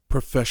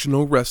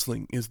Professional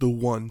wrestling is the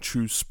one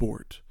true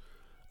sport.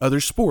 Other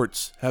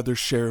sports have their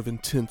share of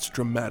intense,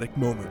 dramatic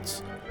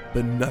moments,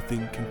 but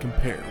nothing can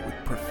compare with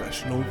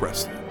professional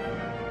wrestling.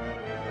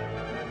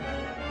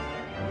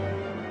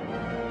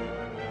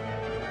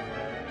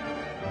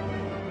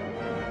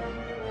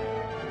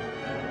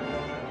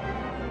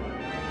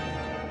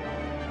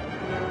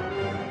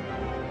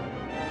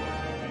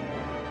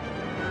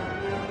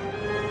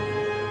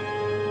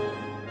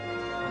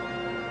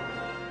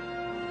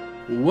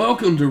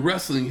 Welcome to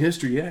Wrestling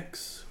History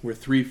X, where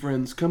three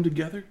friends come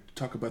together to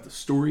talk about the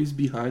stories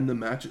behind the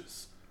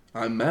matches.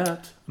 I'm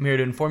Matt. I'm here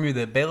to inform you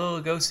that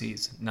Bela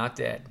Lugosi's not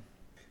dead.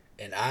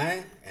 And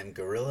I am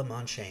Gorilla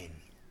Monchain.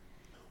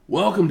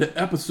 Welcome to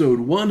episode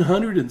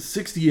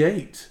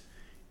 168,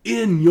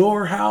 In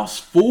Your House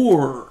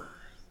 4.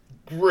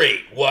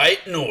 Great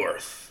White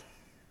North.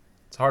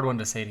 It's a hard one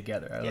to say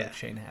together. I let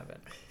Shane have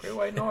it. Great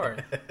White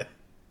North.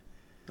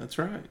 That's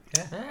right.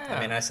 Yeah. I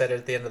mean, I said it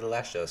at the end of the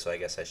last show, so I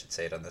guess I should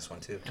say it on this one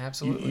too.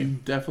 Absolutely. You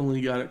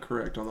definitely got it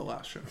correct on the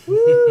last show.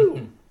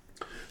 Woo!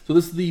 So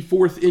this is the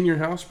fourth In Your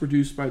House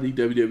produced by the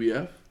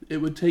WWF. It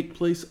would take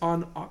place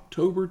on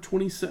October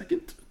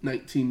 22nd,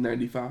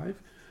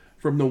 1995,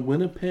 from the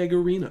Winnipeg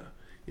Arena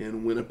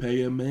in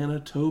Winnipeg,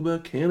 Manitoba,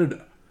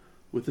 Canada,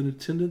 with an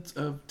attendance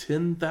of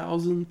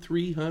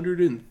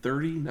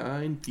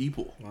 10,339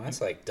 people. Well,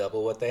 that's like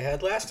double what they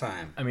had last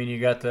time. I mean, you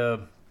got the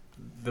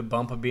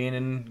bump of being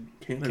in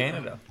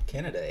Canada.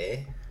 Canada,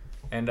 eh?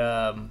 And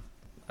I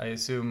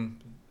assume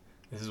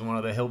this is one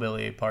of the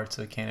hillbilly parts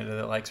of Canada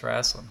that likes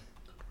wrestling.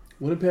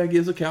 Winnipeg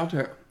is a cow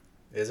town.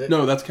 Is it?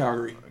 No, that's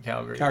Calgary.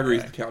 Calgary.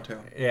 Calgary's the cow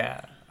town. Yeah.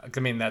 I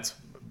mean, that's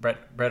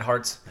Bret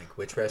Hart's Like,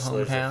 which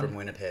wrestlers hometown? are from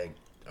Winnipeg?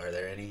 Are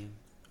there any?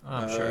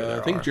 I'm sure there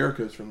I think are.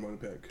 Jericho's from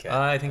Winnipeg. Okay.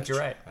 I think you're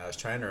right. I was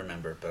trying to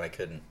remember, but I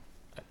couldn't.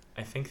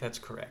 I think that's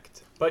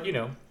correct. But, you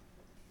know,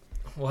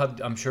 we'll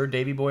have, I'm sure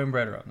Davey Boy and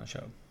Bret are on the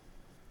show.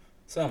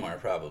 Somewhere,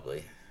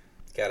 probably.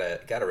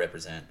 Gotta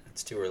represent.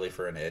 It's too early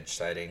for an Edge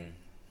sighting.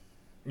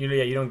 You know,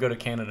 yeah, you don't go to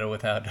Canada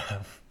without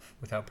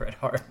Bret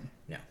Hart.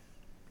 No.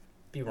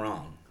 Be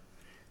wrong.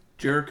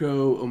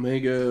 Jericho,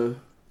 Omega,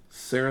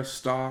 Sarah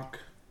Stock,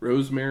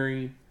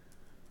 Rosemary,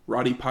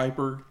 Roddy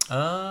Piper,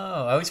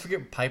 Oh, I always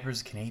forget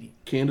Piper's Canadian.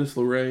 Candice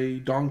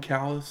LeRae, Don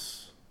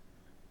Callis,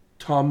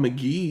 Tom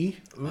McGee.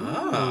 Ooh.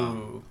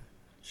 Oh.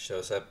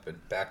 Shows up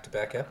in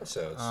back-to-back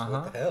episodes. Uh-huh.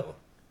 What the hell?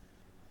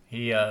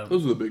 He,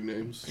 Those are the big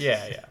names.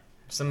 yeah.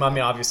 I mean,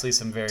 obviously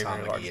some very, Tom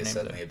very large McGee is names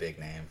suddenly there. a big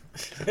name.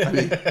 I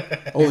mean,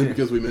 only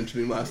because we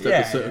mentioned him last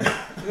episode.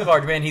 He's a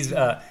large man. He's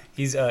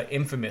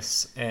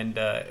infamous and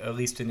at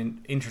least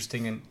an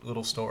interesting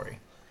little story.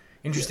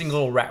 Interesting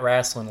little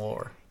wrestling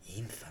lore.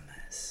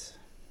 Infamous.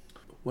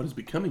 What is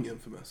becoming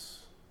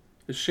infamous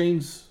is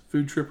Shane's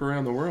food trip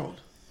around the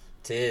world.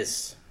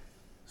 Tis.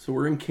 So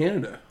we're in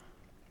Canada.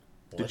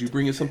 Did What you the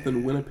bring us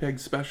something Winnipeg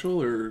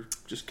special or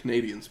just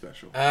Canadian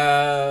special?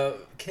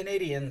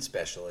 Canadian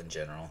special in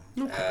general.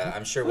 Okay.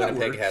 I'm sure That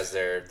Winnipeg works. has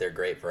their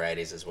great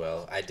varieties as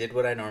well. I did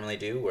what I normally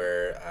do,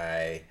 where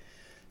I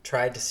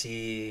tried to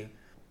see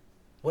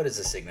what is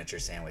the signature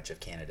sandwich of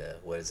Canada,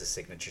 what is the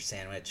signature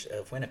sandwich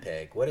of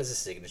Winnipeg, what is the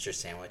signature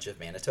sandwich of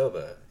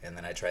Manitoba, and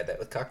then I tried that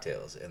with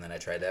cocktails, and then I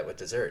tried that with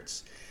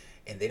desserts,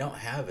 and they don't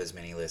have as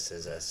many lists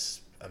as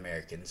us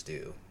Americans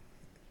do.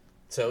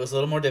 So it was a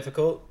little more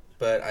difficult.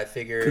 But I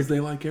figured... Because they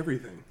like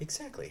everything.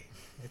 Exactly.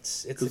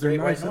 It's the Because they're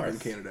Great White nice up in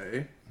North. Canada,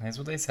 eh? That's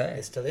what they say.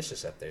 It's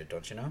delicious up there,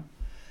 don't you know?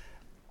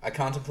 I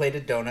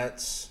contemplated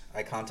donuts.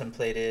 I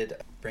contemplated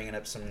bringing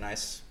up some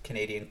nice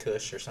Canadian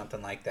Kush or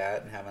something like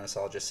that and having us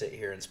all just sit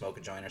here and smoke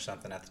a joint or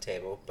something at the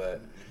table. But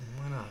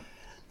Why not?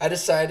 I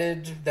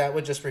decided that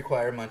would just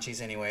require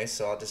munchies anyway,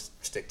 so I'll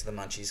just stick to the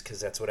munchies because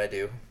that's what I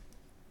do.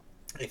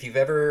 If you've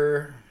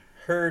ever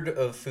heard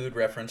of food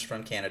reference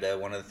from Canada,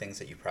 one of the things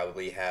that you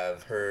probably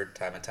have heard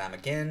time and time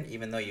again,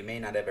 even though you may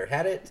not ever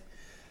had it,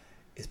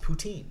 is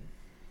poutine.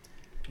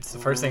 It's the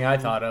first thing I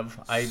thought of.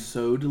 I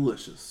So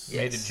delicious.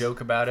 made a Yes.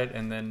 joke about it,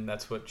 and then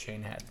that's what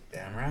Shane had.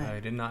 Damn right. I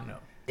did not know.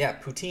 Yeah,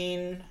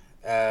 poutine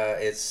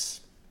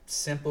is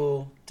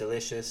simple,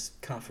 delicious,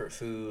 comfort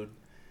food,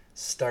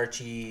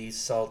 starchy,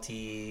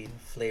 salty,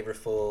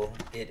 flavorful.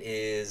 It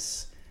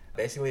is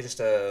basically just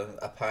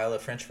a pile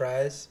of French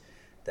fries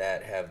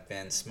that have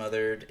been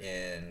smothered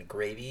in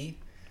gravy.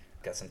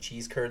 Got some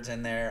cheese curds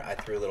in there. I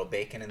threw a little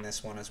bacon in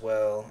this one as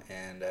well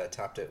and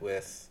topped it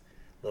with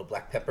a little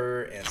black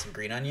pepper and some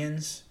green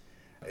onions.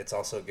 It's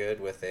also good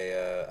with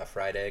a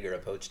fried egg or a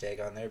poached egg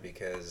on there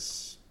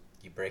because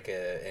you break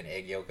an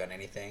egg yolk on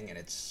anything and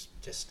it's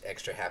just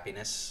extra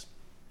happiness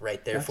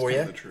right there That's for kind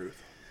you. of the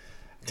truth.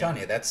 I'm telling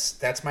you,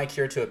 that's my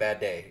cure to a bad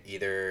day.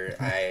 Either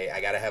I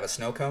got to have a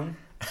snow cone,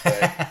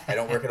 but I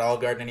don't work at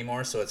Olive Garden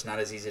anymore, so it's not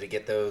as easy to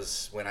get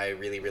those when I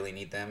really, really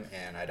need them,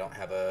 and I don't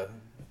have a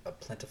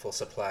plentiful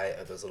supply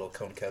of those little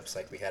cone cups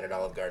like we had at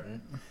Olive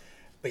Garden.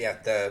 But yeah,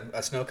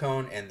 a snow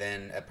cone and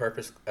then a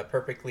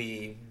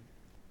perfectly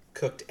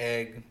cooked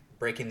egg,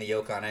 breaking the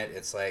yolk on it.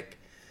 It's like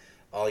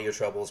all your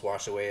troubles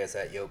wash away as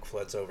that yolk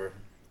floods over.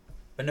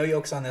 But no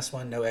yolks on this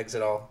one, no eggs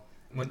at all.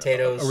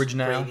 Potatoes,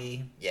 Original?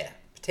 gravy. Yeah,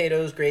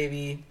 potatoes,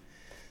 gravy,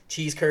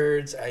 cheese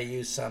curds. I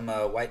use some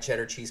white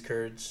cheddar cheese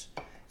curds.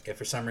 If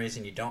for some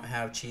reason you don't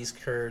have cheese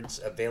curds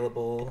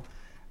available,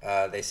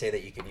 they say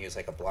that you can use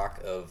like a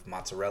block of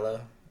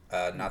mozzarella,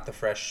 not the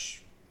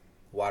fresh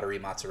watery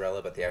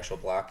mozzarella, but the actual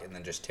block, and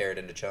then just tear it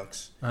into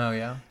chunks. Oh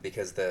yeah.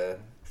 Because the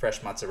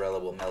fresh mozzarella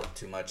will melt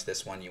too much.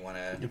 This one you want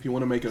to. If you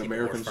want to make it keep it more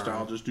American firm.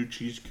 style, just do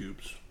cheese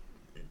cubes.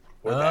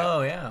 Or that.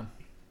 Oh yeah.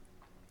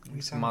 What are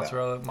you talking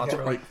Mozzarella. about?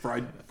 Mozzarella. Like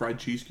fried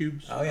cheese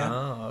cubes. Oh yeah.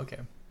 Oh, okay.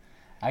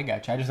 I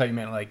got you. I just thought you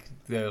meant like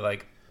the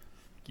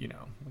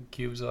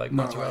cubes of like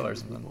mozzarella or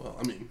something. Well,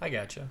 I mean, I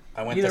got you.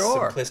 I went Either the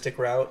or. simplistic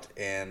route,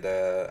 and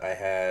I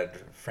had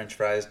French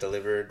fries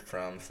delivered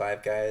from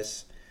Five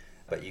Guys.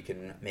 But you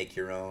can make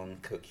your own,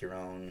 cook your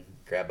own,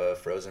 grab a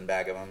frozen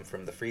bag of them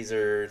from the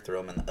freezer,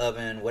 throw them in the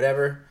oven,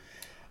 whatever.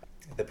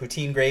 The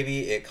poutine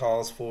gravy, it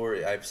calls for,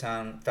 I've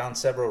found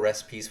several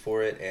recipes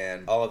for it,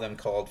 and all of them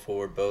called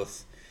for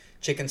both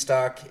chicken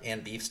stock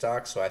and beef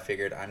stock, so I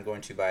figured I'm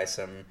going to buy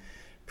some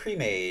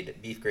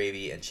pre-made beef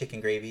gravy and chicken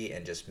gravy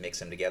and just mix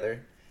them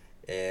together.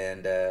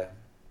 And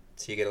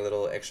so you get a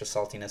little extra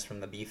saltiness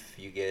from the beef,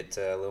 you get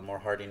a little more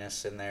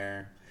heartiness in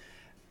there.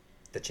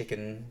 The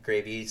chicken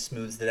gravy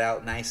smooths it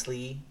out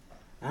nicely.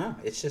 Oh,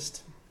 it's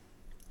just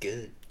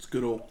good. it's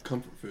good old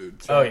comfort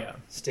food. Oh yeah.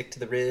 Stick to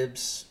the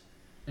ribs.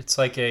 It's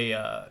like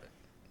a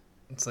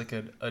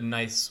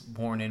nice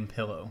worn-in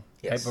pillow.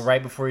 Yes. Right, but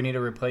right before you need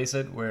to replace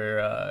it,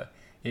 where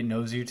it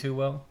knows you too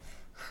well.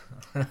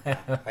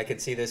 I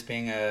could see this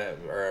being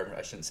or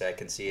I shouldn't say I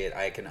can see it.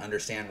 I can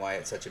understand why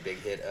it's such a big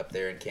hit up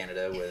there in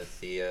Canada with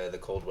the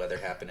cold weather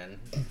happening.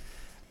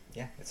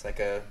 Yeah, it's like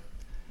a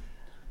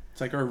It's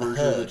like our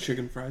version of the hug.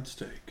 chicken fried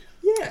steak.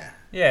 yeah.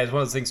 Yeah, it's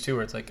one of those things too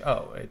where it's like,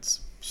 oh,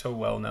 it's so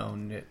well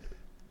known.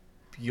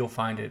 You'll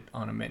find it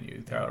on a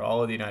menu throughout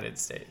all of the United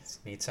States.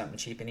 Need something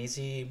cheap and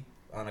easy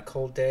on a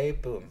cold day?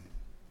 Boom,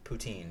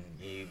 poutine.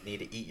 You need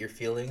to eat your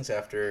feelings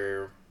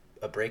after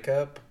a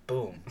breakup?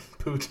 Boom,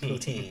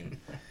 poutine.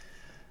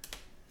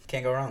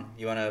 Can't go wrong.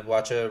 You want to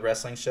watch a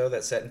wrestling show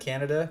that's set in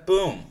Canada?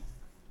 Boom,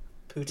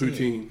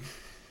 Poutine.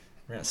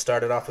 We're going to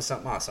start it off with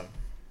something awesome.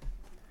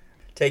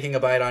 Taking a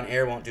bite on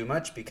air won't do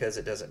much because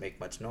it doesn't make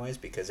much noise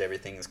because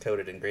everything is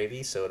coated in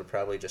gravy, so it'll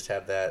probably just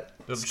have that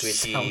It'll just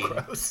squishy. sound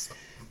gross.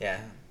 Yeah.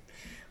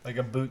 Like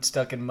a boot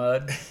stuck in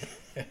mud.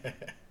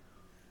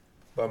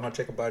 But I'm going to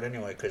take a bite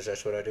anyway because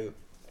that's what I do.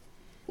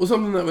 Well,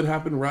 something that would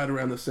happen right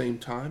around the same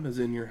time as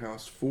In Your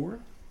House 4,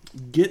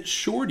 Get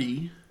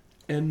Shorty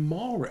and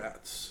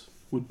Mallrats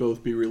would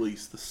both be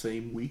released the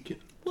same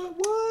weekend.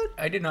 What?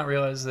 I did not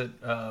realize that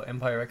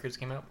Empire Records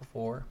came out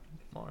before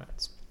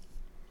Mallrats.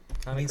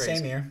 I mean,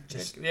 same year.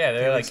 Just Yeah,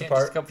 they're few like weeks just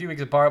apart. a few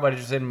weeks apart, but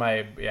it's just in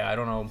my I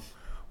don't know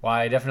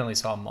why. I definitely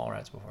saw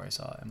Mallrats before I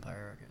saw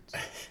Empire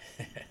Records.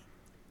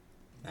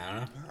 I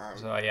don't know.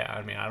 So yeah,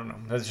 I mean I don't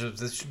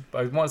know.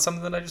 I want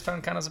something that I just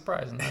found kind of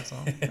surprising. That's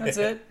all. That's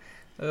it.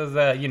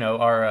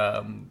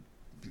 Our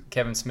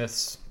Kevin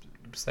Smith's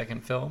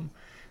second film,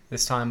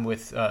 this time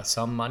with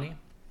some money.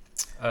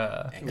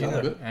 And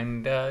color. Love it.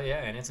 And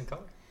it's in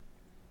color.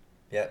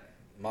 Yep.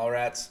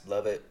 Mallrats,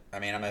 love it. I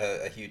mean, I'm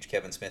a huge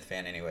Kevin Smith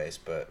fan anyways,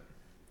 but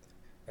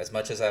as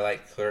much as I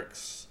like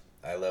Clerks,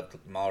 I loved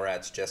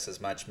Mallrats just as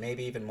much,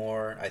 maybe even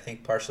more. I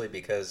think partially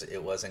because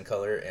it was in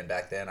color, and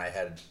back then I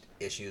had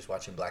issues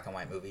watching black and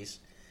white movies.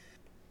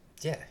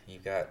 Yeah, you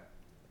got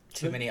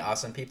too many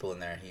awesome people in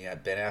there. You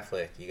got Ben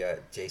Affleck, you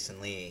got Jason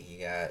Lee,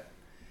 you got...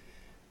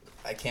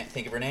 I can't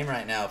think of her name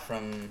right now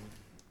from...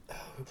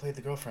 who played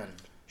the girlfriend?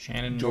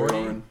 Shannon Joy Doherty.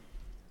 Lauren.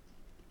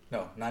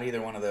 No, not either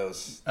one of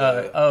those.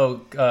 I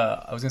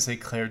was gonna say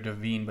Claire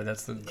Devine, but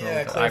that's the girl. Yeah,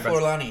 with the Claire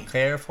eyebrows. Forlani.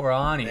 Claire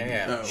Forlani. There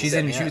you go. Oh. She's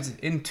Set in. me She up. was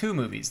in 2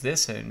 movies.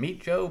 This and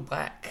Meet Joe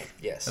Black.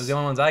 Yes. Those are the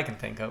only ones I can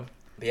think of.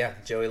 But yeah,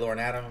 Joey Lauren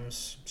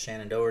Adams,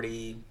 Shannon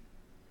Doherty.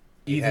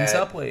 You Ethan had-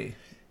 Suplee,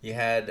 You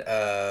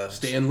had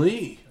Stan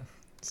Lee.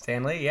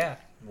 Stanley. Yeah.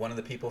 one of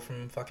the people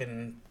from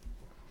fucking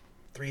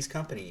Three's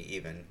Company,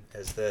 even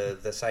as the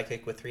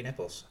psychic with 3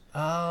 nipples.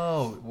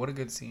 Oh, what a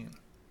good scene.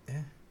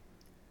 Yeah.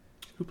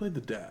 Who played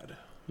the dad?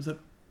 Was that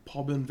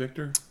Paul Ben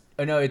Victor?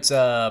 Oh no, it's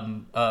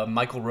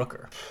Michael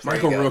Rooker.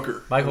 Michael go.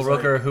 Rooker. Michael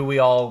That's right. Rooker,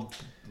 who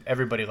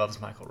everybody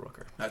loves Michael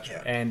Rooker. That's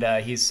right.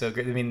 And he's so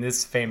good. I mean,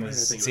 this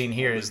famous I think it was scene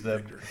here Paul is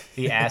Ben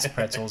the Victor. ass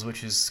pretzels,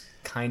 which is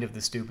kind of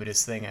the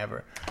stupidest thing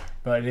ever,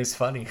 but it is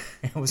funny.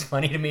 It was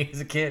funny to me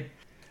as a kid.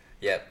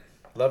 Yep.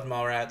 Loved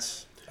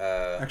Mallrats.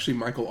 Actually,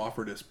 Michael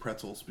offered us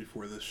pretzels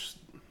before this.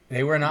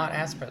 They were not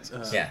ass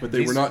pretzels. Yeah. But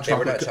they were not They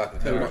were chocolate. not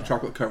chocolate They were covered. not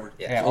chocolate covered.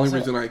 Yeah. That's Yeah, the only also-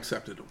 reason I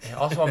accepted them.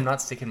 Also, I'm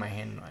not sticking my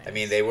hand in my. I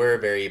mean, they were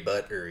very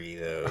buttery,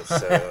 though, they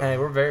so...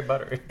 were very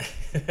buttery.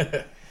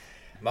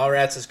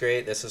 Mallrats is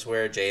great. This is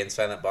where Jay and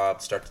Silent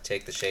Bob start to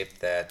take the shape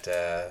that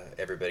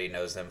everybody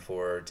knows them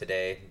for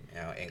today.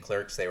 You know, in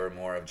Clerks, they were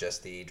more of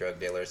just the drug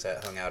dealers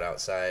that hung out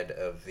outside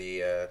of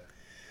the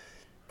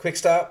Quick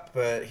Stop,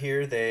 but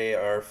here they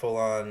are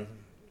full-on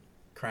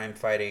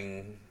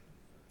crime-fighting,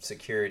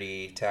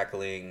 security,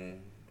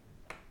 tackling,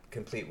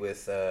 complete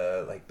with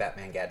like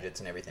Batman gadgets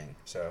and everything.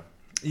 So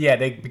Yeah,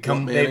 they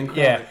become Wolfman and they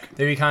Chronic.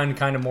 become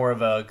kind of more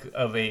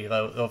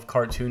of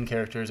cartoon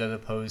characters as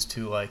opposed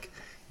to like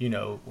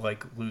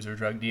loser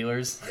drug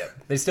dealers. Yep.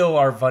 They still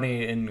are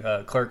funny in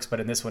Clerks, but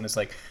in this one it's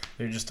like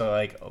they're just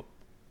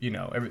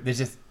there's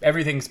just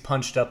everything's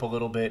punched up a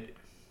little bit,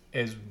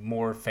 is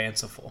more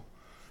fanciful.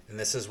 And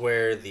this is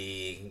where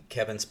the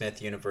Kevin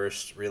Smith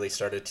universe really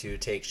started to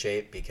take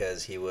shape,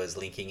 because he was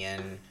linking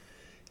in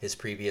his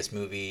previous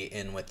movie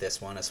in with this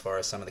one as far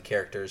as some of the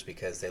characters,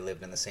 because they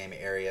lived in the same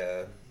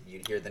area.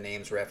 You'd hear the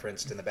names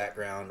referenced in the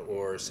background,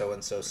 or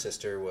so-and-so's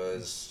sister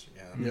was,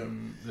 Yeah.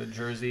 The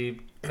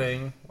Jersey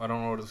thing. I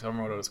don't know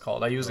what it was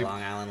called. I usually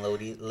Long Island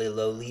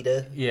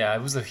Lolita, yeah,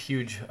 it was a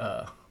huge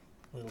little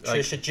like-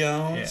 Trisha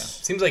Jones. yeah.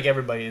 Seems like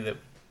everybody that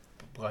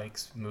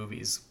likes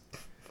movies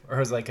or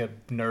is like a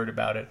nerd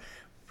about it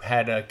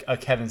had a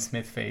Kevin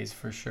Smith phase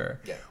for sure.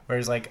 Yeah.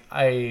 Whereas like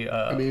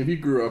I mean, if you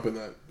grew up in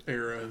that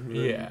era, then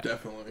Yeah.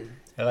 definitely.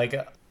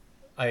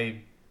 I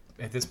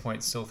at this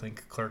point still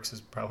think Clerks is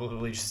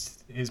probably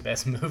just his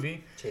best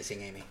movie.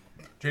 Chasing Amy.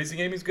 Chasing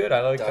Amy's good.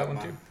 I like that one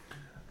Dogma. too.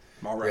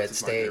 Mallrats Red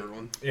is my State. favorite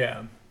one.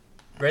 Yeah.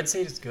 Red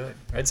State is good.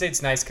 Red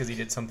State's nice because he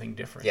did something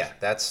different. Yeah,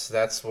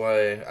 that's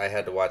why I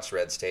had to watch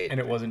Red State. And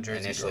it wasn't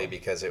Jersey initially Girl.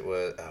 because it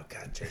was, oh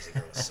god, Jersey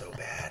Girl was so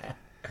bad.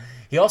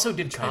 He also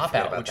did Trying to Cop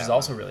forget Out, about which that is one.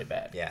 also really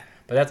bad. Yeah.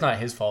 But that's not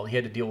his fault. He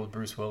had to deal with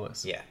Bruce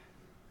Willis. Yeah.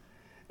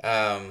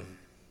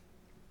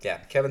 Yeah,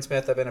 Kevin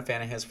Smith, I've been a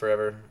fan of his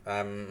forever.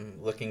 I'm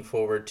looking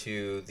forward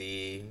to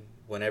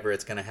whenever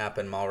it's going to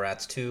happen,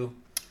 Mallrats 2.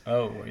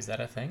 Oh, is that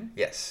a thing?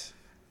 Yes.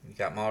 You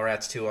got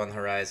Mallrats 2 on the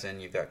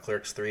horizon. You've got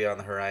Clerks 3 on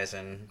the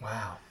horizon.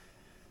 Wow.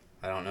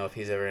 I don't know if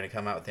he's ever going to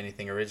come out with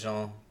anything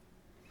original,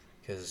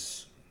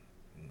 because,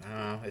 I don't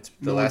know, it's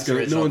the last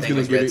original thing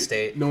was Red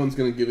State. No one's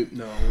gonna give it.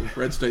 No,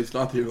 Red State's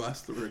not the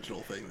last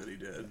original thing that he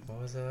did. What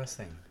was the last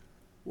thing?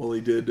 Well,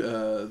 he did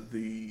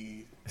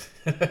the.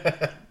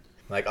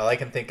 Like, all I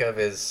can think of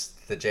is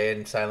the Jay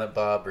and Silent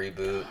Bob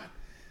reboot.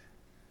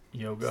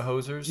 Yoga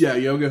Hosers? Yeah,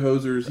 Yoga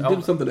Hosers. He Oh.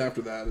 did something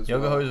after that as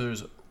Yoga well.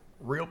 Hosers,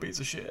 real piece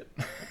of shit.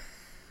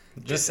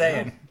 Just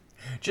saying.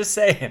 Just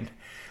saying.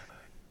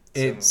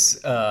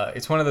 It's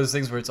one of those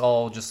things where it's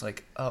all just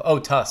like,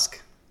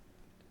 Tusk.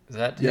 Is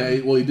that him?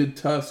 Yeah, well, he did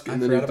Tusk, I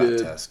and then he forgot about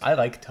did, Tusk. I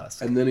like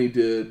Tusk. and then he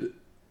did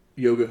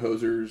Yoga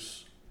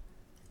Hosers.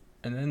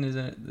 And then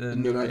isn't it the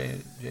And then I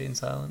Jay and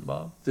Silent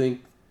Bob?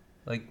 Think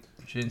Like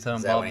Jay and Silent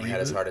Is that Bob when he had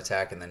his reboot? heart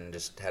attack and then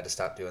just had to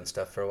stop doing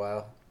stuff for a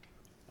while?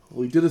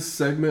 well, he did a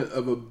segment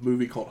of a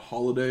movie called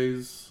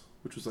Holidays,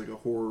 which was like a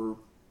horror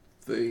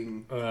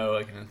thing. Oh,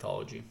 like an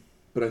anthology.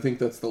 But I think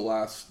that's the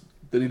last.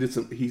 Then he did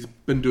some. He's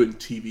been doing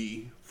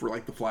TV for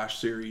like the Flash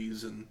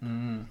series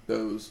and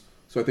those.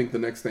 So I think the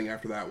next thing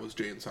after that was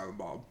Jay and Silent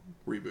Bob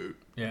reboot,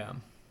 Yeah.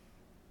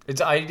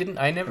 I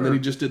never. and then he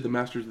just did the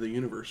Masters of the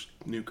Universe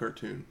new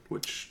cartoon,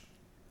 which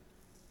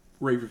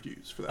rave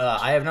reviews for that.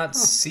 I have not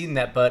seen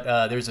that, but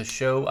there's a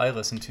show I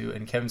listened to,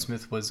 and Kevin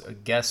Smith was a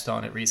guest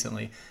on it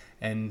recently.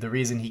 And the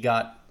reason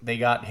they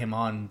got him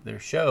on their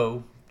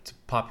show, it's a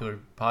popular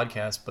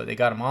podcast, but they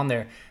got him on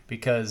there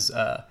because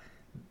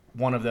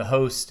one of the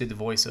hosts did the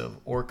voice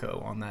of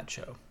Orko on that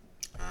show.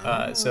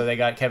 So they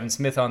got Kevin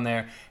Smith on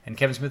there, and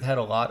Kevin Smith had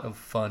a lot of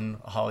fun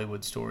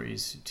Hollywood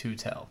stories to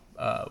tell,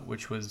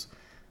 which was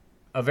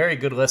a very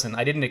good listen.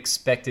 I didn't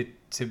expect it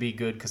to be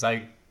good because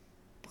I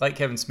like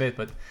Kevin Smith,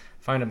 but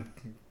find him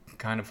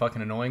kind of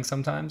fucking annoying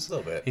sometimes. A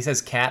little bit. He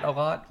says cat a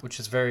lot, which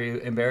is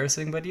very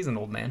embarrassing, but he's an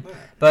old man. Yeah.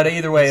 But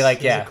either way,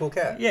 He's a cool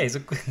cat. Yeah, he's a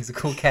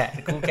cool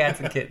cat. Cool cats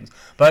and kittens.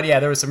 But yeah,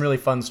 there were some really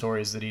fun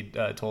stories that he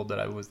told that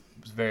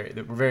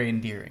that were very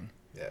endearing.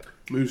 Yeah.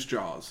 Moose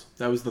Jaws.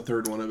 That was the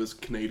third one of his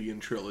Canadian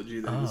trilogy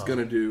that he was Oh.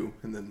 gonna do,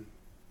 and then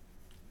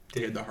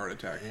he had the heart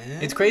attack.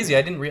 It's crazy.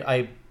 I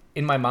didn't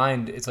in my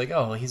mind, it's like,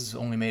 oh, he's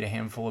only made a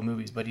handful of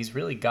movies, but he's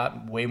really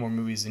got way more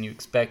movies than you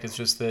expect. It's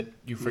just that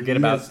you forget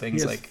He about has-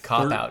 things he has like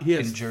Cop Out he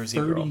has and Jersey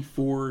Girl.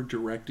 34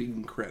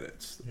 directing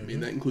credits. I mean,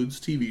 that includes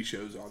TV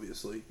shows,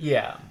 obviously.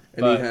 Yeah,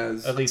 And he but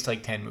has- at least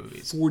like 10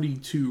 movies.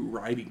 42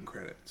 writing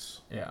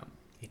credits, Yeah.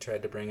 He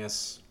tried to bring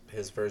us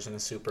his version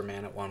of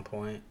Superman at one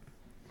point.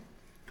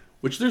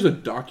 which there's a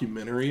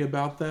documentary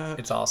about that.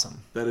 It's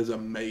awesome. That is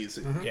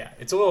amazing. Yeah,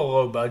 it's a little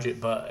low budget,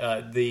 but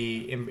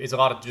it's a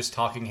lot of just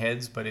talking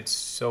heads, but it's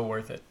so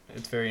worth it.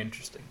 It's very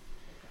interesting.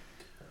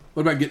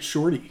 What about Get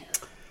Shorty?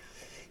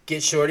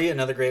 Get Shorty,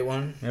 another great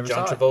one. Never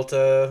John saw it.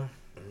 Travolta.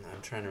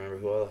 I'm trying to remember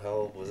who all the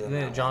hell was in Isn't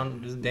it that John-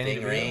 one. is it Danny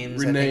Ving DeVito? Rhames,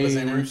 I think, was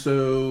Renee in it.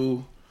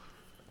 Russo.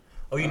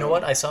 Oh, you know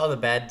what? I saw the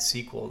bad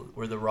sequel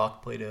where The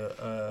Rock played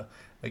a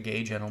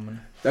gay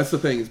gentleman. That's the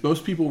thing, is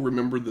most people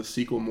remember the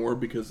sequel more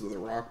because of The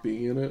Rock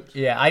being in it.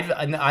 Yeah,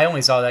 I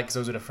only saw that because I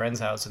was at a friend's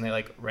house and they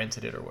like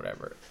rented it or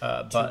whatever.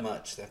 Too But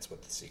Much, that's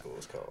what the sequel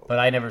was called. but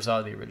I never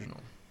saw the original.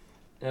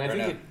 And I Or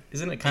think no.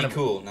 isn't it Be kind of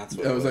cool, and that's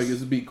what I it was was. like,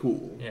 "Is it Be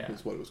Cool?" Yeah.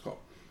 Is what it was called.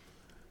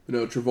 But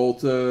no,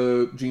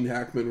 Travolta, Gene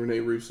Hackman, Renee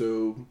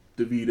Russo,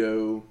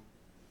 DeVito.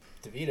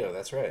 DeVito,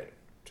 that's right.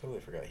 Totally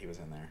forgot he was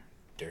in there.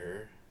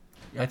 Durr.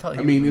 I thought.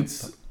 I mean,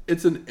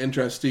 it's an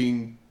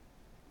interesting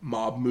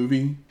mob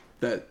movie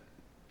that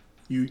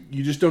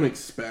You just don't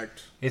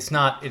expect. It's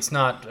not.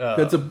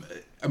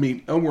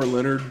 Elmore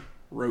Leonard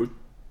wrote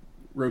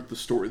the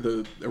story,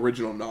 the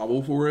original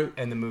novel for it.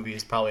 And the movie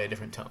is probably a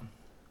different tone.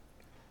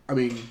 I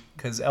mean,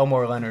 because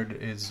Elmore Leonard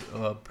is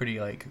pretty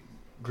like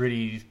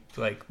gritty,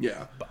 like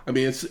yeah. I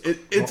mean,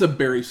 it's a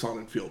Barry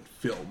Sonnenfeld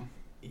film.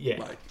 Yeah.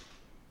 Like,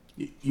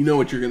 you know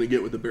what you're going to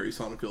get with the Barry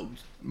Sonnenfeld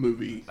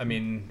movie. I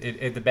mean,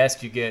 at the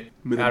best you get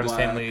Men in out of his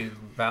Black. family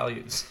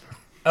values.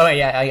 Oh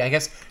yeah, I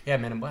guess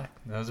Men in Black.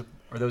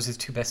 Are those his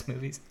two best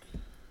movies?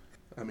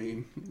 I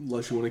mean,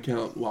 unless you want to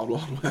count Wild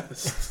Wild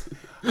West.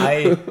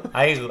 I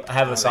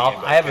have a soft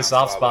counts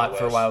Wild spot Wild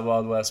for West. Wild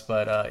Wild West,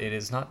 but it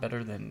is not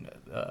better than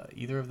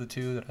either of the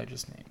two that I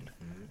just named.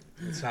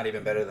 It's not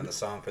even better than the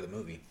song for the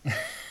movie.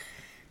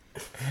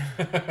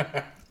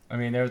 I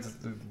mean,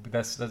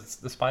 that's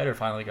the spider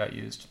finally got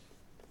used.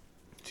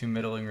 2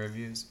 middling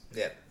reviews.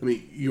 Yeah. I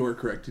mean, you are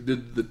correct. He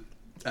did the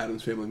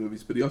Addams Family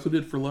movies, but he also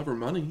did For Love or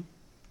Money.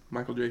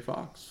 Michael J.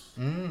 Fox.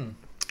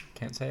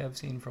 Can't say I've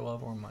seen For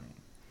Love or Money.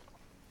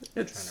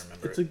 It's trying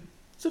to remember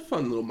it's a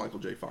fun little Michael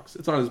J. Fox.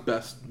 It's not his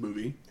best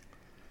movie.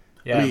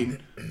 Yeah. I mean,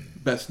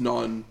 best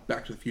non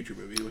Back to the Future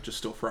movie, which is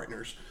still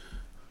Frighteners,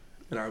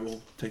 and I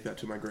will take that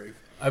to my grave.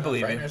 I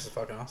believe Frighteners it. is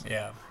fucking awesome.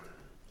 Yeah.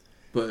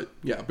 But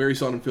yeah, Barry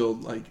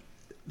Sonnenfeld, like,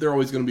 they're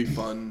always going to be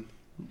fun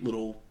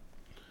little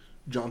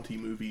jaunty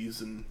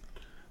movies, and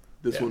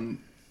this Yeah.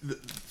 one.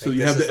 So Like,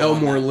 you this have is the the one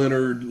Elmore that-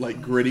 Leonard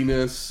like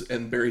grittiness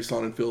and Barry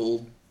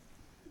Sonnenfeld.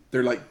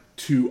 They're like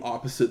two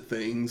opposite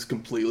things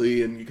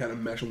completely, and you kind of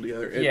mesh them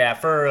together. Yeah,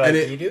 for and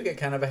it- You do get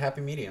kind of a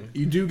happy medium.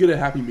 You do get a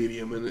happy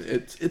medium, and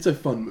it's a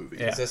fun movie.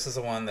 Yeah. This is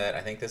the one that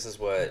I think this is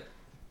what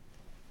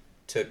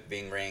took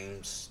Ving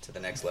Rhames to the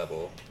next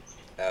level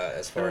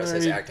as far as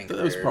his acting That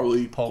career. was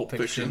probably Pulp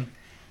Fiction.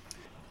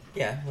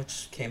 Yeah,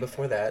 which came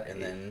before that,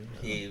 and then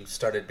he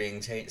started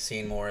being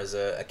seen more as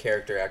a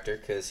character actor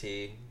because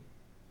he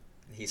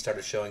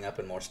started showing up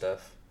in more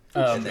stuff,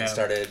 and then yeah.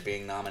 started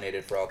being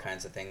nominated for all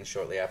kinds of things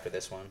shortly after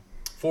this one.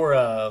 For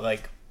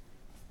like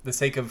the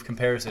sake of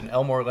comparison,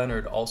 Elmore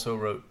Leonard also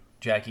wrote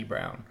Jackie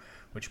Brown,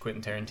 which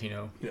Quentin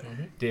Tarantino Yeah.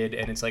 did,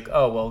 and it's like,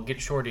 oh well, Get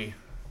Shorty,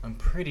 I'm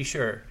pretty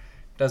sure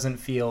doesn't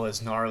feel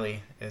as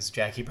gnarly as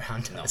Jackie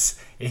Brown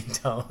does in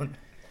tone.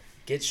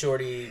 Get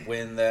Shorty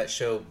when that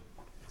show,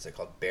 what's it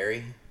called,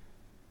 Barry,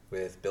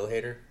 with Bill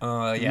Hader.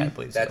 Yeah, I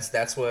believe so.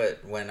 That's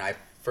what, when I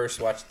first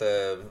watched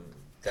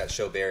that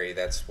show Barry,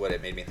 that's what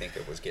it made me think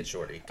it was Get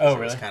Shorty. 'Cause Oh, it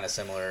was really? kind of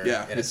similar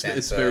Yeah, in a it's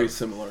sense very of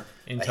similar.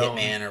 In a tone.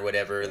 hitman or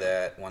whatever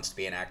that wants to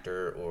be an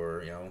actor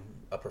or,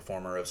 a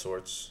performer of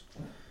sorts.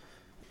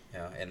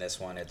 In this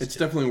one, It's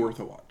definitely worth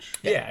a watch.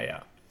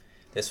 Yeah.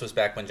 this was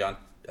back when John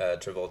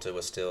Travolta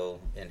was still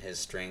in his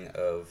string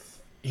of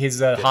His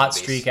good hot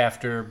movies. streak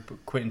after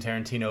Quentin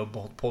Tarantino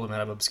pulled him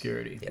out of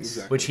obscurity, Yes.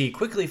 Exactly. which he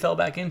quickly fell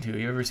back into.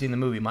 You ever seen the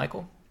movie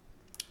Michael?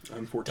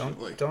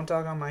 Unfortunately, Don't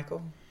dog on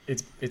Michael.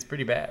 It's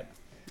pretty bad.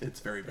 it's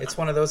very bad. It's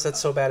one of those that's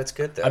so bad it's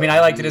good though. I mean, I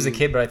liked it as a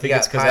kid, but I you think got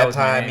it's because Pie that was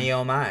my Pie name. Me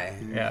Oh My.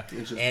 Yeah.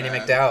 It's just Andy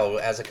bad. McDowell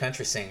as a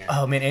country singer.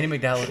 Oh man, Andy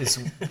McDowell is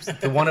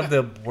one of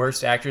the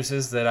worst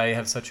actresses that I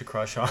have such a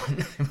crush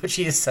on, but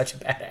she is such a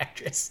bad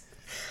actress.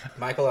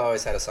 Michael I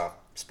always had a soft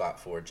spot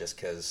for just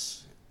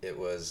because it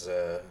was,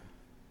 I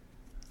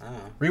don't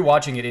know.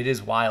 Rewatching it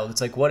is wild.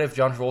 It's like, what if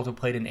John Travolta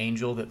played an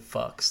angel that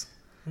fucks?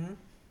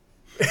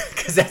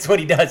 Because that's what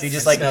he does. He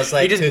just It smells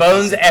like he just cookies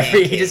bones and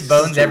every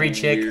pancakes. every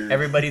chick. Weird.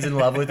 Everybody's in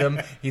love with him.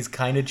 He's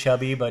kind of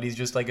chubby, but he's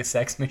just like a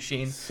sex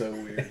machine. So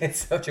weird.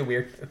 It's such a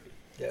weird movie.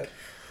 Yep.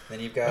 Then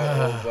you've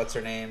got what's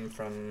her name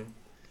from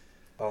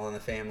All in the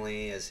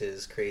Family as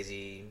his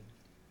crazy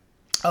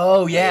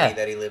Oh lady yeah.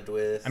 that he lived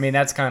with. I mean,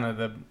 that's kind of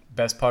the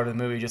best part of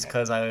the movie, just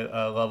because I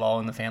love All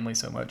in the Family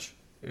so much.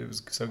 It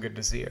was so good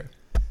to see her.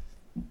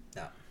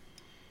 no.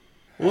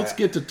 Well, let's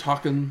get to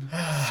talking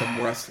some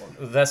wrestling.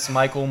 That's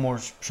Michael more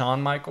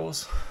Shawn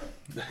Michaels,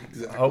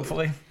 Exactly.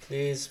 hopefully.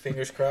 Please,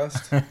 fingers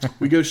crossed.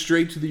 We go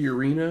straight to the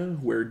arena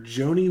where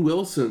Joni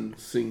Wilson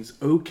sings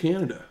 "O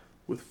Canada"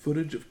 with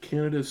footage of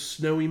Canada's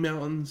snowy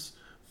mountains,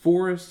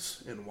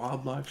 forests, and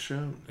wildlife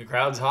shown. The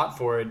crowd's hot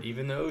for it,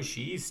 even though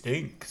she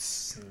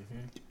stinks.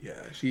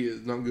 Yeah, she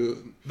is not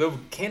good. The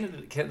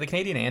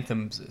Canadian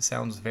anthem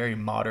sounds very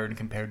modern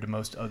compared to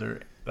most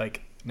other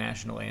like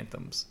national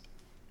anthems.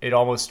 It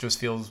almost just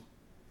feels,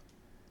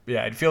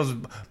 it feels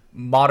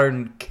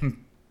modern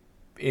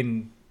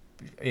in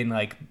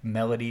like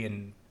melody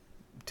and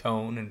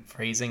tone and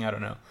phrasing. I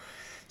don't know.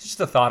 It's just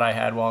a thought I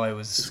had while I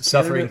was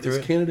suffering through Is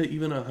it. Canada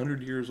even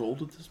 100 years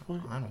old at this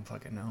point? I don't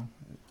fucking know.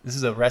 This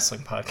is a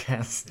wrestling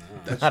podcast,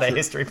 That's not a true.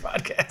 history I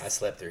podcast.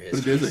 slept through But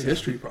history. it is a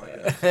history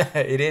podcast.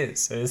 It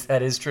is.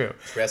 That is true.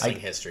 It's wrestling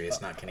history.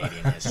 It's not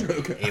Canadian history.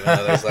 Okay. Even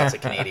though there's lots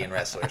of Canadian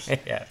wrestlers.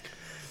 Yeah.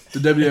 The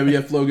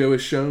WWF logo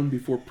is shown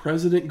before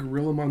President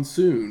Gorilla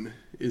Monsoon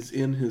is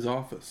in his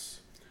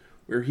office,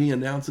 where he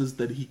announces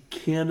that he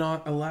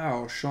cannot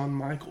allow Shawn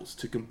Michaels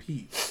to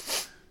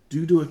compete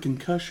due to a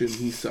concussion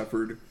he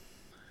suffered.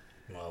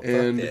 Well,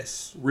 And fuck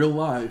this. real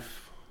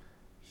life,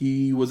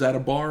 he was at a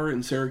bar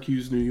in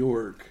Syracuse, New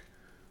York,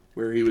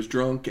 where he was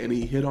drunk and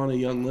he hit on a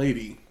young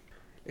lady.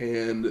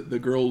 and the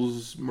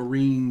girl's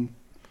Marine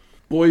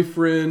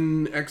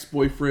boyfriend,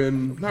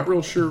 ex-boyfriend, not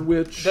real sure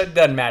which, That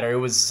doesn't matter. It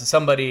was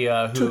somebody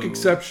who took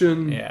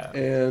exception Yeah.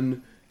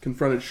 and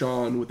confronted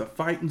Sean with a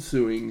fight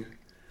ensuing,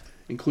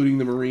 including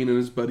the Marine and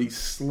his buddy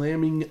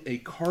slamming a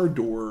car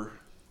door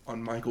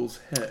on Michael's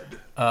head.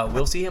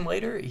 We'll see him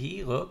later.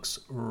 He looks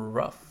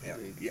rough. Yeah.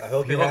 I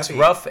hope He you're looks happy.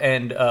 rough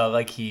and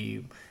like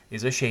he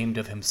is ashamed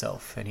of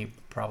himself, and he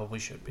probably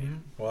should be.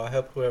 Well, I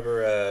hope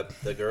whoever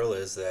the girl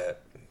is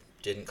that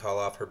didn't call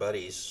off her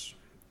buddies,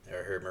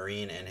 or her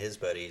Marine and his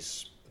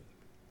buddies,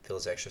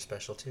 feels extra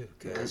special too.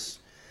 Because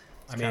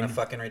it's kind of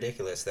fucking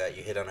ridiculous that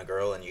you hit on a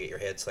girl and you get your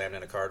head slammed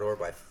in a car door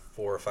by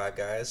 4 or 5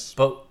 guys.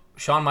 But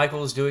Shawn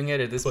Michaels doing it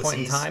at this point in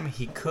Pussies. time,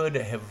 he could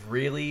have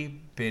really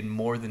been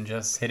more than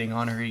just hitting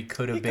on her. He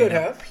could have He been could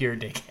a have. pure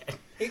dickhead.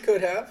 He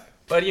could have.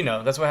 But, you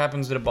know, that's what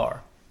happens at a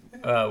bar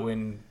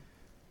when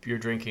you're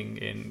drinking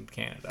in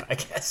Canada, I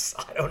guess.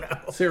 I don't know.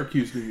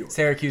 Syracuse, New York.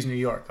 Syracuse, New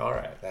York. All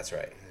right. That's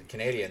right.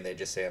 Canadian, they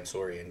just say I'm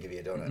sorry and give you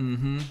a donut.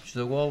 Mm-hmm. She's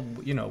like, well,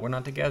 you know, we're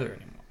not together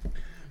anymore.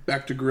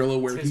 Back to Gorilla,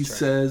 where It's he his turn.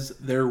 says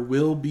there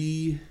will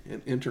be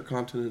an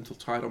Intercontinental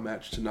title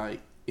match tonight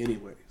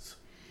anyways.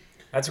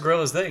 That's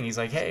Gorilla's thing. He's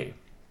like, hey,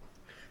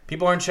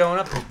 people aren't showing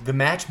up. The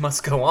match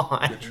must go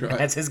on. That's right.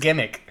 That's his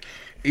gimmick.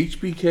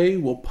 HBK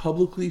will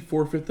publicly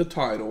forfeit the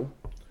title,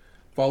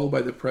 followed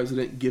by the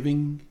president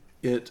giving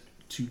it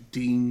to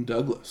Dean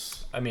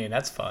Douglas. I mean,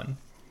 that's fun.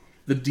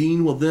 The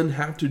Dean will then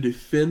have to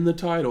defend the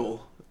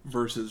title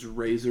versus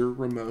Razor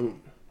Ramon.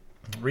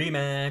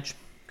 Rematch.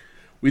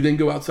 We then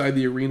go outside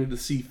the arena to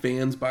see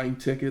fans buying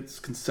tickets,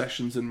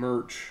 concessions, and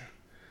merch.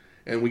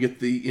 And we get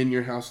the In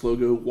Your House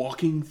logo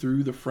walking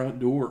through the front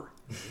door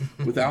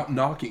without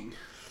knocking.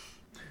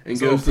 And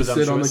It's a little goes to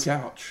sit on the presumptuous.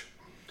 couch,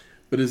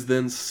 but is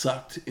then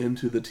sucked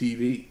into the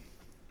TV.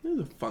 There's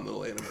a fun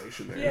little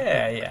animation there.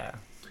 Yeah, yeah.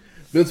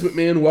 Vince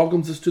McMahon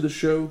welcomes us to the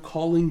show,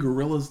 calling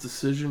Gorilla's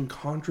decision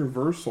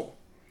controversial.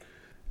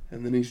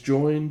 And then he's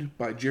joined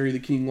by Jerry the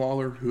King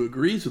Lawler, who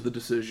agrees with the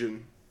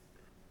decision,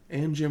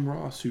 and Jim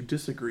Ross, who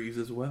disagrees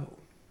as well.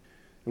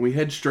 And we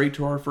head straight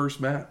to our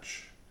first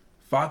match.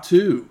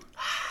 Fatu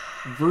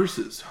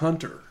versus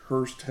Hunter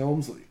Hearst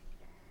Helmsley.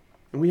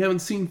 And we haven't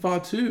seen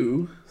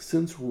Fatu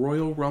since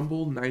Royal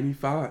Rumble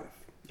 95,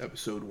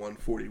 episode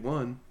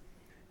 141.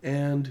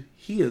 And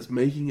he is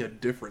making a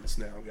difference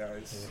now,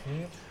 guys.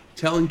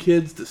 Telling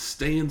kids to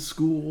stay in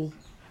school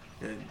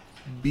and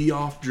be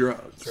off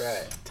drugs.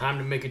 That's right. Time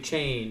to make a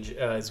change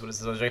is what it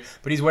says.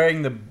 But he's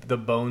wearing the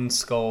Bone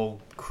Skull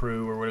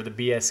Crew or whatever,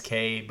 the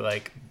BSK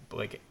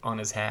like on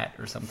his hat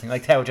or something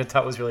like that, which I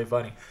thought was really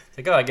funny. It's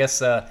like, oh, I guess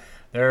they're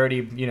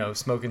already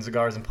smoking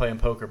cigars and playing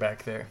poker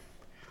back there.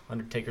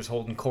 Undertaker's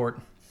holding court.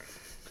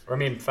 Or I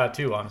mean,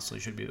 Fatu honestly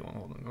should be the one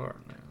holding court.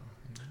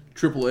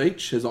 Triple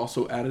H has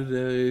also added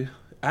a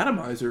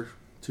atomizer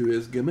to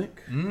his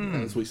gimmick,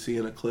 as we see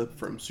in a clip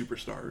from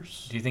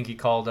Superstars. Do you think he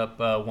called up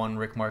one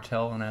Rick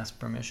Martel and asked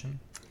permission?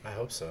 I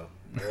hope so.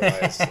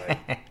 Otherwise,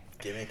 like,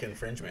 gimmick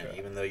infringement,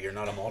 even though you're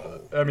not a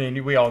model. I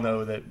mean, we all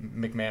know that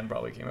McMahon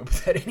probably came up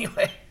with that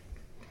anyway.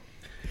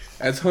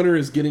 As Hunter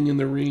is getting in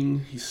the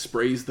ring, he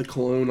sprays the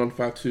cologne on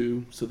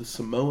Fatu, so the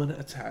Samoan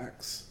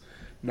attacks,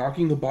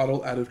 knocking the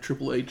bottle out of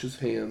Triple H's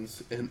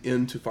hands and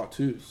into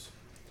Fatu's.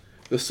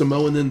 The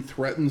Samoan then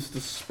threatens to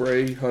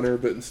spray Hunter,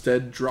 but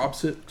instead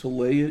drops it to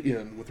lay it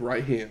in with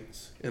right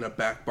hands in a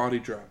back body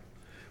drop,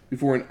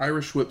 before an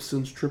Irish whip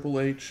sends Triple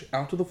H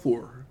out to the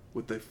floor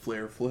with a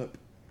flare flip.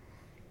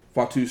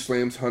 Fatu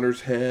slams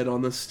Hunter's head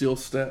on the steel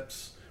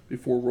steps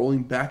before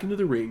rolling back into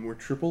the ring, where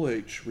Triple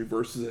H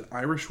reverses an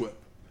Irish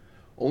whip,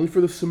 only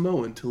for the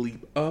Samoan to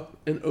leap up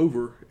and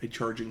over a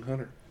charging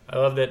Hunter. I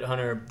love that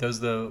Hunter does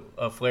the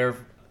flare,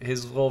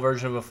 his little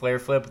version of a flare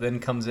flip, then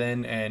comes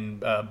in and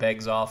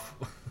begs off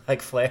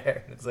like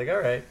Flair. It's like, all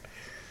right,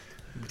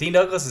 Dean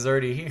Douglas is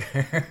already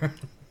here.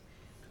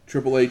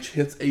 Triple H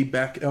hits a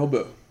back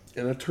elbow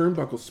and a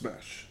turnbuckle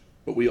smash,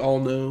 but we all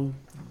know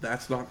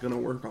that's not going to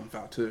work on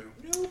Fatu.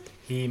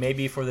 He may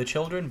be for the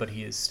children, but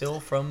he is still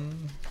from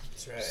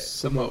That's right.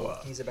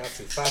 Samoa. He's about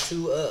to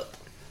Fatu up.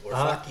 Or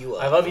fuck you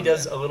up. I love he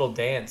does a little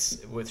dance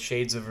with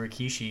shades of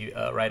Rikishi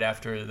right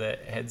after the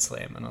head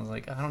slam, and I was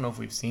like, I don't know if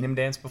we've seen him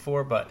dance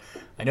before, but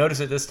I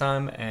noticed it this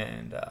time,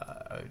 and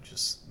I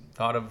just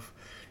thought of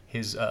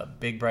his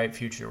big bright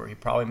future where he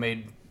probably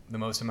made the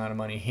most amount of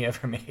money he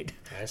ever made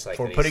I just like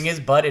for that putting he's his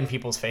butt in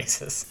people's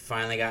faces.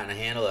 finally gotten a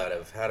handle out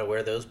of how to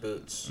wear those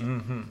boots.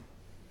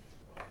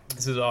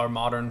 This is our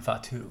modern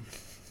Fatu.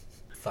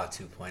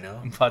 Fatu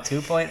 2.0.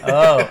 Fatu point?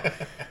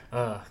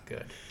 Oh,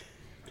 good.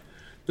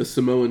 The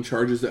Samoan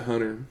charges at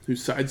Hunter, who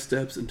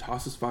sidesteps and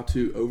tosses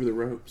Fatu over the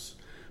ropes,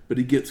 but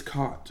he gets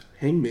caught,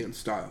 hangman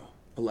style,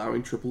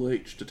 allowing Triple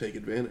H to take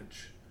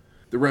advantage.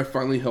 The ref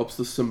finally helps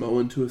the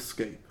Samoan to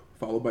escape,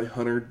 followed by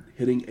Hunter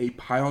hitting a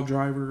pile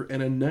driver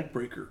and a neck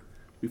breaker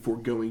before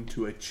going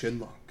to a chin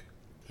lock.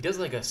 He does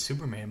like a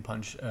Superman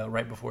punch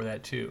right before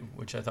that too,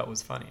 which I thought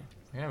was funny.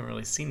 I haven't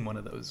really seen one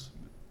of those.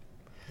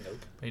 Nope.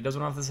 But he does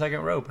one off the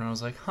second rope, and I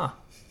was like, huh.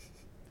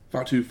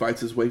 Fatu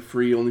fights his way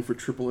free, only for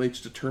Triple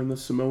H to turn the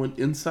Samoan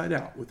inside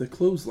out with a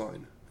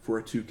clothesline for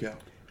a 2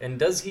 count. And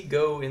does he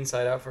go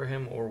inside out for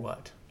him or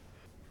what?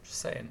 Just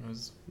saying. It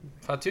was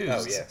Fatu.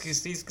 Oh, yes.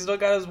 He's still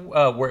got his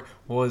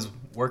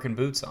working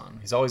boots on.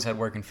 He's always had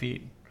working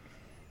feet.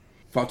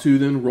 Fatu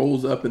then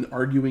rolls up an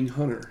arguing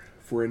Hunter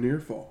for a near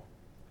fall.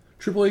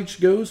 Triple H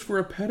goes for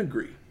a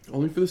pedigree,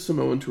 only for the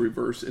Samoan to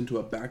reverse into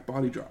a back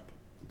body drop,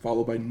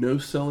 followed by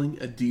no-selling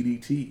a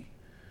DDT,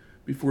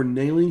 before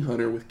nailing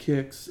Hunter with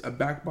kicks, a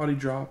back body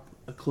drop,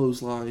 a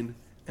clothesline,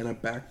 and a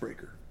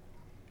backbreaker.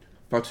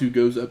 Fatu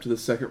goes up to the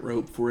second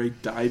rope for a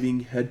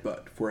diving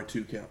headbutt for a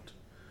 2 count,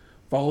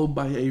 followed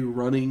by a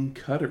running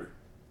cutter.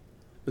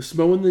 The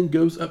Samoan then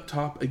goes up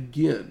top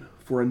again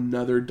for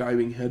another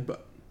diving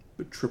headbutt,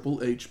 but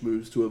Triple H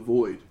moves to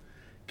avoid,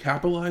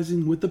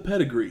 capitalizing with the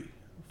pedigree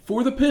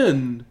for the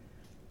pin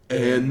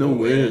and the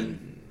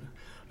win.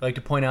 I'd like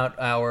to point out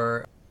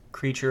our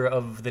creature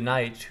of the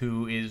night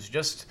who is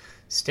just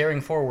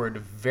staring forward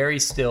very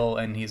still,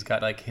 and he's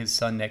got like his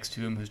son next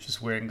to him who's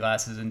just wearing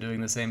glasses and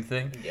doing the same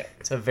thing. Yeah.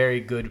 It's a very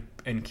good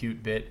and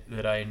cute bit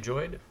that I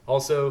enjoyed.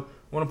 Also,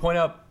 I want to point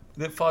out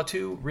that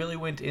Fatu really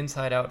went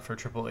inside out for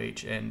Triple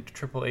H, and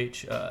Triple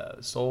H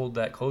sold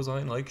that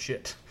clothesline like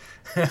shit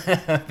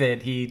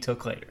that he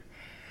took later.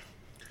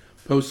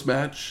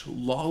 Post-match,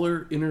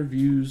 Lawler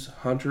interviews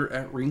Hunter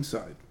at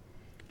ringside,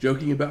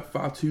 joking about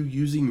Fatu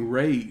using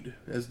Raid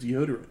as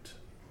deodorant.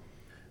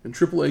 And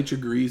Triple H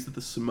agrees that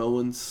the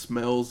Samoan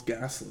smells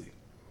ghastly,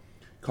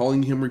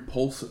 calling him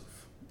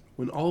repulsive,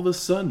 when all of a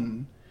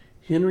sudden,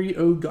 Henry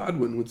O.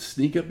 Godwin would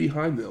sneak up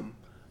behind them,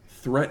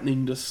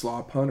 threatening to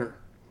slop Hunter.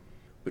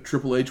 But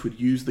Triple H would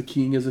use the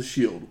King as a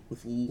shield,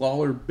 with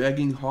Lawler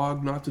begging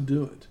Hogg not to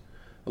do it,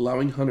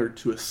 allowing Hunter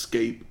to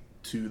escape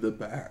to the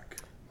back.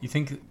 You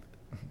think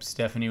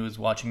Stephanie was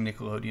watching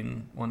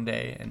Nickelodeon one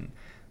day and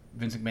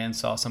Vince McMahon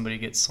saw somebody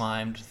get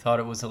slimed, thought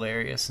it was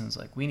hilarious, and was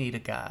like, we need a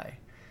guy.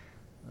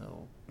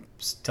 They'll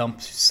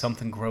stump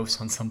something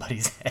gross on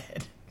somebody's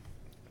head.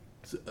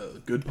 It's a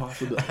good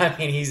possibility. I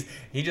mean,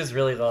 he just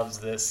really loves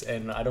this,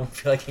 and I don't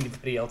feel like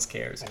anybody else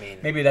cares. I mean,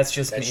 maybe that's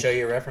just that me. show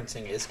you're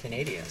referencing is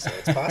Canadian, so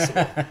it's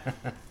possible.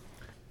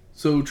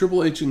 So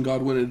Triple H and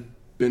Godwin had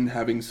been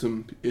having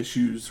some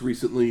issues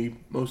recently,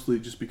 mostly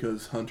just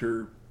because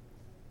Hunter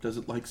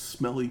doesn't like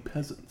smelly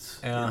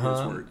peasants, in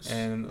his words.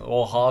 And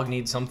old Hogg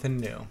needs something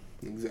new.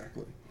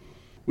 Exactly.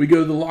 We go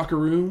to the locker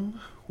room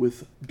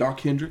with Doc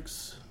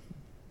Hendricks,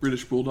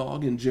 British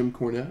Bulldog, and Jim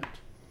Cornette.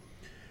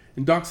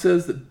 And Doc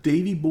says that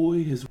Davey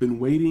Boy has been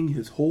waiting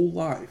his whole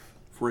life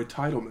for a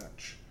title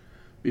match,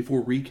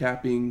 before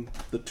recapping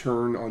the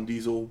turn on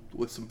Diesel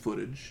with some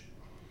footage.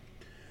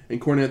 And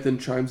Cornette then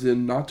chimes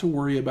in not to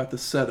worry about the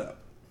setup,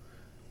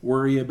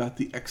 worry about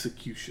the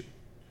execution,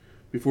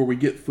 before we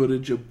get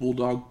footage of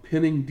Bulldog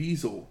pinning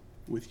Diesel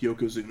with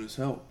Yokozuna's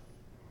help.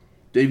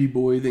 Davey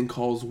Boy then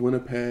calls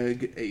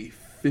Winnipeg a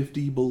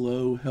 50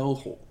 below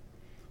hellhole,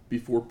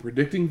 before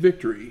predicting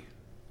victory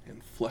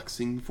and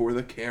flexing for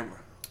the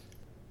camera.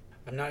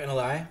 I'm not gonna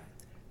lie,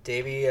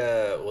 Davey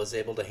was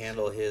able to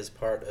handle his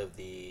part of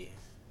the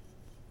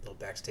little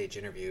backstage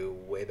interview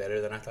way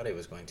better than I thought he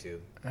was going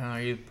to.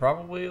 You're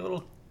probably a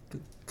little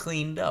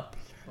cleaned up,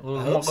 a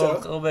I hope so.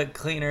 little bit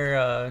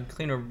cleaner.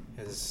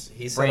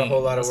 He said a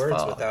whole lot of brain,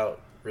 words that's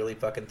without really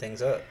fucking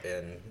things up,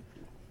 and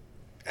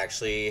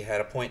actually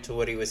had a point to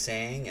what he was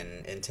saying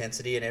and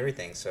intensity and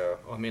everything. So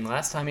I mean,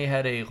 last time he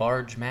had a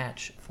large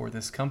match for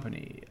this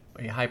company,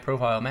 a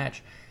high-profile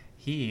match,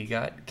 he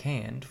got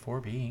canned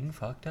for being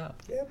fucked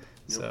up. Yep.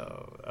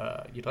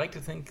 So you'd like to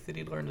think that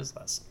he learned his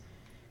lesson.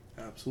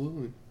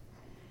 Absolutely.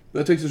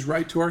 That takes us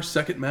right to our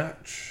second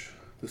match.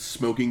 The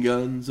Smoking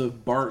Guns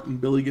of Bart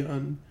and Billy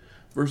Gunn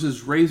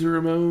versus Razor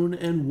Ramon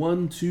and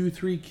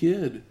 1-2-3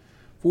 Kid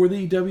for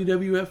the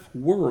WWF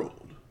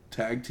World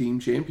Tag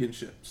Team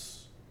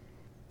Championships.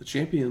 The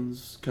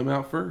champions come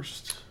out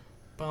first.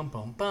 Bum,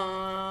 bum,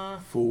 bum.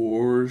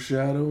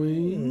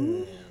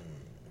 Foreshadowing.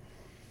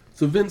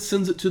 So Vince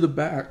sends it to the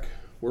back,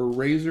 where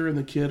Razor and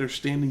the Kid are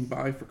standing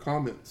by for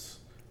comments,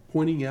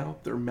 pointing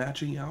out their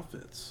matching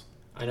outfits.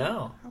 I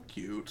know. How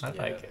cute. I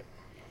like it.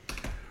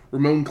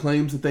 Ramon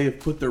claims that they have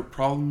put their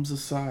problems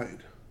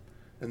aside,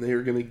 and they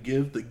are going to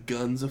give the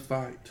Guns a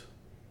fight.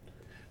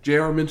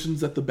 JR mentions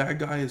that the bad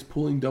guy is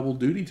pulling double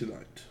duty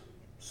tonight,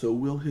 so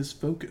will his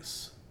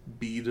focus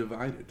be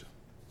divided?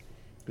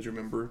 Because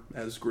remember,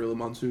 as Gorilla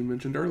Monsoon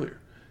mentioned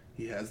earlier,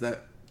 he has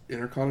that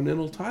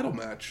Intercontinental title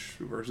match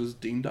versus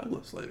Dean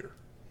Douglas later.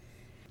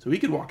 So he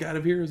could walk out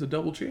of here as a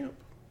double champ.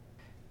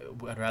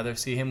 I'd rather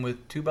see him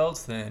with 2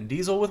 belts than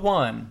Diesel with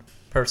 1.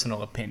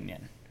 Personal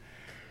opinion.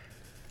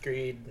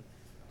 Agreed.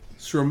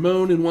 So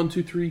Ramon and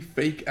 1-2-3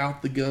 fake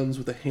out the Guns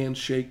with a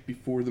handshake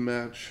before the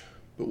match.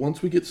 But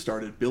once we get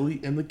started,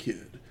 Billy and the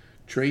Kid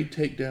trade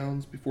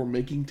takedowns before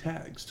making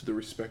tags to the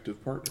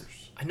respective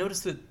partners. I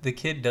noticed that the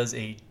Kid does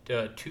a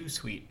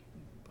 2-sweet.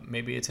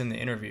 Maybe it's in the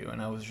interview,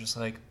 and I was just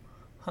like,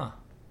 huh.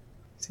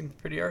 Seems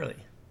pretty early.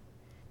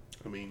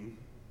 I mean,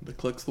 the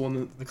click's the one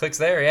that... The click's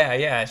there,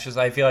 yeah. It's just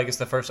I feel like it's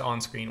the first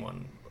on-screen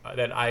one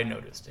that I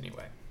noticed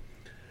anyway.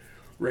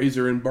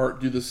 Razor and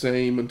Bart do the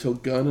same until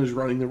Gunn is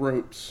running the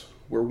ropes,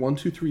 where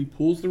 1-2-3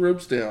 pulls the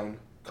ropes down,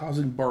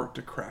 causing Bart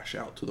to crash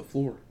out to the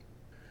floor.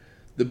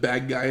 The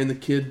bad guy and the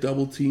Kid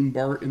double team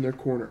Bart in their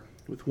corner,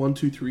 with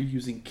 1-2-3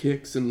 using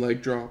kicks and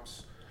leg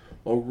drops,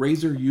 while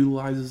Razor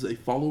utilizes a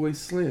fall-away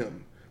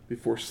slam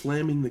before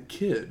slamming the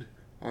Kid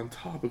on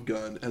top of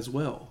Gunn as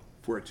well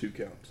for a 2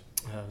 count.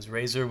 It was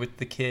Razor with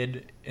the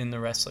Kid in the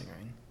wrestling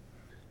ring.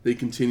 They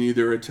continue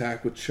their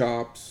attack with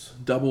chops,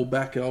 double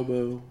back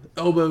elbow,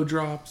 elbow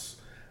drops,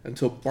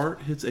 until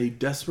Bart hits a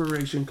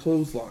desperation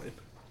clothesline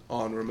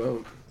on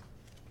Ramon.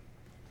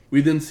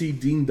 We then see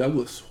Dean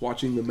Douglas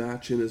watching the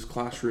match in his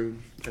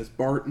classroom as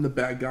Bart and the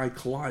bad guy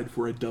collide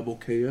for a double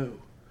KO,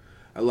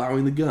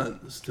 allowing the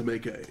Guns to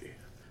make a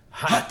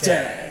hot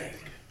tag.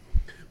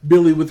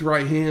 Billy with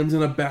right hands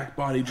and a back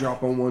body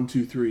drop on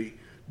 1-2-3.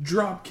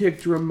 Drop kick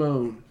to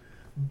Ramon.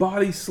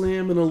 Body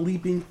slam and a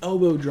leaping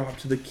elbow drop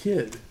to the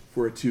Kid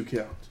for a 2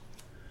 count.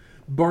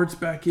 Bart's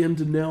back in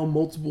to nail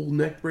multiple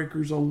neck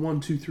breakers on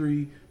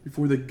 1-2-3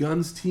 before the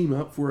Guns team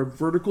up for a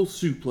vertical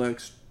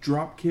suplex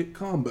drop kick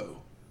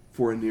combo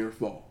for a near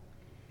fall.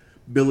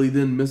 Billy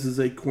then misses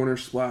a corner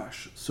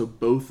splash, so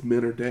both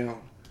men are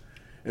down,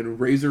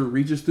 and Razor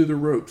reaches through the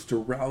ropes to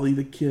rally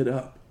the Kid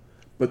up,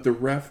 but the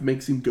ref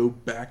makes him go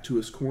back to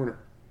his corner,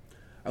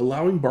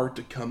 allowing Bart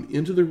to come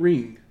into the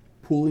ring,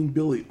 pulling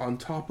Billy on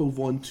top of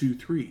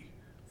 1-2-3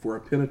 for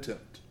a pin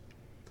attempt.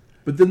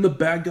 But then the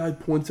bad guy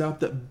points out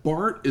that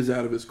Bart is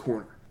out of his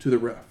corner to the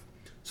ref.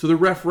 So the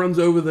ref runs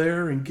over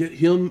there and get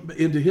him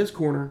into his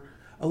corner,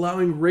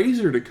 allowing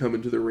Razor to come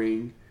into the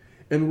ring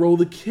and roll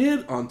the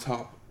Kid on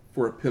top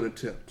for a pin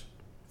attempt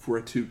for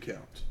a 2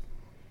 count.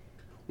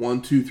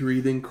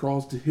 1-2-3 then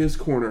crawls to his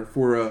corner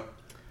for a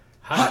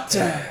hot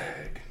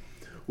tag,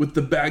 with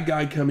the bad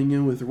guy coming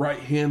in with right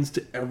hands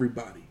to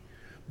everybody.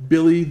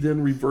 Billy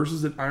then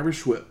reverses an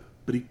Irish whip,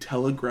 but he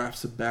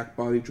telegraphs a back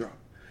body drop,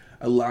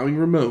 allowing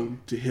Ramon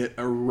to hit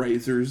a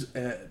Razor's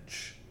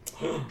edge.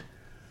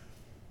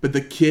 But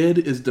the Kid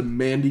is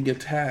demanding a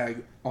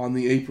tag on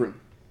the apron,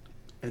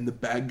 and the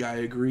bad guy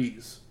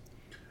agrees.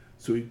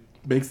 So he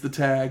makes the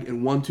tag,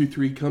 and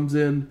 1-2-3 comes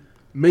in,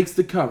 makes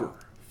the cover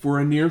for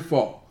a near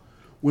fall,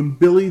 when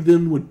Billy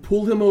then would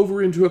pull him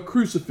over into a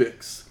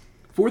crucifix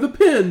for the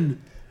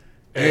pin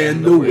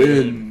and the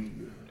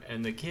win.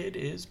 And the Kid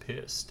is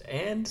pissed.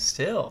 And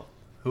still,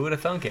 who would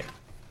have thunk it?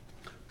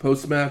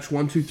 Post-match,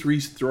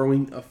 1-2-3's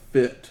throwing a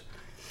fit,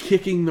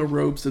 kicking the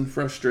ropes in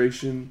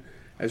frustration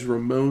as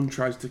Ramon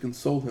tries to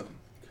console him.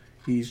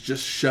 He's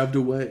just shoved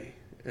away.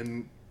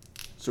 And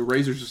so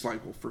Razor's just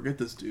like, well, forget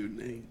this dude.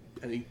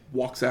 And he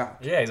walks out.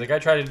 Yeah, he's like, I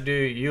tried to do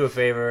you a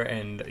favor,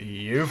 and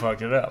you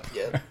fucked it up.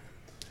 Yep.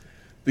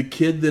 The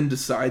Kid then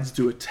decides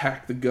to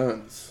attack the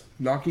Guns,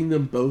 knocking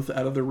them both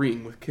out of the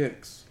ring with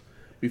kicks,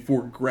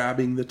 before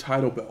grabbing the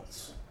title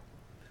belts.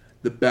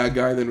 The bad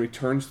guy then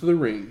returns to the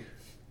ring,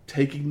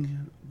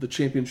 taking the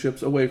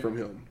championships away from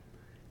him,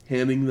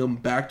 handing them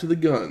back to the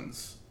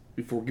Guns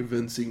before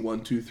convincing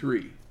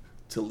 1-2-3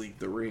 to leave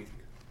the ring.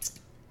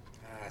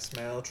 I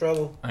smell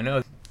trouble. I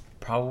know.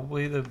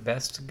 Probably the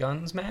best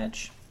Guns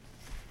match.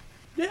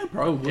 Yeah,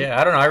 probably. Yeah,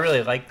 I don't know. I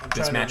really like this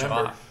trying to match a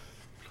remember. lot.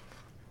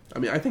 I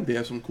mean, I think they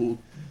have some cool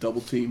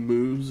double team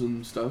moves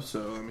and stuff,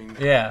 so, I mean...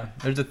 Yeah,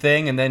 there's a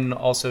thing, and then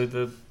also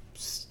the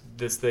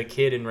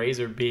Kid and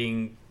Razor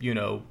being,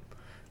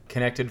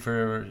 connected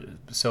for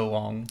so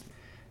long.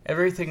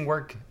 Everything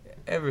worked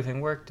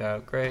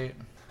out great.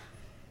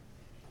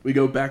 We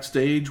go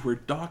backstage where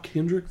Doc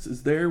Hendricks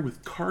is there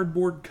with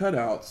cardboard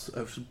cutouts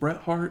of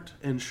Bret Hart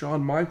and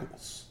Shawn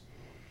Michaels.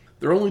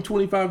 They're only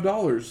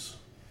 $25.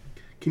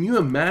 Can you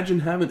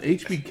imagine having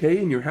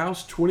HBK in your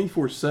house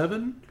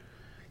 24/7?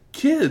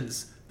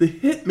 Kids, the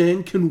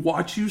Hitman can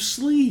watch you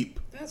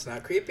sleep. That's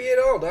not creepy at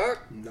all,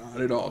 Doc.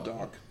 Not at all,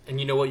 Doc. And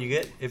you know what you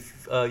get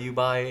if you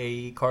buy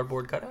a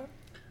cardboard cutout?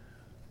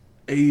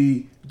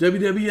 A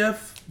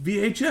WWF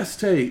VHS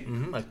tape.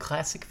 Mm-hmm, a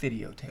classic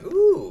videotape.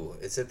 Ooh,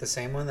 is it the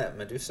same one that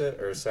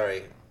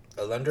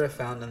Alundra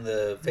found in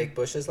the fake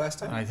bushes last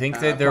time? I think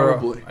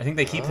Probably. I think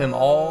they keep them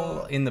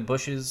all in the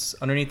bushes,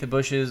 underneath the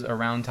bushes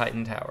around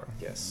Titan Tower.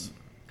 Yes.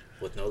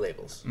 With no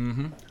labels.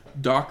 Mm-hmm.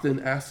 Doc then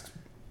asks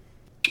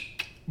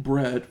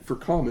Bret for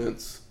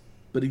comments,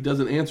 but he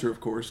doesn't answer, of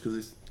course,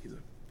 because he's a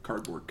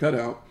cardboard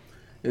cutout.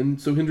 And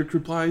so Hendricks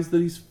replies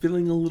that he's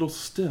feeling a little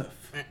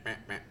stiff.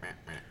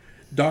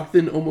 Doc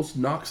then almost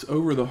knocks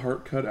over the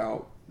Hart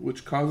cutout,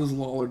 which causes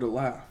Lawler to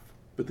laugh.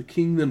 But the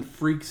King then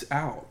freaks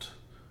out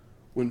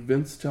when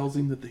Vince tells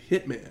him that the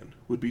Hitman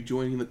would be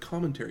joining the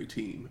commentary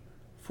team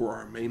for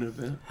our main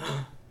event.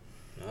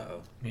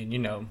 Uh-oh. I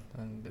mean,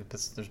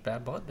 there's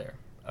bad blood there.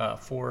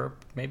 For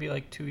maybe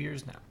like 2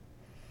 years now.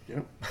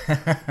 Yep.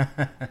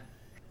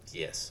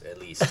 Yes, at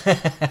least.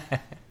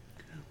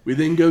 We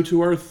then go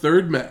to our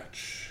third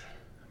match.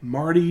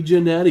 Marty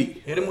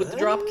Jannetty Hit him with the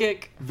drop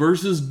kick.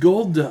 versus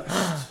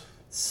Goldust.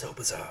 So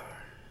bizarre.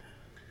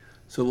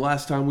 So the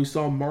last time we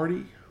saw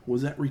Marty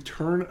was at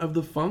Return of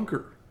the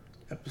Funker,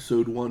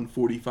 episode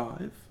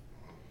 145.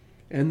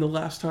 And the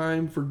last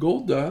time for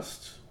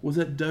Goldust was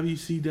at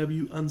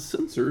WCW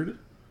Uncensored,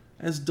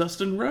 as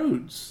Dustin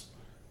Rhodes,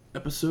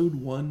 episode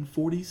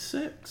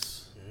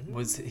 146.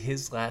 Was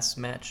his last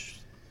match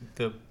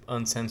the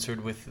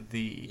uncensored with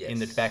the in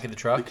the Yes. back of the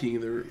The truck? King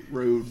of the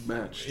Road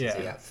match. Yeah.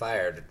 He got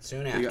fired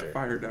soon He after. got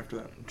fired after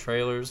that.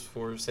 Trailers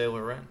for sale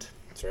or rent.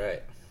 That's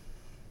right.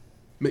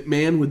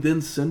 McMahon would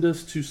then send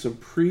us to some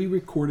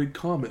pre-recorded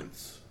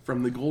comments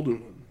from the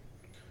Golden One,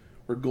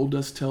 where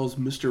Goldust tells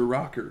Mr.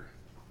 Rocker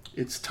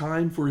it's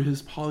time for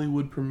his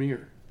Hollywood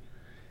premiere.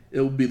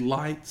 It will be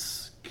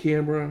lights,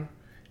 camera,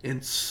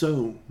 and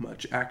so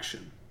much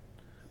action.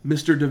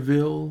 Mr.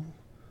 DeVille,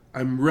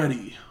 I'm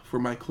ready for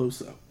my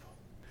close-up.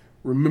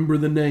 Remember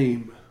the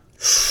name.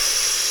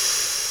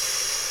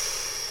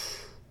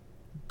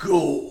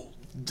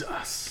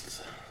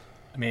 Goldust.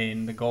 I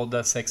mean, the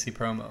Goldust sexy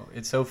promo.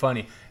 It's so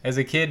funny. As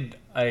a kid,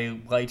 I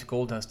liked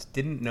Goldust.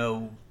 Didn't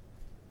know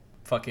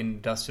fucking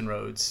Dustin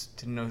Rhodes.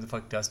 Didn't know who the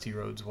fuck Dusty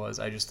Rhodes was.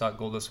 I just thought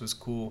Goldust was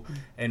cool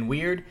and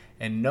weird.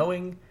 And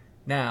knowing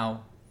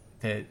now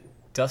that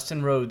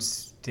Dustin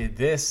Rhodes did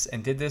this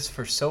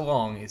for so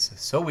long, it's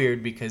so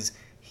weird because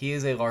he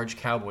is a large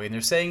cowboy. And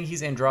they're saying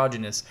he's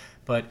androgynous,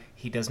 but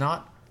he does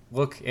not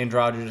look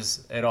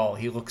androgynous at all.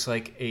 He looks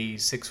like a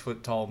 6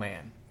 foot tall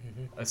man.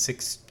 A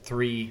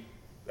 6'3"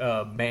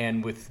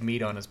 man with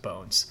meat on his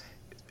bones.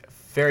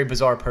 Very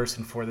bizarre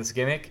person for this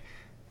gimmick.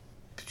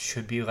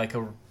 Should be like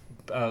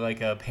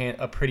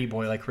a pretty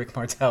boy like Rick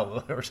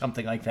Martel or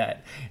something like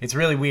that. It's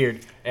really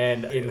weird.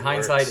 And in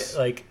hindsight, works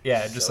like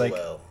just so like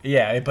well.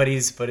 but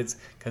it's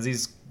because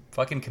he's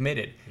fucking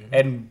committed,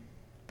 and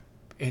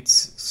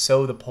it's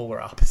so the polar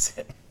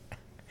opposite.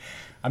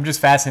 I'm just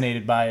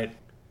fascinated by it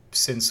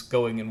since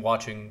going and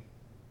watching,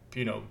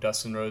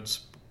 Dustin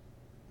Rhodes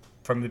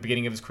from the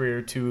beginning of his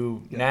career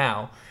to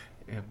now.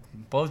 It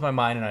blows my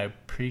mind, and I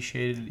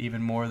appreciate it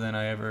even more than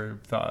I ever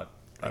thought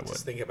I would.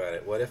 Just think about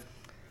it. What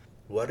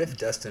if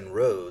Dustin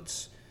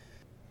Rhodes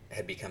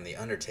had become the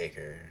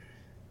Undertaker,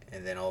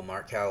 and then old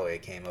Mark Calloway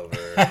came over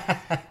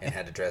and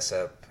had to dress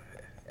up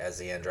as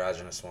the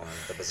androgynous one,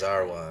 the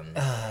bizarre one,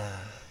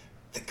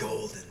 the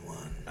golden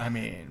one? I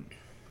mean,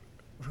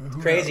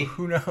 Crazy.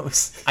 Who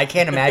knows? I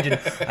can't imagine.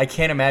 I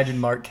can't imagine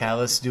Mark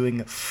Callis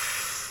doing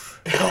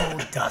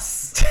gold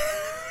dust.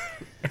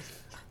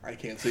 I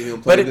can't see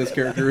him playing this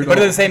character at all.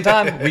 But at the same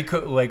time, we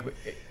could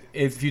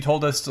if you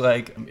told us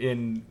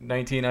in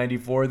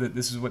 1994 that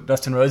this is what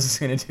Dustin Rhodes is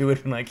going to do,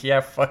 we'd be like,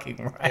 yeah,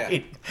 fucking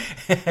right.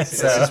 Yeah. See,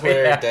 this is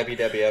where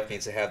WWF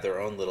needs to have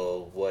their own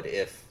little what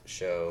if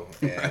show.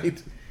 And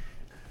Right.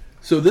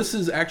 So this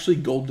is actually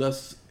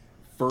Goldust's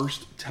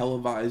first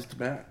televised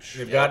match.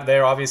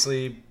 They're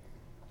obviously,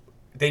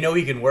 they know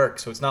he can work,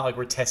 so it's not like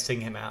we're testing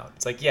him out.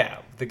 It's like, yeah,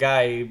 the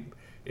guy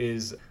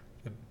is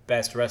the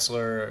best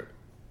wrestler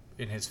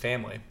in his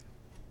family.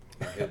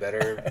 Who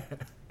better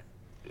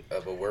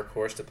of a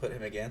workhorse to put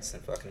him against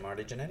than fucking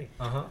Marty Jannetty?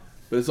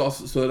 But it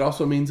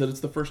also means that it's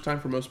the first time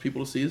for most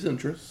people to see his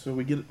interest. So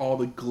we get all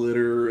the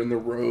glitter and the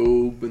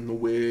robe and the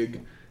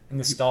wig. And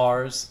the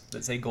stars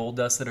that say gold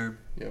dust that are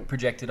Yeah.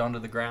 projected onto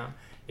the ground.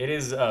 It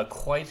is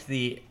quite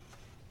the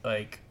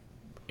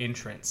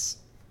entrance.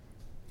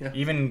 Yeah.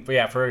 Even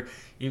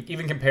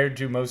compared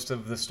to most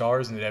of the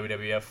stars in the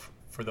WWF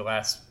for the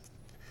last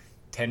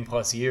 10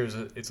 plus years,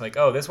 it's like,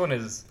 oh, this one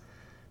is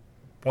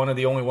one of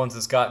the only ones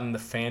that's gotten the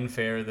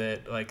fanfare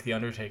that the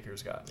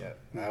Undertaker's got. Yeah,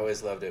 I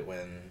always loved it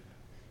when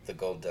the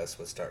gold dust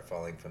would start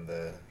falling from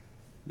the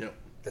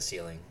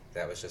ceiling.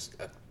 That was just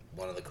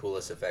one of the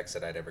coolest effects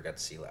that I'd ever got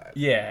to see live.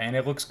 Yeah, and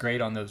it looks great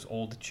on those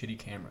old shitty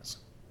cameras.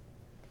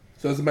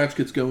 So as the match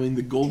gets going,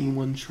 the Golden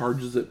One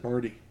charges at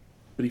Marty,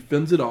 but he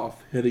fends it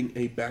off, hitting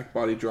a back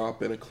body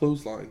drop and a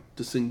clothesline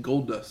to send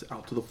Goldust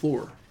out to the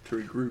floor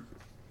to regroup.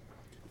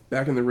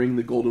 Back in the ring,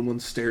 the Golden One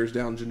stares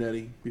down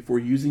Jannetty before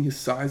using his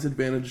size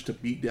advantage to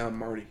beat down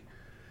Marty,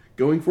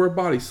 going for a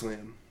body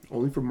slam,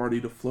 only for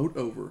Marty to float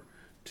over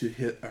to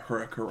hit a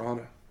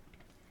hurricanrana.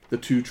 The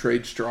two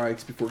trade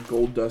strikes before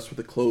Goldust with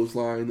a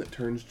clothesline that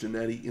turns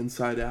Jannetty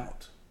inside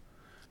out.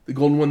 The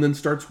Golden One then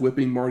starts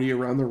whipping Marty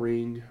around the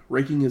ring,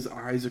 raking his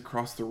eyes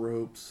across the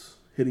ropes,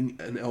 hitting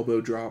an elbow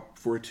drop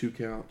for a 2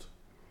 count,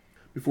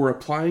 before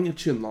applying a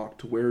chin lock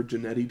to wear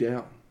Jannetty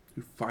down,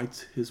 who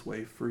fights his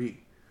way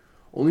free,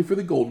 only for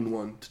the Golden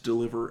One to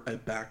deliver a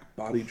back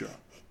body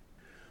drop.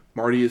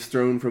 Marty is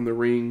thrown from the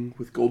ring,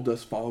 with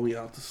Goldust following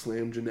out to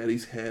slam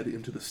Jannetty's head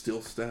into the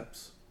steel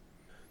steps.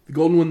 The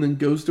Golden One then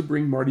goes to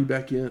bring Marty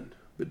back in,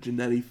 but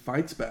Jannetty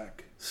fights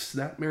back,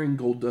 snapmaring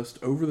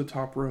Goldust over the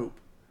top rope,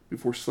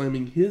 before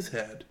slamming his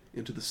head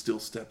into the steel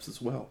steps as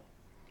well.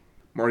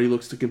 Marty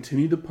looks to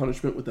continue the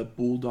punishment with a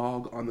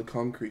bulldog on the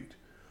concrete,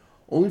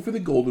 only for the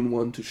Golden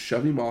One to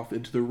shove him off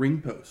into the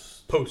ring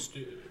post,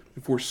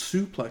 before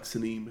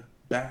suplexing him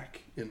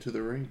back into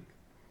the ring.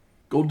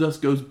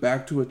 Goldust goes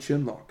back to a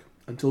chinlock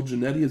until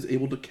Jannetty is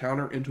able to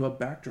counter into a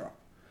backdrop,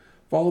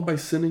 followed by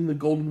sending the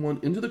Golden One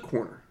into the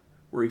corner,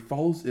 where he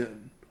follows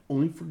in,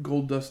 only for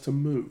Goldust to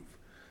move,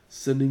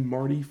 sending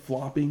Marty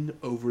flopping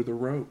over the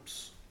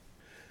ropes.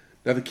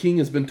 Now the King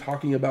has been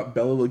talking about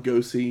Bela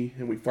Lugosi,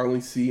 and we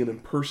finally see an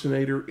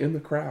impersonator in the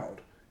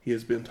crowd he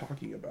has been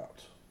talking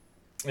about.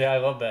 Yeah, I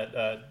love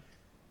that.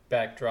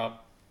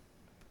 backdrop,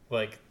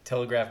 like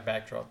telegraph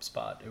backdrop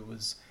spot. It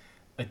was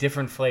a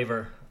different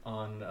flavor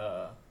on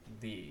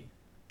the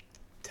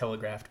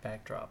telegraphed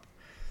backdrop.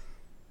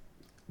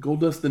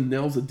 Goldust then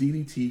nails a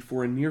DDT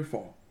for a near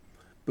fall,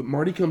 but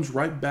Marty comes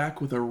right back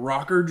with a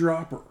rocker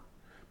dropper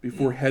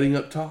before heading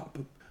up top.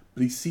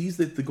 But he sees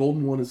that the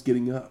Golden One is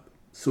getting up,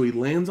 so he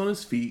lands on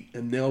his feet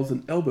and nails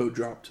an elbow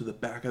drop to the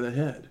back of the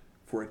head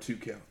for a 2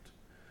 count.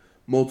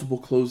 Multiple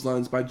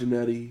clotheslines by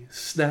Jannetty,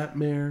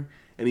 snapmare,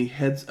 and he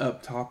heads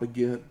up top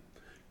again,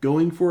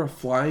 going for a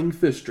flying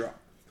fish drop.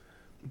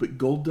 But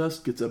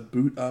Goldust gets a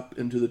boot up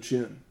into the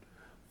chin,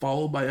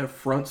 followed by a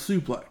front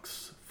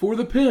suplex for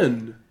the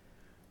pin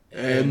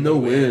and the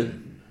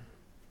win.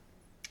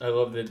 I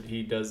love that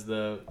he does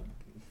the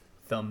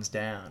thumbs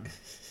down.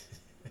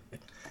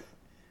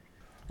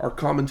 Our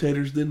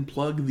commentators then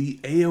plug the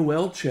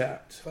AOL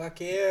chat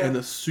Fuck yeah. and the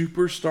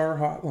Superstar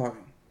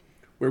Hotline,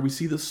 where we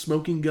see the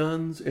Smoking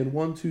Guns and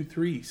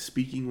 123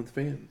 speaking with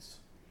fans.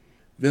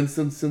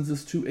 Vincent sends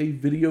us to a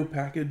video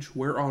package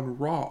where on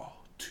Raw,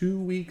 2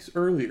 weeks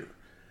earlier,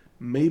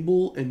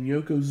 Mabel and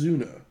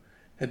Yokozuna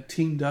had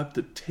teamed up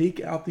to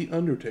take out The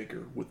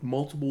Undertaker with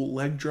multiple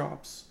leg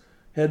drops,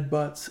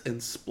 headbutts,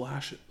 and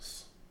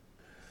splashes.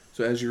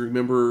 So as you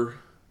remember,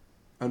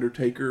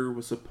 Undertaker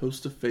was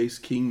supposed to face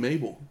King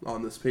Mabel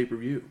on this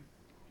pay-per-view.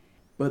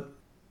 But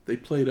they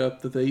played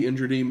up that they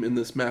injured him in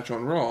this match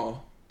on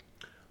Raw.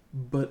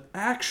 But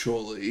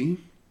actually,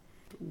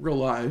 real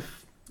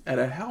life, at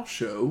a house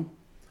show,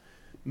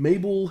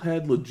 Mabel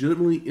had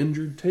legitimately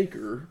injured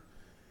Taker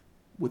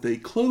with a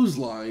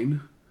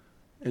clothesline,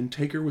 and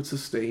Taker would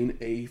sustain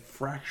a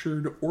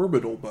fractured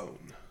orbital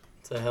bone.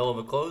 It's a hell of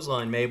a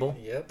clothesline, Mabel.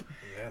 Yep.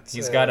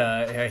 He's got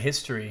a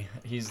history.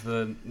 He's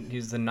the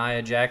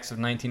Nia Jax of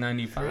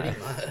 1995. Pretty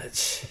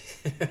much.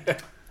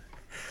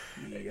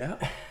 Yeah.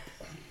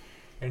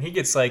 And he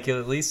gets like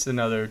at least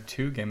another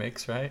 2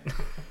 gimmicks, right?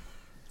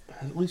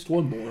 At least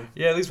one more.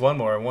 Yeah, at least one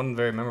more. One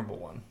very memorable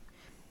one.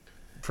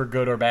 For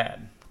good or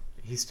bad.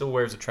 He still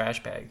wears a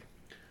trash bag.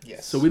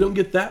 Yes. So we don't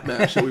get that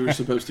match that we were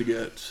supposed to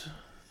get.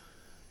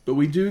 But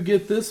we do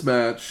get this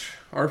match.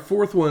 Our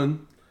 4th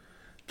one.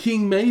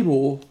 King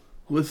Mabel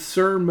with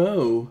Sir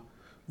Mo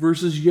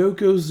versus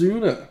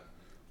Yokozuna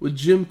with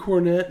Jim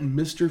Cornette and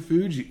Mr.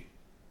 Fuji.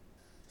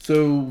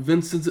 So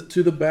Vince sends it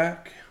to the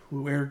back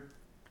where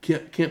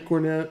Camp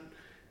Cornette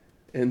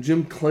and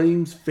Jim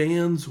claims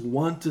fans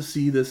want to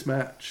see this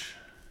match.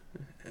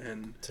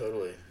 And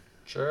Totally.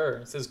 Sure.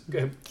 It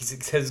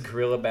says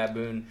Gorilla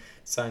Baboon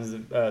signs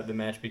the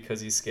match because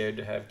he's scared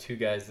to have 2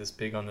 guys this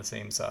big on the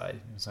same side.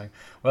 It's like,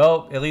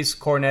 well, at least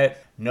Cornette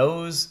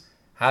knows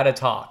how to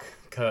talk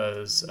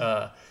because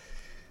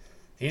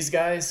these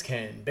guys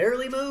can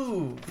barely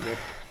move. Yep.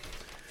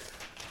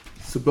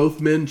 So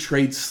both men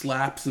trade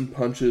slaps and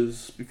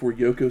punches before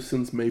Yoko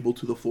sends Mabel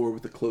to the floor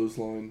with a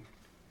clothesline.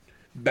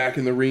 Back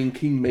in the ring,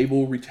 King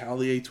Mabel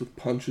retaliates with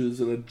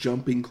punches and a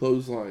jumping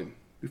clothesline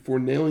before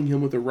nailing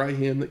him with a right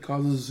hand that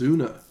causes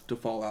Zuna to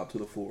fall out to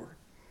the floor.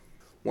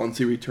 Once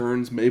he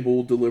returns,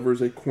 Mabel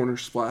delivers a corner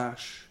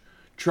splash,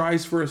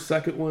 tries for a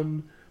second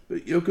one,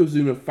 but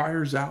Yokozuna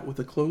fires out with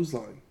a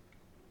clothesline.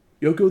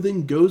 Yoko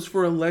then goes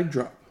for a leg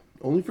drop,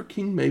 only for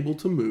King Mabel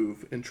to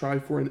move and try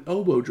for an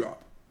elbow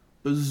drop,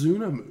 but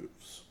Zuna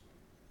moves.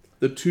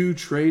 The 2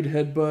 trade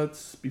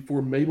headbutts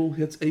before Mabel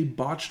hits a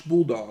botched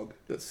bulldog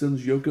that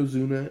sends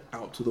Yokozuna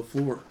out to the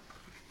floor.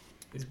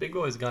 These big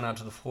boys gone out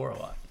to the floor a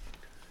lot.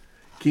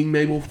 King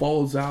Mabel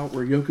follows out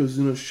where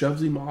Yokozuna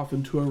shoves him off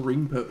into a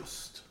ring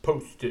post.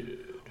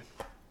 Posted.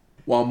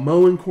 While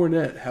Mo and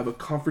Cornette have a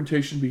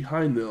confrontation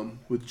behind them,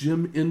 with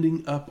Jim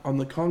ending up on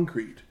the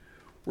concrete,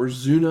 where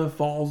Zuna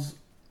falls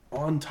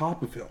on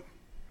top of him.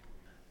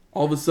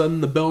 All of a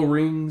sudden, the bell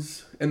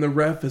rings, and the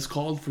ref has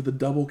called for the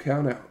double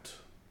countout.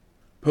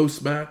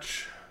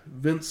 Post-match,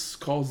 Vince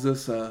calls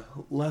this a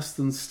less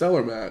than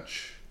stellar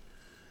match,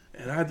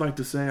 and I'd like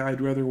to say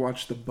I'd rather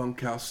watch the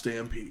Bunkhouse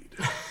Stampede.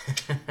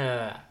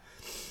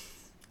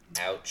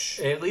 Ouch.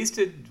 At least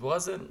it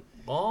wasn't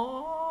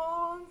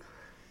long.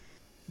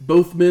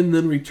 Both men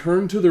then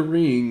return to the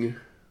ring,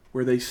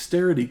 where they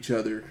stare at each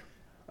other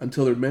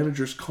until their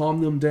managers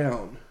calm them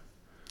down.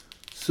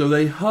 So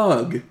they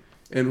hug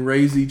and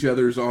raise each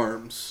other's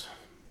arms.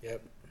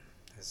 Yep.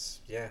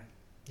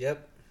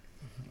 Yep.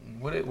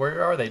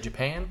 Where are they?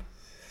 Japan?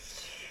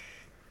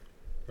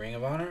 Ring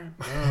of Honor?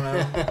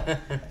 I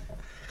don't know.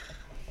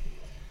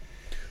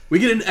 We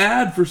get an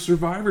ad for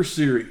Survivor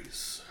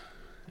Series.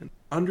 And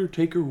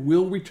Undertaker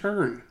will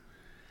return,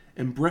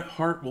 and Bret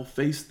Hart will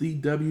face the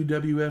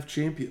WWF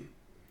champion.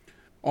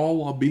 All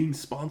while being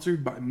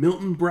sponsored by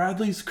Milton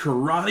Bradley's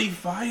Karate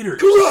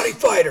Fighters. Karate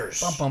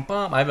Fighters! Bum, bum,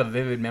 bum. I have a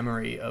vivid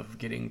memory of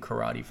getting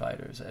Karate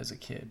Fighters as a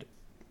kid.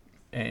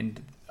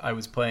 And I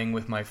was playing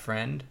with my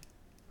friend,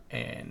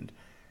 and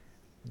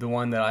the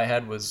one that I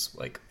had was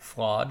like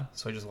flawed,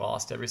 so I just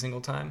lost every single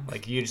time.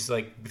 Like you just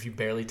like if you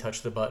barely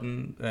touch the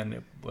button, then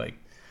it like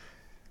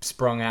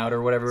sprung out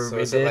or whatever. So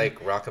is it like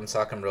Rock'em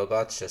Sock'em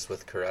Robots just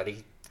with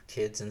Karate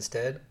Kids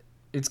instead?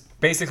 It's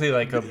basically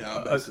like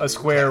a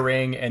square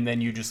ring, and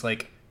then you just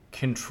like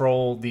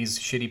control these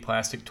shitty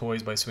plastic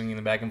toys by swinging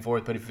them back and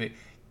forth, but if it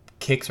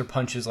kicks or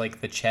punches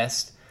like the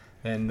chest,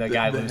 then the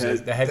guy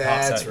loses. The head pops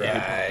out. That's right.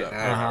 Yeah.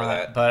 I remember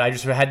that. But I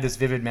just had this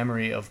vivid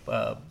memory of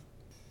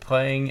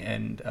playing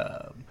and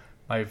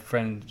my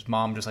friend's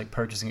mom just like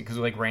purchasing it because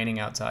it was like raining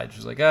outside. She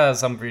was like,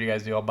 something for you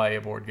guys to do. I'll buy you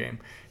a board game.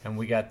 And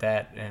we got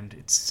that, and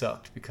it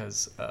sucked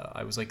because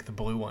I was like the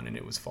blue one and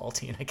it was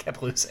faulty and I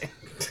kept losing.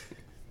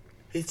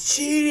 It's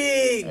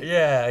cheating!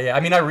 Yeah. I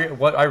mean, I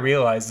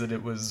realized that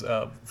it was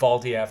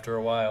faulty after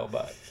a while,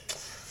 but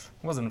it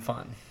wasn't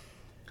fun.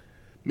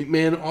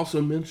 McMahon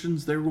also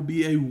mentions there will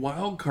be a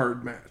wild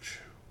card match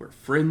where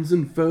friends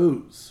and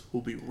foes will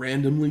be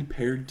randomly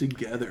paired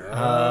together.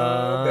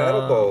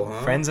 Battle Bowl,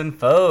 huh? Friends and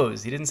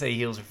foes. He didn't say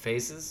heels or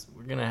faces.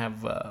 We're going to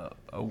have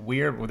a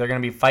weird... They're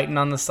going to be fighting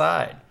on the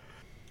side.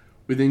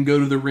 We then go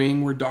to the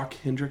ring where Doc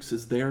Hendricks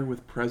is there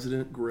with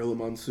President Gorilla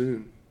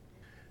Monsoon.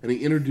 And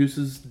he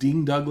introduces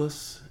Dean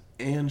Douglas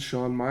and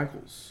Shawn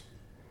Michaels.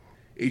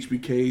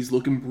 HBK's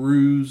looking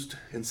bruised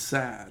and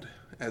sad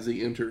as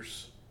he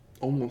enters,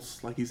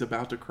 almost like he's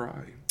about to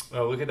cry.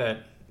 Oh, look at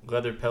that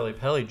leather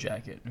Pele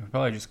jacket. He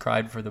probably just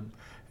cried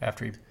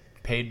after he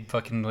paid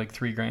fucking like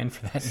 $3,000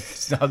 for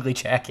that ugly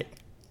jacket.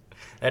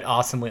 That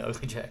awesomely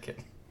ugly jacket.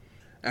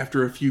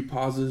 After a few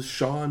pauses,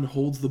 Shawn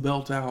holds the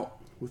belt out,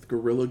 with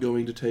Gorilla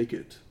going to take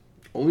it,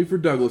 only for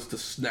Douglas to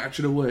snatch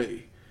it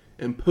away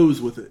and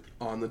pose with it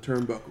on the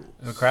turnbuckles.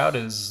 The crowd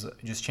is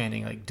just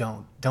chanting like,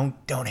 "Don't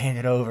hand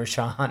it over,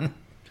 Shawn."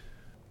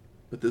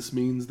 But this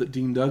means that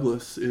Dean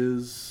Douglas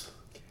is...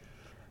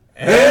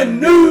 And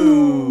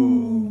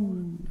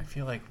new! I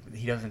feel like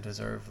he doesn't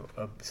deserve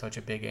such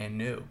a big and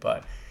new,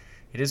 but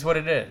it is what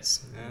it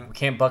is. Yeah. We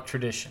can't buck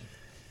tradition.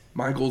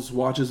 Michaels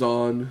watches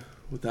on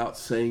without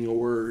saying a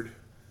word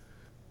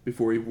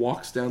before he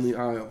walks down the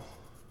aisle,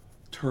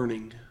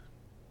 turning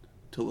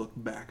to look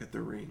back at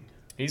the ring.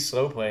 He's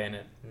slow playing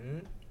it.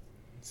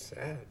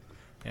 Sad.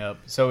 Yep.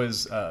 So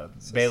is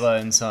Bela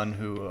and Son,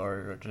 who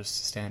are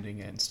just standing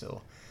in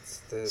still,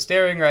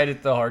 staring right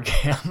at the hard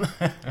cam.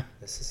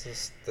 This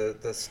is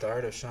the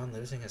start of Shawn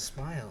losing his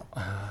smile.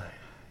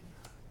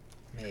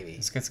 Maybe.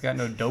 This guy's got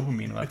no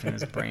dopamine left in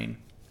his brain.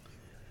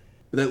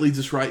 But that leads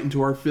us right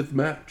into our fifth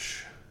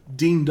match.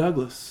 Dean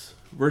Douglas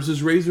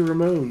versus Razor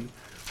Ramon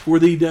for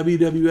the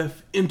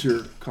WWF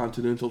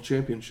Intercontinental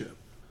Championship.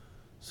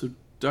 So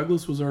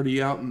Douglas was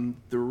already out in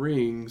the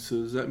ring, so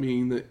does that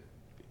mean that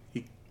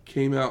he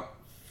came out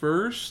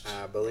first?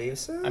 I believe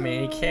so. I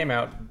mean, he came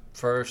out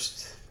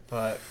first,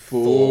 but...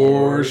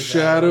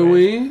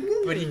 Foreshadowing?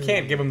 But he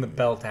can't give him the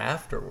belt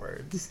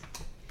afterwards,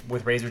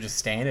 with Razor just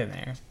standing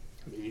there.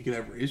 I mean, you can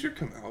have Razor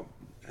come out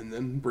and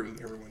then bring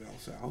everyone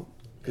else out.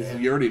 Because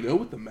you already know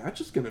what the match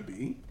is going to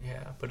be.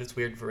 Yeah, but it's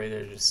weird for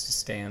Razor to just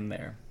stand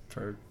there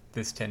for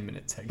this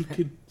 10-minute segment. He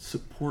could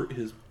support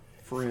his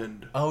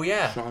friend,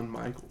 Shawn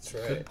Michaels. That's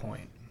right. Good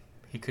point.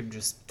 He could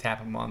just tap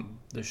him on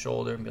the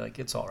shoulder and be like,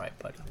 "It's all right,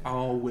 buddy.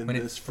 I'll win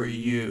this for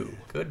you."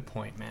 Good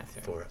point,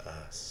 Matthew. For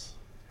us.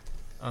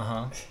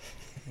 Uh-huh.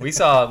 We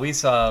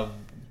saw,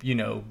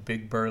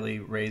 big burly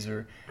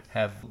Razor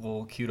have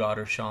little cute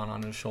otter Shawn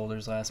on his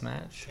shoulders last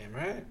match. Damn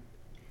right.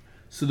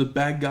 So the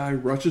bad guy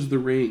rushes the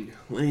ring,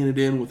 laying it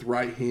in with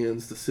right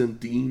hands to send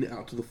Dean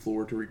out to the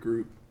floor to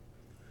regroup.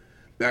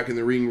 Back in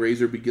the ring,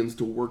 Razor begins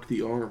to work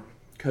the arm,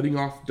 cutting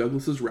off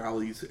Douglas's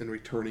rallies and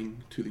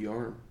returning to the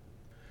arm.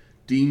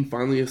 Dean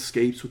finally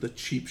escapes with a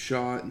cheap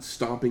shot and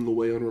stomping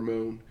away on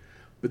Ramon,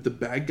 but the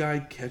bad guy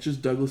catches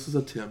Douglas's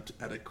attempt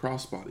at a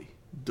crossbody,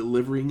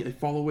 delivering a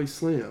fallaway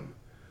slam,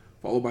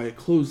 followed by a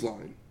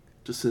clothesline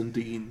to send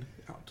Dean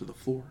out to the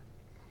floor.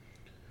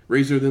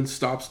 Razor then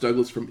stops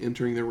Douglas from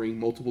entering the ring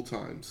multiple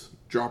times,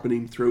 dropping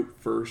him throat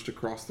first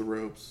across the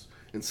ropes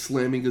and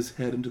slamming his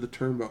head into the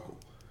turnbuckle,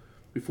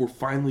 before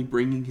finally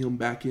bringing him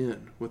back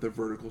in with a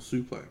vertical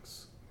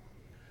suplex.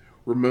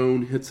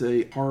 Ramon hits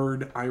a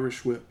hard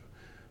Irish whip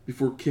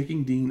before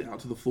kicking Dean out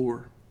to the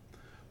floor,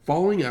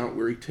 falling out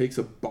where he takes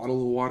a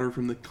bottle of water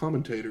from the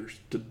commentators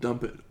to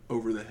dump it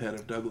over the head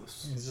of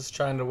Douglas. He's just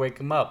trying to wake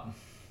him up.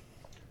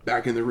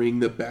 Back in the ring,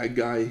 the bad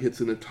guy hits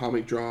an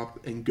atomic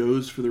drop and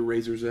goes for the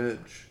Razor's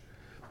edge,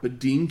 but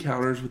Dean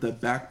counters with a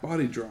back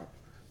body drop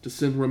to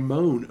send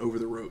Ramon over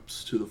the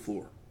ropes to the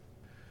floor.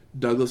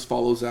 Douglas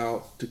follows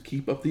out to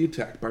keep up the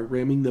attack by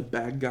ramming the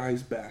bad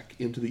guy's back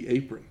into the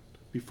apron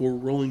before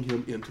rolling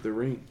him into the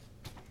ring,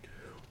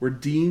 where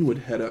Dean would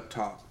head up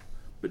top,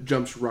 but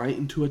jumps right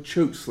into a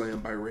choke slam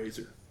by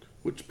Razor,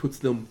 which puts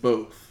them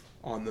both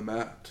on the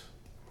mat.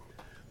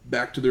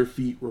 Back to their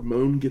feet,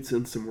 Ramon gets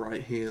in some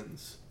right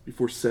hands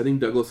before setting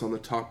Douglas on the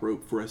top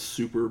rope for a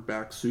super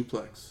back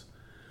suplex.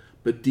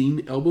 But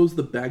Dean elbows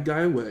the bad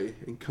guy away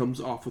and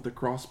comes off with a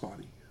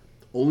crossbody,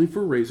 only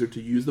for Razor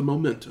to use the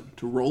momentum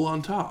to roll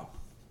on top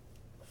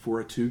for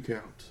a 2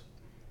 count.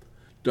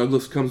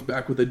 Douglas comes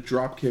back with a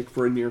drop kick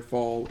for a near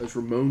fall as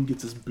Ramon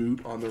gets his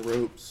boot on the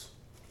ropes.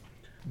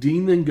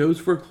 Dean then goes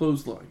for a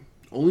clothesline,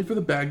 only for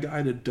the bad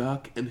guy to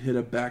duck and hit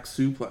a back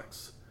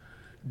suplex,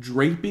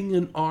 draping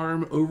an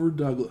arm over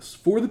Douglas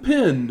for the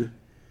pin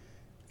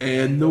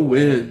and the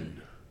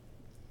win.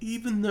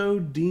 even though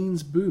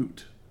Dean's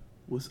boot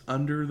was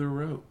under the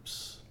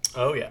ropes.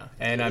 Oh, yeah.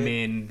 And, I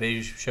mean,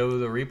 they show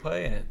the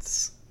replay, and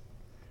it's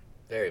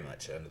very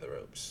much under the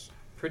ropes.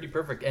 pretty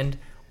perfect. And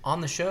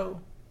on the show,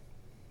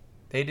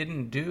 they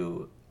didn't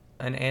do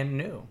an and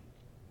new.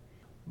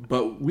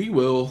 But we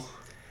will.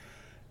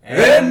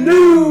 And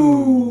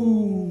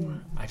new!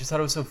 I just thought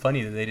it was so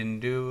funny that they didn't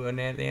do the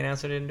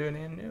announcer didn't do an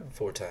and new.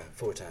 Four-time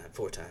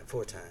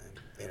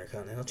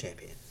Intercontinental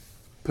Champion.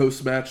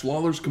 Post-match,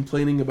 Lawler's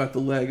complaining about the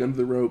leg under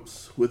the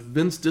ropes, with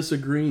Vince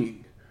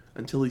disagreeing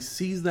until he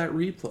sees that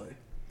replay,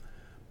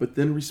 but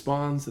then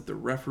responds that the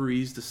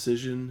referee's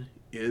decision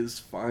is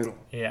final.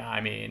 Yeah,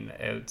 I mean,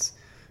 it's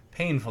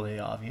painfully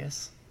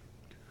obvious.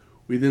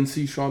 We then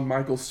see Shawn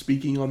Michaels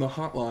speaking on the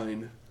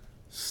hotline,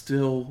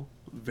 still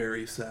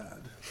very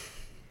sad.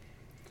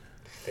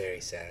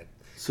 Very sad.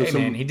 So hey,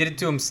 man, he did it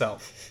to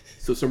himself.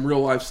 So some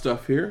real-life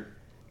stuff here.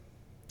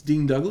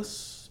 Dean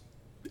Douglas,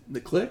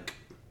 the Click,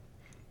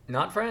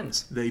 Not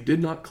friends. they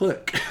did not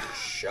click.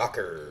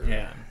 Shocker.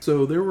 Yeah.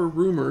 So there were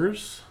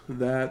rumors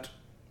that,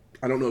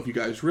 I don't know if you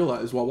guys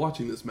realized while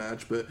watching this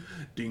match, but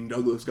Dean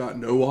Douglas got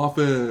no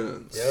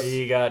offense. Yep.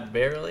 He got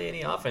barely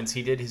any offense.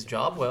 He did his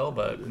job well,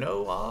 but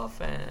no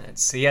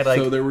offense. He had, like,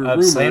 So there were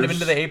slammed him rumors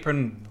into the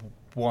apron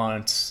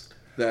once.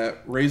 That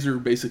Razor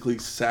basically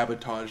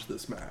sabotaged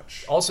this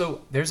match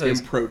Also, there's in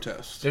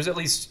protest. There's at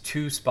least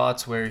two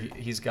spots where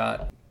he's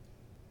got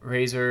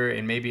Razor,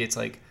 and maybe it's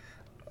like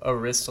a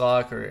wrist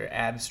lock or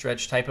ab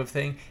stretch type of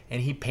thing,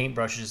 and he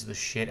paintbrushes the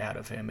shit out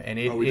of him. And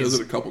He does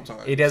it a couple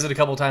times. He does it a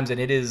couple times,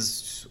 and it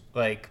is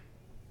like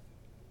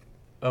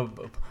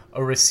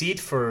a receipt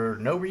for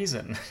no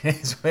reason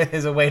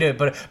is a way to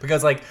put it.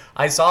 Because, like,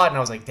 I saw it and I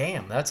was like,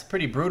 damn, that's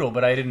pretty brutal.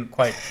 But I didn't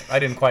quite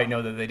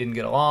know that they didn't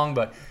get along.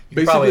 But you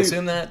could probably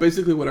assume that.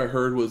 Basically, what I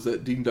heard was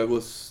that Dean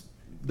Douglas,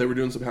 they were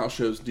doing some house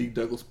shows. Dean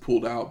Douglas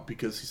pulled out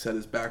because he said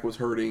his back was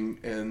hurting,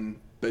 and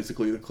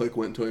basically the Click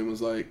went to him and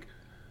was like,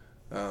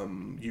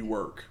 you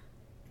work.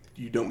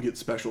 You don't get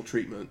special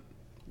treatment.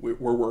 We're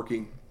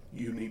working.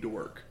 You need to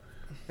work.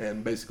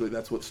 And basically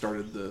that's what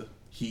started the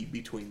heat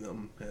between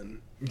them. And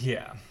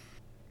Yeah.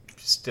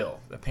 Still,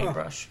 the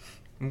paintbrush.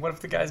 And what if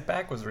the guy's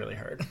back was really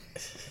hurt?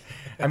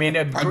 I mean,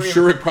 I'm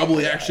sure it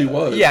probably actually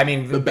was. Yeah, I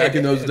mean, but back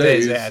in those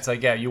days, yeah, it's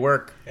like, yeah, you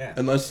work, Yeah.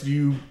 unless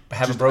you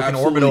have a just broken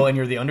absolutely- orbital, and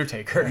you're the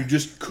Undertaker. you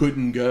just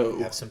couldn't go.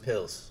 Have some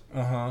pills.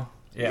 Yeah,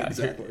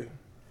 Exactly.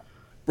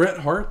 Bret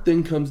Hart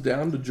then comes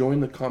down to join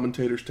the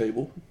commentators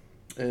table,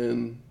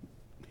 and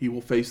he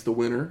will face the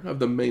winner of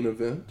the main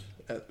event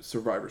at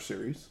Survivor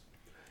Series.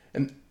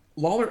 And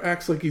Lawler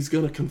acts like he's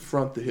going to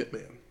confront the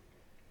Hitman,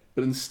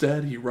 but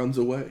instead he runs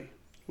away,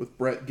 with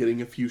Bret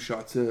getting a few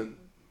shots in.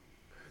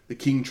 The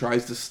King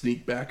tries to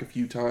sneak back a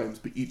few times,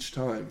 but each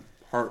time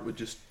Hart would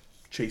just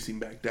chase him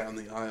back down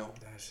the aisle.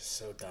 That's just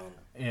so dumb.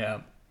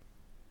 Yeah,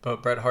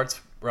 but Bret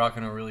Hart's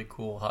rocking a really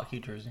cool hockey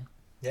jersey.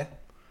 Yeah.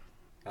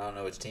 I don't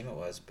know which team it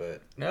was,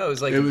 but No, it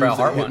was like It the was Bret the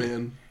Hart one.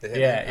 Hitman. the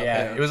Yeah, Hitman.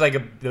 yeah, Okay. it was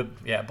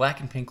like black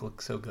and pink look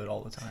so good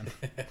all the time.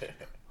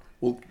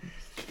 Well,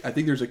 I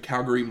think there's a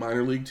Calgary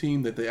minor league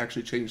team that they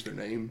actually changed their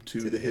name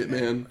to the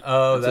Hitman.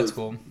 Oh, And so that's it's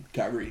cool.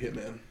 Calgary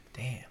Hitman.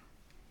 Damn.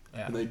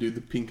 Yeah. And they do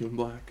the pink and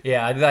black.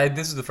 Yeah,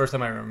 this is the first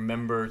time I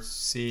remember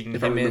seeing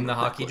If I him in remember the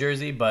hockey correctly.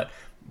 jersey, but,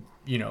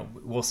 you know,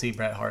 we'll see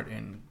Bret Hart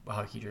in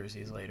hockey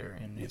jerseys later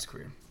in his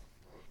career.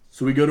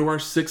 So we go to our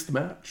sixth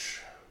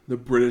match. The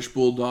British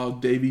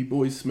Bulldog Davey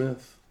Boy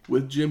Smith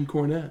with Jim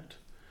Cornette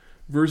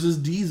versus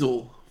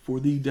Diesel for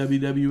the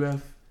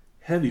WWF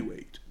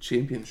Heavyweight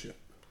Championship.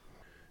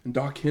 And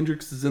Doc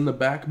Hendricks is in the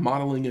back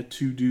modeling a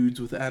Two Dudes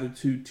with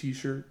Attitude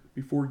t-shirt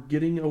before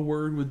getting a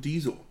word with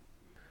Diesel.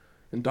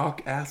 And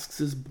Doc asks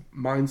his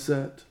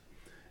mindset,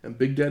 and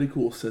Big Daddy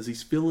Cool says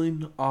he's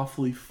feeling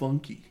awfully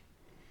funky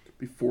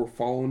before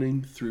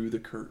following through the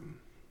curtain.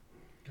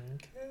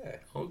 Okay.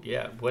 Oh,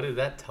 yeah. What did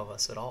that tell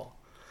us at all?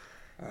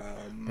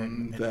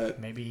 That,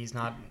 Maybe he's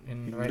not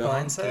in the right No.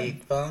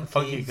 mindset? Funky.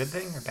 Funky, a good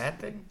thing or bad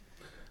thing?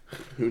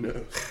 who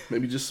knows,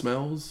 maybe just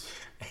smells.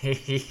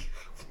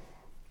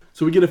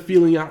 So we get a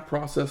feeling out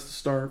process to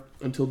start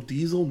until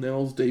Diesel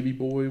nails Davey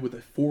Boy with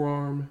a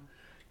forearm,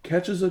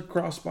 catches a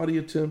crossbody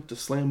attempt to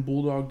slam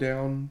Bulldog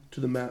down to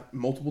the mat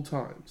multiple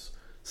times,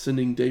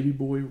 sending Davey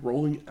Boy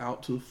rolling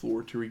out to the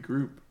floor to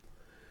regroup.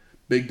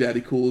 Big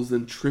Daddy Cool is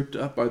then tripped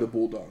up by the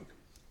Bulldog.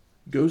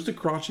 Goes to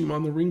crotch him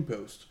on the ring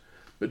post,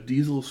 but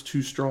Diesel is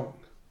too strong,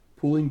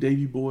 pulling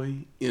Davey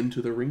Boy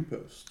into the ring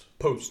post.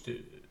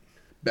 Posted.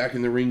 Back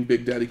in the ring,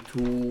 Big Daddy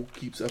Cool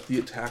keeps up the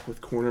attack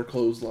with corner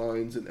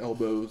clotheslines and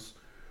elbows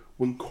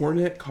when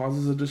Cornette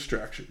causes a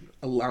distraction,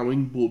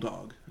 allowing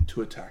Bulldog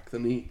to attack the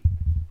knee.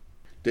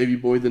 Davey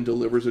Boy then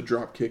delivers a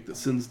drop kick that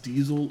sends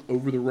Diesel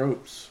over the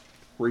ropes,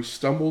 where he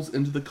stumbles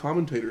into the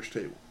commentator's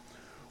table,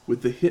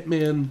 with the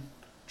Hitman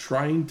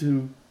trying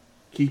to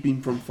keep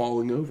him from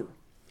falling over.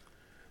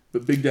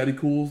 But Big Daddy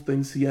Cool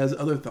thinks he has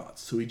other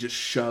thoughts, so he just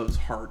shoves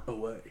Hart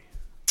away.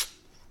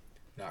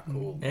 Not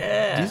cool.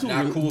 Yeah. Diesel, not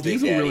really, cool, Big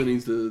Diesel Daddy. really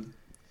needs to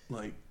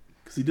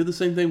Because he did the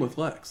same thing with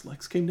Lex.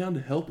 Lex came down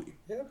to help him.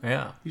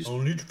 Yeah. I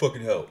don't need your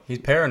fucking help. He's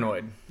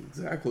paranoid.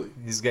 Exactly.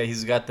 He's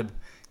got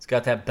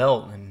that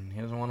belt, and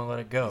he doesn't want to let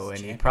it go. And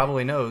he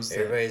probably knows that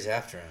Everybody's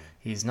after him.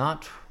 he's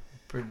not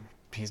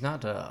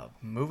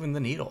moving the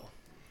needle.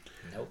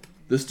 Nope.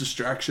 This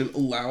distraction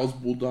allows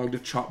Bulldog to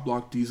chop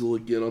block Diesel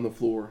again on the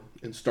floor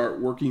and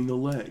start working the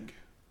leg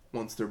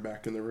once they're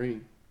back in the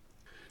ring.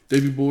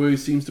 Davey Boy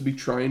seems to be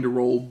trying to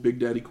roll Big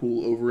Daddy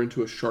Cool over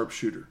into a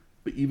sharpshooter,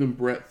 but even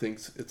Brett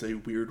thinks it's a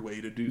weird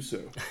way to do so.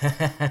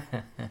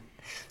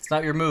 It's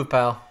not your move,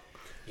 pal.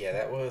 Yeah,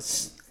 that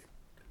was...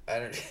 I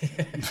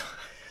don't...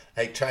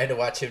 like, trying to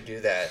watch him do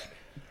that,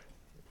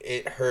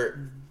 it hurt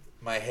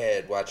my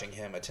head watching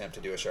him attempt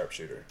to do a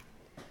sharpshooter.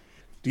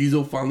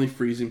 Diesel finally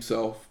frees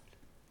himself,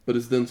 but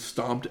is then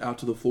stomped out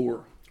to the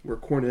floor, where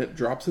Cornette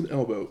drops an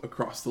elbow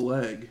across the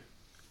leg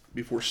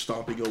before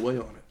stomping away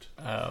on it.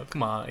 Oh,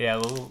 come on. Yeah, a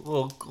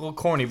little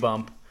corny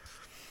bump.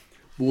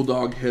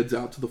 Bulldog heads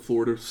out to the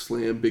floor to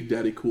slam Big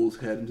Daddy Cool's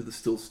head into the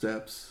steel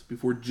steps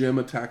before Jim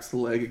attacks the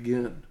leg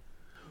again,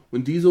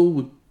 when Diesel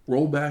would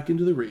roll back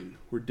into the ring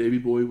where Davey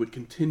Boy would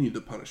continue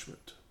the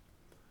punishment.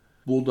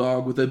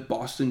 Bulldog with a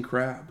Boston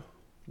Crab,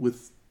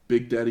 with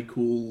Big Daddy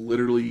Cool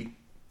literally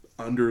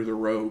under the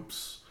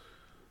ropes,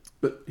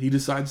 but he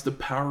decides to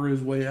power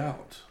his way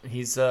out.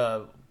 He's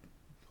Hulk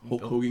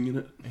Hogan in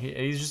it.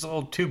 he's just a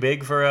little too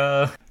big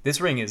for this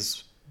ring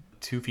is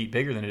 2 feet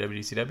bigger than a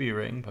WCW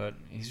ring, but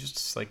he's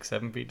just like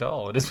 7 feet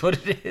tall. It is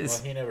what it is.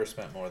 Well, he never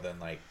spent more than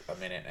like a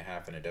minute and a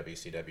half in a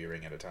WCW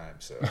ring at a time,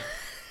 so...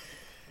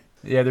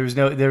 Yeah, there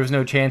was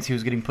no chance he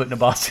was getting put in a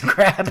Boston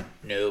Crab.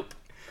 Nope.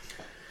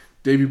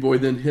 Davey Boy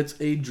then hits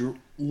a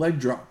leg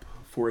drop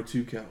for a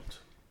 2 count.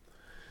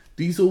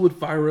 Diesel would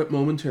fire up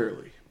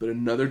momentarily, but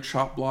another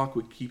chop block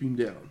would keep him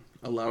down,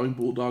 allowing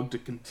Bulldog to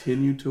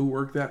continue to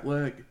work that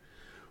leg,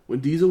 when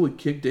Diesel would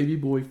kick Davey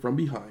Boy from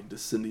behind to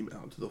send him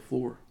out to the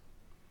floor.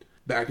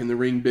 Back in the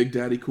ring, Big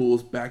Daddy Cool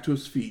is back to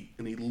his feet,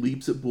 and he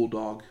leaps at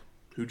Bulldog,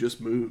 who just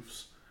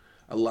moves,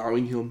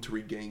 allowing him to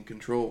regain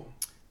control.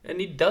 And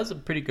he does a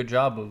pretty good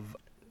job of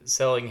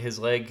selling his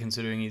leg,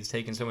 considering he's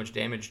taken so much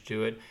damage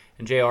to it.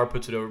 And JR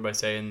puts it over by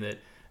saying that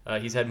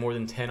he's had more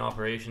than 10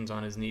 operations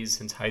on his knees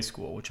since high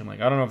school, which I'm like,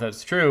 I don't know if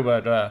that's true,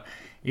 but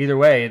either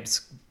way,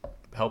 it's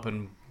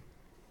helping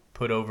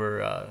put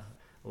over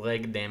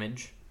leg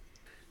damage.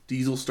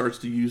 Diesel starts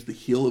to use the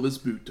heel of his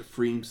boot to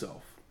free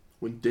himself,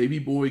 when Davey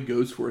Boy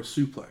goes for a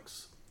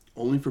suplex,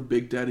 only for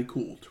Big Daddy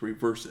Cool to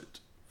reverse it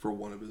for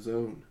one of his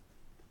own.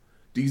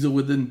 Diesel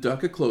would then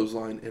duck a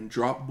clothesline and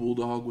drop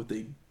Bulldog with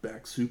a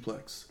back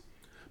suplex.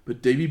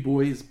 But Davey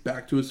Boy is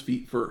back to his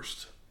feet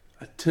first,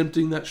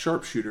 attempting that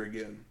sharpshooter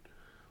again,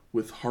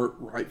 with Hart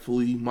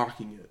rightfully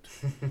mocking it,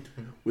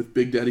 with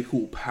Big Daddy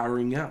Cool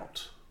powering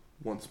out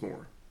once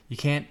more.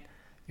 You're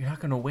not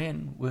going to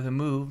win with a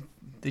move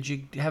that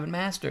you haven't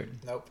mastered.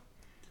 Nope.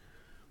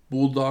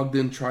 Bulldog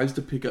then tries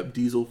to pick up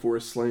Diesel for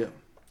a slam,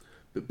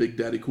 but Big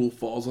Daddy Cool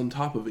falls on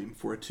top of him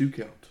for a 2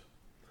 count.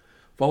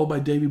 Followed by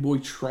Davey Boy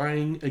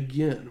trying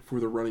again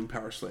for the running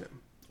power slam,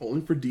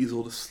 only for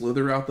Diesel to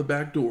slither out the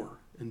back door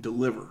and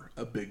deliver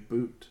a big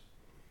boot.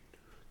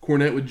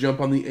 Cornette would jump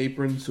on the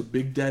apron so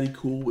Big Daddy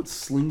Cool would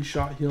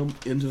slingshot him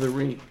into the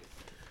ring,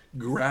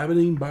 grabbing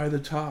him by the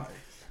tie,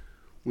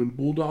 when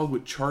Bulldog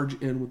would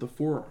charge in with a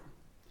forearm.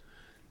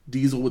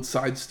 Diesel would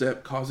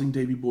sidestep, causing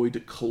Davey Boy to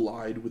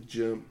collide with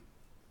Jim.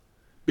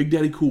 Big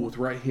Daddy Cool with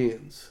right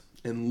hands,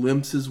 and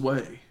limps his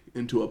way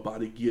into a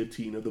body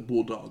guillotine of the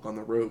Bulldog on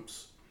the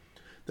ropes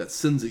that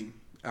sends him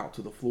out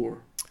to the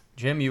floor.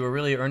 Jim, you were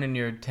really earning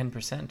your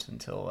 10%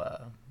 until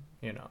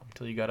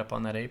you got up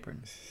on that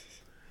apron.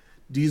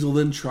 Diesel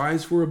then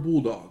tries for a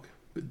Bulldog,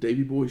 but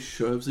Davey Boy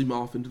shoves him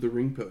off into the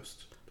ring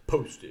post.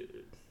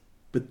 Posted.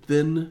 But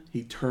then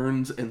he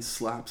turns and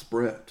slaps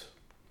Brett.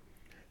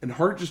 And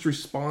Hart just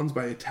responds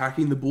by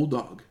attacking the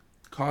Bulldog,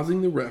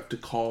 causing the ref to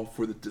call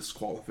for the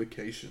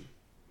disqualification.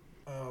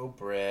 Oh,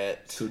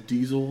 Brett. So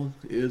Diesel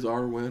is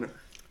our winner.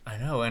 I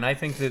know, and I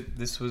think that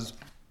this was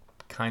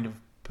kind of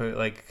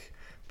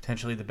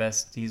potentially the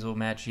best Diesel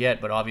match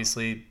yet, but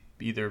obviously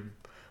either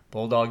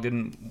Bulldog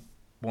didn't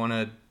want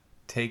to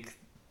take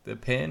the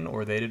pin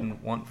or they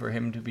didn't want for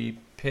him to be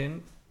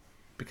pinned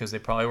because they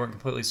probably weren't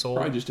completely sold.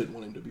 Probably just didn't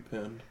want him to be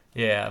pinned.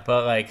 Yeah,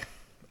 but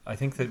I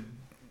think that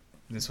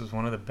this was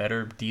one of the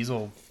better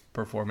Diesel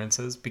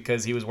performances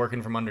because he was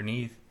working from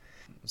underneath,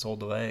 sold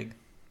the leg.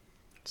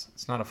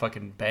 It's not a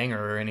fucking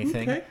banger or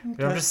anything. Okay.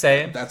 But I'm just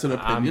saying. That's an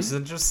opinion.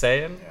 I'm just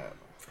saying. Yeah.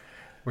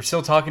 We're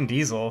still talking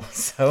Diesel,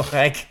 so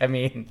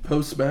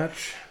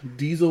Post-match,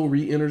 Diesel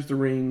re-enters the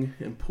ring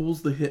and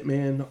pulls the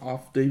Hitman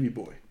off Davey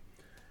Boy.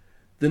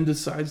 Then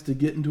decides to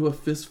get into a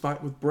fist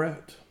fight with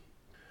Brett.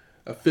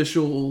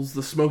 Officials,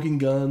 the Smoking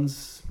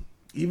Guns,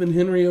 even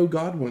Henry O.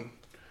 Godwin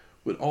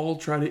would all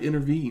try to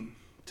intervene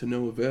to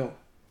no avail.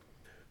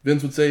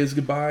 Vince would say his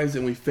goodbyes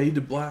and we fade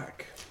to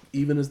black,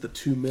 even as the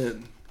two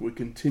men would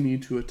continue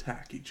to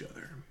attack each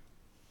other.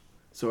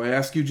 So I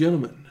ask you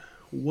gentlemen,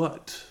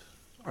 what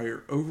are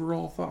your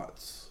overall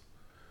thoughts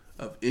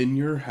of In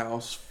Your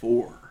House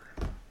 4?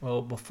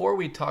 Well, before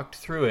we talked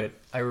through it,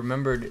 I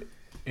remembered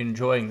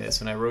enjoying this,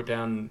 and I wrote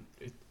down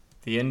at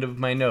the end of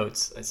my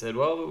notes. I said,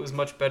 well, it was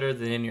much better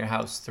than In Your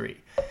House 3.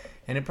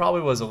 And it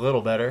probably was a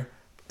little better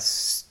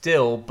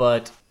still,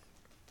 but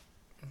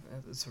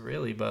it's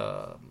really,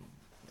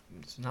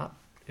 it's not,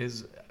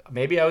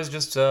 maybe I was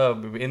just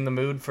in the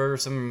mood for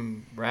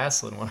some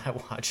wrestling when I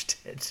watched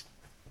it.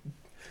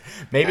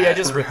 Maybe I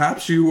just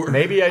perhaps you were.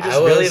 Maybe I just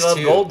I really was love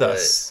too,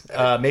 Goldust.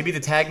 but- Maybe the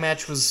tag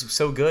match was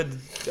so good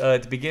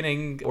at the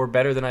beginning, or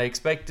better than I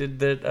expected,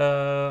 that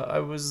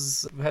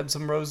I had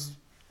some rose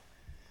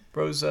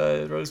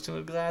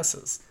tinted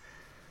glasses.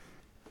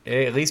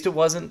 At least it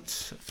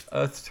wasn't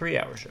a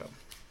 3-hour show.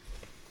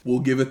 We'll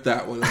give it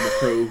that one in the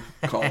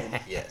pro column.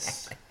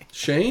 Yes.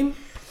 Shane?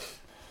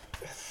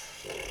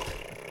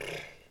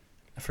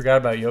 I forgot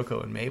about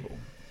Yoko and Mabel.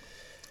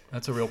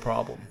 That's a real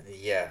problem.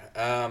 Yeah.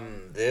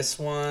 This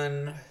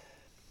one,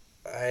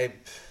 I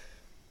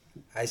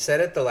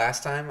said it the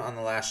last time on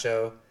the last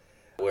show,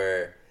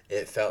 where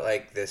it felt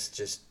like this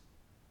just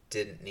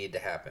didn't need to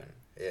happen.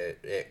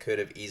 It could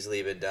have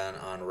easily been done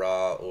on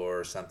Raw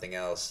or something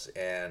else,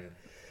 and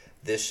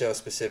this show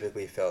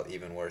specifically felt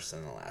even worse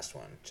than the last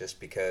one, just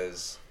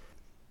because,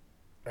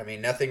 I mean,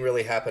 nothing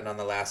really happened on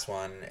the last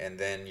one, and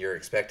then you're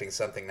expecting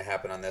something to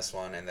happen on this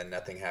one, and then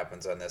nothing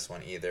happens on this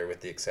one either,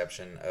 with the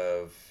exception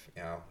of,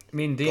 you know, I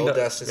mean,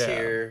 Goldust is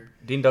here.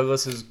 Dean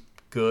Douglas is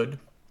good.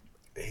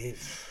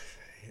 He's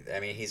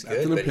That's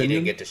good, an but he opinion.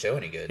 didn't get to show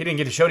any good. He didn't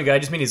get to show any good. I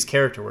just mean his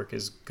character work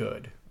is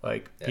good.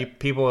 Like, Yeah.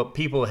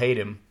 people hate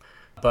him.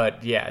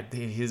 But, yeah,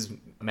 his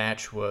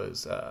match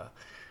was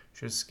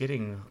just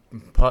getting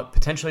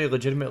potentially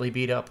legitimately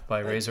beat up by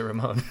Razor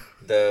Ramon.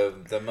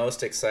 The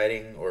most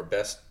exciting or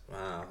best,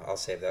 I'll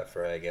save that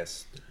for, I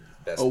guess,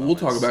 best We'll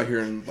talk moments. about here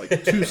in like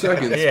 2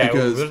 seconds Yeah,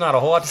 because there's not a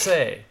whole lot to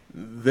say.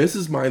 this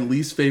is my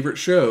least favorite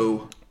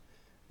show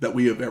that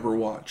we have ever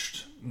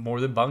watched. More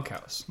than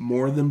Bunkhouse.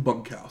 More than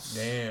Bunkhouse.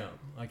 Damn.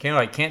 I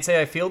can't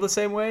say I feel the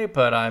same way,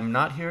 but I'm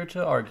not here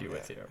to argue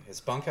with you. His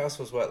Bunkhouse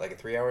was what, like a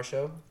 3-hour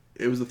show?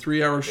 It was a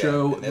 3-hour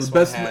show. and this The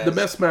one best has- the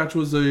best match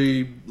was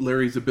a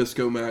Larry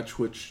Zbyszko match,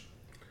 which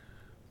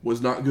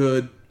was not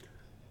good.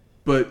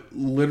 But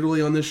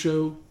literally on this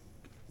show,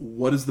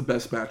 what is the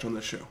best match on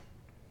this show?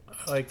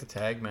 I like the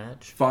tag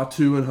match.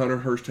 Fatu and Hunter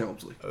Hearst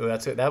Helmsley. Oh,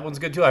 that's it. That one's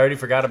good too. I already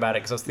forgot about it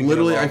because I was thinking.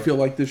 Literally, of I feel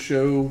like this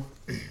show,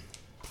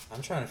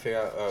 I'm trying to figure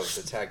out,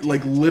 the tag team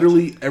like match.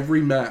 literally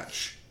every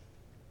match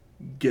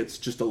gets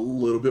just a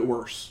little bit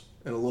worse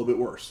and a little bit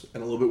worse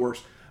and a little bit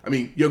worse. I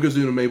mean,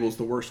 Yokozuna and Mabel's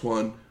the worst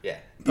one. Yeah.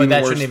 But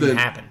that worse shouldn't even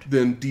happened.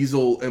 Than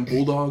Diesel and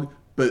Bulldog.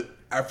 But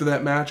after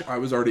that match, I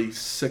was already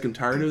sick and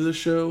tired of this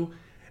show.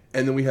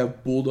 And then we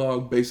have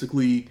Bulldog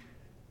basically,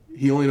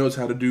 he only knows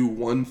how to do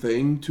one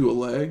thing to a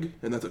leg,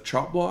 and that's a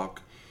chop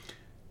block.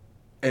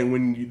 And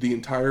when the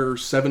entire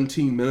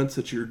 17 minutes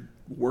that you're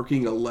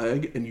working a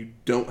leg and you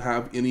don't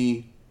have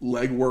any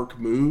leg work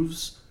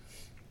moves,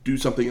 do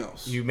something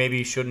else. You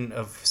maybe shouldn't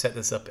have set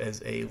this up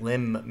as a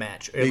limb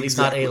match, or at least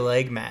not Exactly. a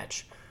leg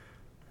match.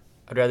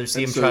 I'd rather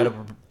see him And so- try to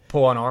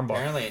pull on armbar.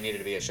 Apparently it needed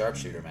to be a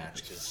sharpshooter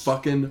match. 'Cause,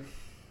 Fucking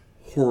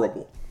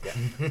horrible. yeah.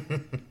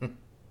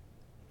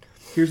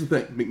 Here's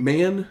the thing.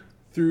 McMahon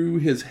threw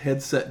his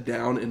headset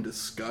down in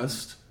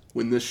disgust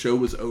when this show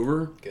was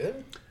over.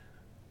 Good.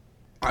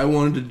 I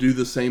wanted to do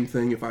the same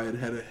thing if I had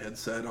had a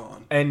headset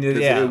on. And, 'Cause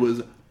yeah. it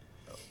was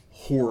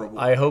horrible.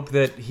 I hope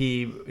that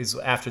he is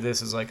after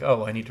this is like,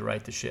 oh, I need to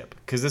right the ship,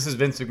 because this is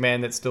Vince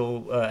McMahon that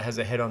still has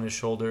a head on his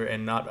shoulder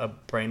and not a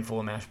brain full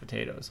of mashed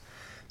potatoes.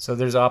 So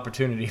there's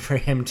opportunity for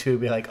him to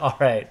be like, all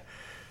right,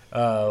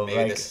 Maybe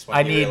like this is when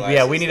I he need, realizes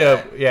yeah, we need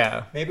that a,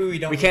 yeah. Maybe we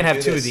don't. We need can't to have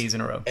do 2 of this these in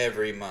a row.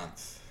 every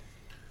month.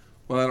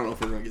 Well, I don't know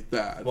if we're going to get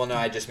that. Well, no,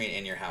 I just mean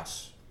in your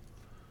house.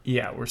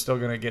 Yeah, we're still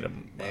gonna get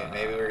him.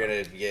 Maybe we're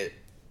gonna get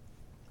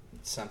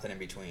something in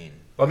between.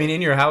 I mean,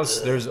 in your house,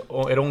 it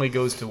only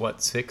goes to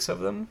what, 6 of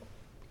them?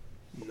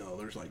 No,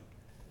 there's like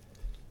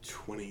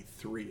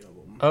 23 of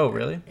them. Oh,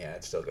 really? Yeah,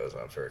 it still goes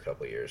on for a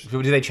couple of years.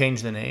 So did they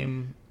change the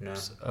name? No.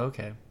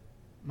 Okay,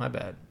 my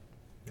bad.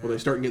 Well, they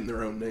start getting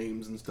their own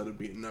names instead of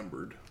being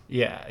numbered.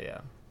 Yeah, yeah.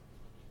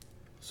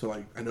 So,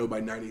 like, I know by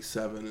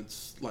 97,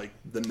 it's like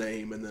the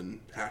name and then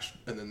hash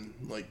and then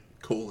like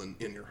colon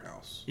in your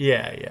house.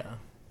 Yeah, yeah.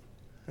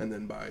 And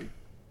then by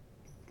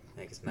I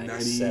think it's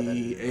 97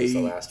 was the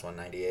 98. last one,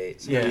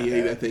 98. Yeah.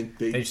 98, I think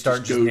They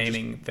start just go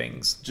naming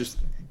things. just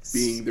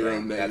being their Yeah,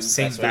 own that's-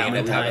 names. St. what I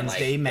meant, Valentine's like,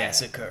 Day yeah.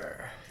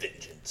 Massacre.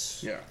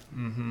 Vengeance. Yeah.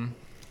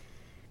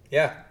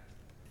 Yeah.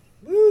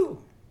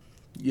 Woo!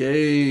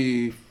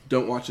 Yay!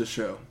 Don't watch this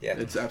show. Yeah.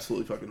 It's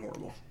absolutely fucking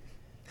horrible.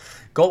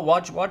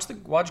 Watch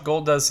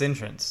Goldust's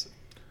entrance.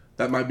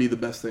 That might be the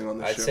best thing on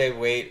this I'd show. say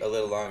wait a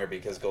little longer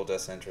because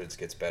Goldust entrance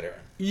gets better.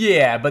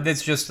 Yeah, but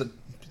it's just, you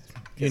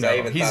Because know, I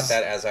even he's thought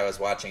that as I was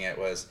watching it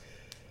was,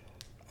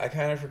 I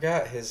kind of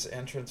forgot his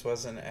entrance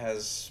wasn't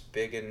as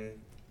big and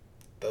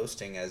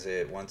boasting as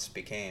it once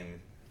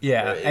became.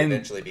 yeah, Or it and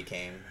eventually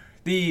became.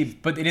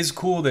 but it is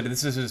cool that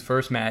this is his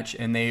first match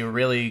and they are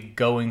really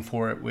going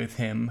for it with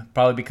him,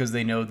 probably because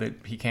they know that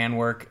he can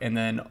work, and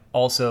then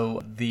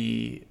also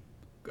the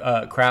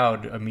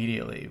crowd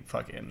immediately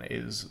fucking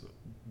is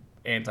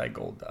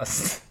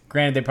anti-Goldust.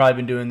 Granted, they've probably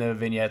been doing the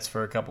vignettes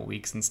for a couple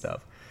weeks and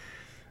stuff,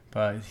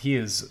 but he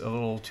is a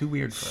little too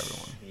weird for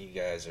everyone. You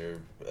guys are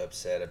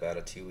upset about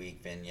a 2-week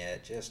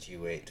vignette. Just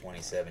you wait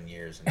 27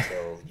 years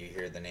until you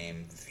hear the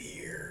name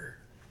Veer.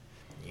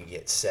 You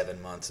get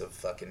 7 months of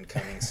fucking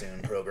coming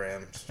soon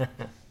programs,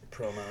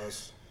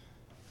 promos.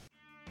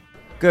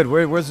 Good.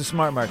 Where's the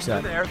smart marks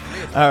at?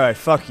 All right.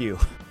 Fuck you.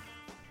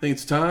 I think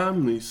it's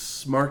time we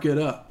smark it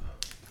up.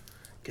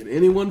 Can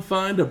anyone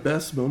find a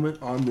best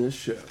moment on this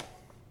show?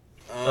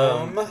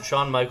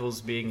 Shawn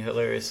Michaels being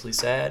hilariously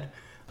sad.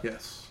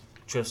 Yes.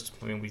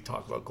 We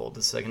talked about Gold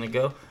a second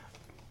ago.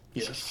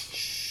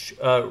 Yes.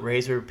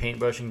 Razor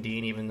paintbrushing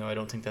Dean, even though I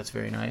don't think that's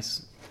very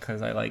nice,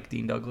 because I like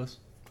Dean Douglas.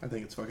 I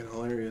think it's fucking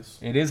hilarious.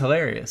 It is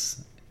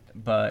hilarious,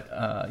 but,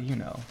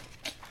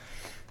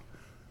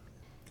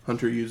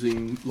 Hunter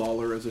using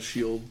Lawler as a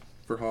shield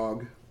for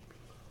Hog.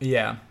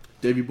 Yeah.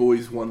 Davey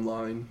Boy's one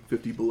line,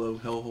 50 below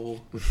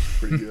hellhole, which is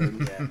pretty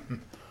good. Yeah.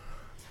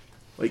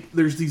 Like,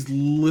 there's these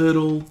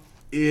little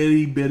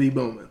itty-bitty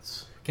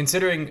moments.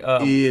 Considering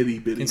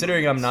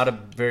I'm not a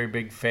very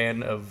big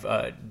fan of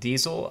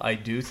Diesel, I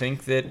do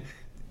think that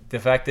the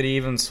fact that he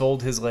even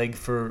sold his leg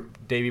for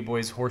Davey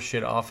Boy's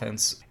horseshit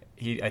offense,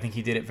 I think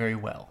he did it very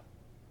well.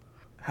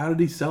 How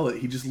did he sell it?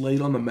 He just laid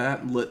on the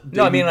mat and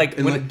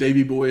let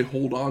Davey Boy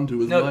hold on to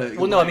his leg.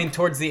 Well, no, I mean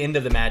towards the end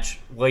of the match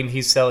when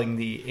he's selling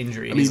the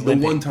injury. I mean, the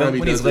one time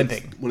when he's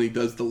limping, when he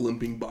does the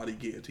limping body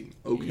guillotine.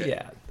 Okay.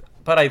 Yeah,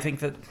 but I think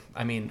that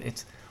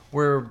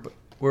we're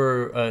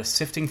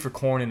sifting for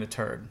corn in a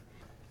turd.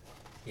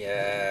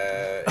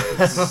 Yeah,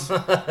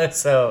 it's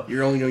So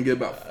you're only going to get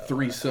about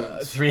 3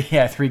 cents. 3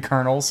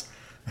 kernels.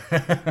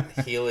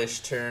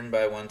 heelish turn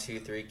by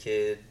 1-2-3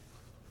 Kid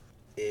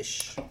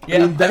ish.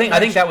 Yeah, I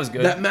think that was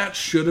good. That match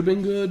should have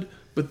been good,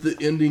 but the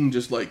ending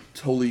just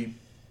totally,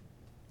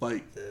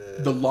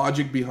 the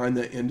logic behind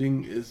that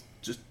ending is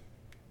just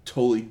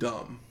totally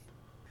dumb.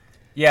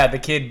 Yeah, the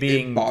Kid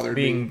being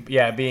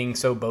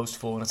so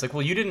boastful, and it's like,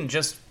 well, you didn't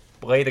just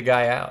lay the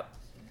guy out.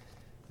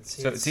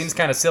 So it seems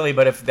kind of silly,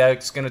 but if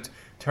that's going to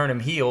turn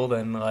him heel,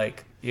 then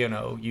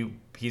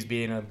he's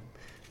being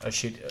a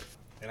shit.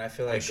 And I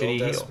feel like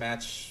Goldust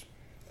match.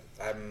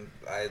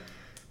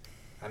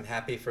 I'm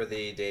happy for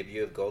the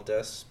debut of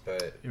Goldust,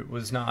 but it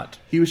was not.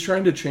 He was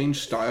trying to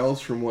change styles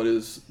from what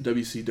his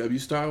WCW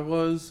style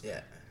was.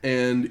 Yeah.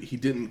 And he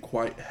didn't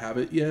quite have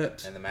it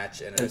yet. And the match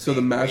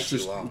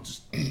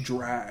just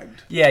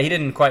dragged. Yeah, he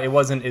didn't quite. It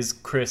wasn't as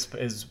crisp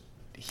as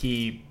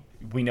we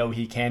know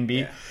he can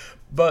be,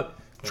 but.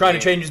 Trying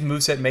to change his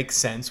moveset makes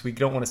sense. We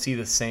don't want to see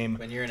the same.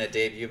 When you're in a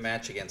debut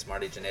match against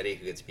Marty Jannetty,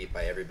 who gets beat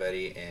by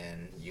everybody,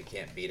 and you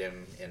can't beat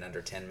him in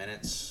under 10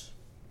 minutes,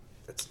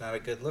 that's not a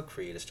good look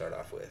for you to start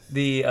off with.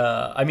 He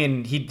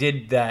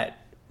did that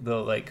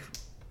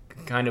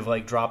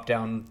drop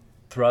down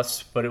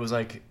thrust, but it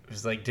wasn't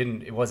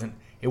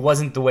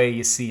the way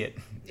you see it.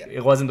 Yeah.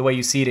 It wasn't the way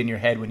you see it in your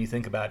head when you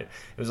think about it.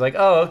 It was like,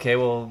 oh, okay,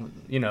 well,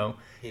 he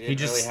didn't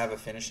really have a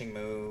finishing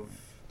move.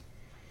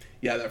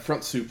 Yeah, that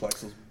front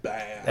suplex was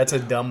bad. That's a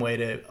dumb way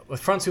to...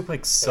 front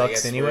suplex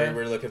sucks anyway.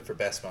 We're looking for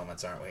best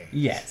moments, aren't we?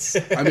 Yes.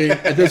 I mean,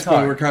 at this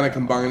point, we're kind of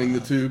combining the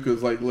two,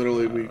 because,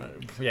 literally we...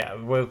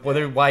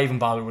 why even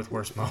bother with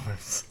worst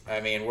moments? I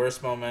mean,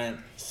 worst moment,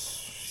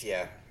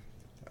 yeah.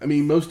 I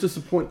mean, most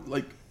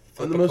disappointing...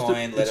 Flip a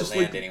coin, let it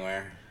land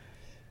anywhere.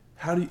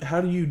 How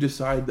do you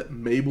decide that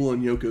Mabel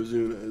and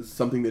Yokozuna is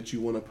something that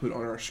you want to put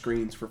on our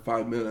screens for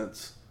 5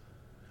 minutes?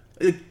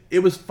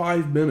 It was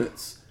 5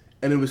 minutes.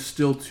 And it was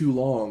still too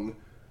long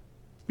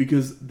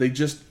because they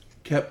just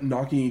kept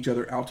knocking each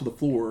other out to the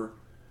floor.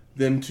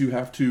 Then to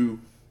have to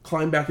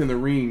climb back in the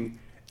ring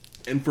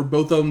and for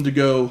both of them to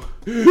go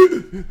because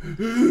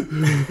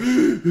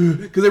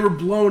they were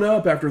blown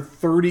up after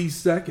 30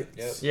 seconds.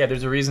 Yep. Yeah,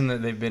 there's a reason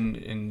that they've been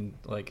in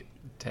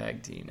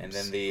tag teams. And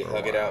then the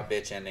hug it out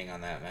bitch ending on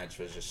that match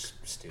was just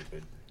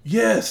stupid.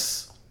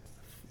 Yes.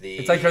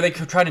 It's like, are they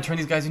trying to turn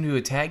these guys into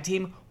a tag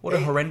team? What a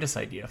horrendous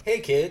idea.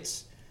 Hey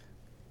kids.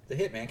 The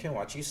Hitman can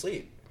watch you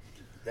sleep.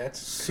 That's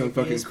so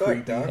fucking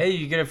creepy. Dog. Hey,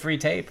 you get a free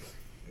tape.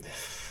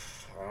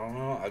 I don't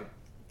know.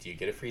 Do you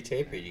get a free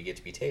tape or do you get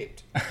to be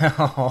taped?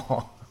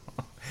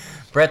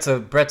 Brett's a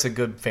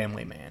good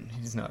family man.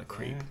 He's not a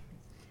creep. Yeah.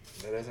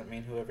 That doesn't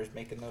mean whoever's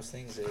making those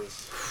things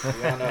is. We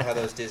all know how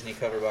those Disney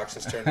cover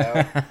boxes turned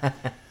out.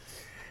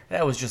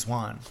 That was just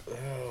one.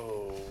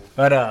 Oh.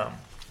 But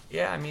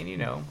yeah, I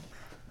mean, I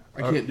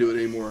can't do it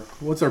anymore.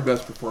 What's our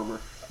best performer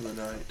for the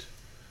night?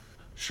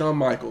 Shawn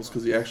Michaels,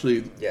 because he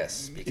actually...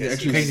 Yes,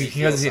 because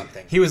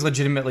he was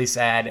legitimately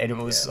sad, and it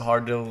was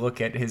hard to look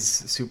at his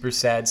super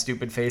sad,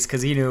 stupid face,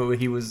 because he knew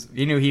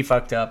he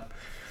fucked up.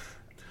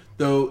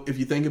 Though, if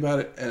you think about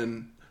it,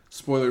 and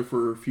spoiler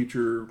for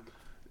future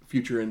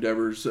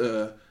endeavors,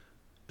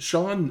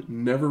 Shawn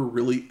never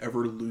really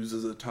ever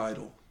loses a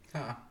title.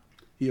 Huh.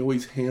 He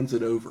always hands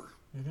it over.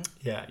 Mm-hmm.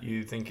 Yeah,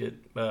 you think it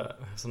has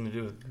something to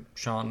do with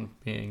Shawn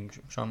being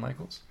Shawn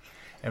Michaels?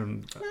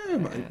 And,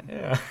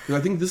 yeah. I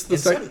think this is the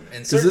second.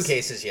 In certain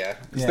cases, yeah.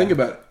 Because think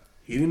about it.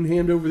 he didn't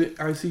hand over the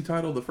IC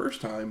title the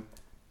first time.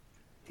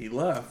 He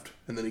left,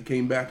 and then he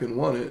came back and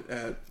won it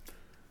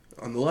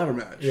on the ladder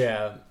match.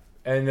 Yeah.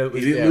 And it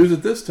was, he didn't lose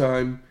it this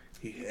time.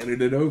 He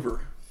handed it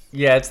over.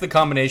 Yeah, it's the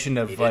combination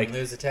of he like... didn't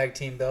lose the tag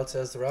team belts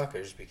as the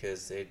Rockers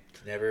because they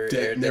never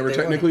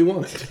technically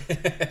won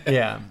it.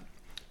 Yeah.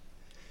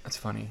 That's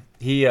funny.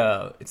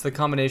 It's the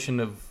combination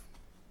of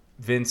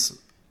Vince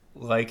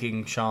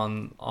liking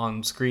Shawn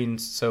on screen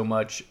so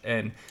much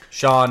and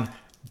Shawn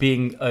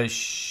being a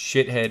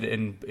shithead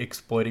and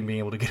exploiting being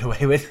able to get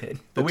away with it.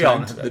 But we all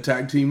know that. The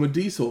tag team with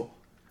Diesel.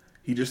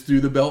 He just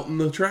threw the belt in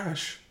the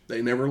trash.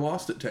 They never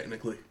lost it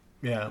technically.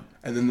 Yeah.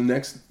 And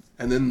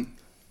then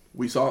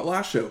we saw it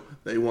last show.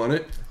 They won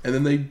it, and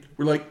then they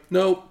were like,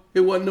 "No, it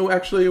wasn't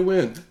actually a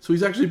win." So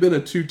he's actually been a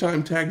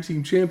 2-time tag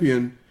team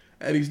champion,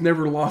 and he's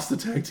never lost the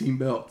tag team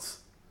belts.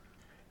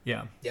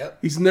 Yeah. Yep.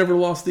 He's never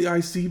lost the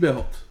IC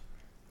belt.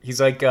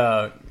 He's like,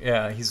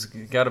 he's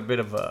got a bit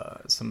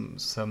of some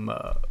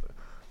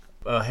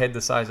head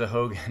the size of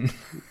Hogan.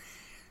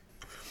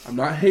 I'm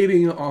not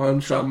hating on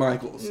Shawn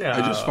Michaels. No.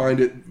 I just find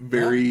it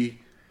very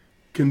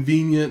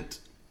convenient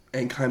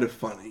and kind of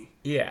funny.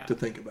 Yeah. To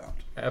think about.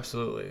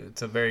 Absolutely.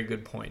 It's a very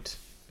good point.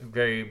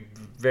 Very,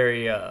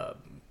 very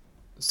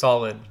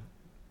solid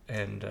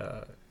and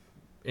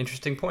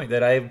interesting point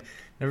that I've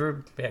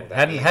never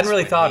hadn't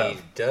really thought of.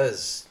 He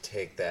does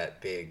take that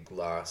big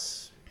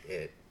loss.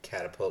 It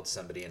catapults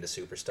somebody into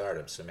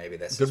superstardom. So maybe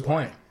that's good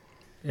point.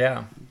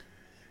 Yeah.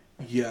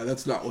 Yeah,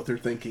 that's not what they're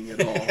thinking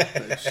at all.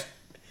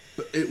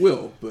 It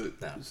will,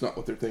 but no. It's not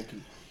what they're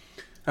thinking.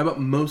 How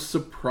about most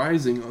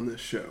surprising on this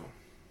show?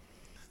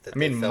 I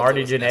mean,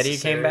 Marty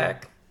Jannetty came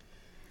back,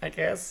 I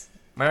guess.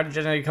 Marty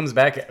Jannetty comes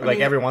back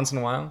every once in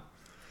a while.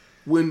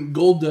 When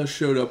Goldust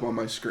showed up on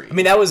my screen, I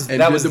mean, that was the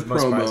most promo.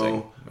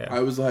 Surprising. Yeah. I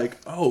was like,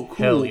 "Oh,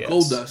 cool, yes.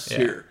 Goldust's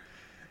here."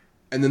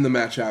 And then the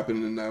match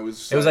happened, and I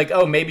was. It was like,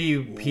 "Oh,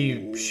 maybe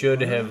he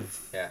should have."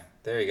 Yeah,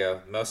 there you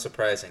go. Most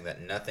surprising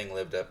that nothing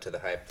lived up to the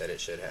hype that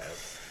it should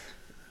have.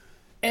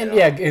 And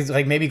yeah, it's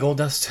like maybe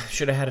Goldust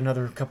should have had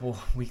another couple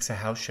weeks of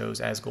house shows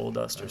as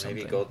Goldust or something.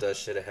 Maybe Goldust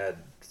should have had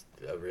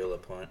a real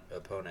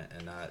opponent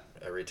and not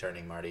a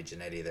returning Marty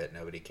Jannetty that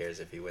nobody cares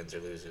if he wins or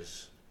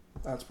loses.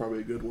 That's probably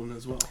a good one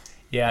as well.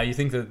 Yeah, you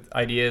think the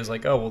idea is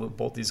like, oh, well,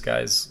 both these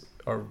guys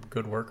are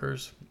good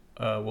workers.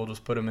 We'll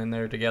just put them in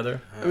there together.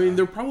 I mean,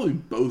 they're probably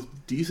both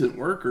decent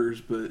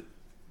workers, but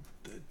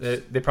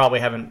they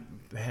probably haven't.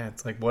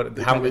 It's like what?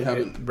 How many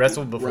haven't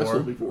wrestled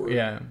before?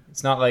 Yeah,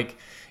 it's not like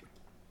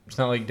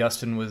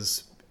Dustin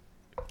was.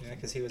 Yeah,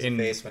 because he was a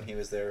face when he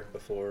was there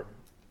before.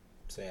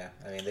 So yeah,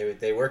 I mean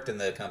they worked in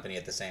the company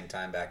at the same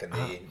time back in the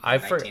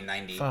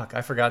 1990.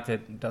 I forgot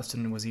that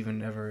Dustin was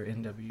even ever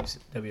in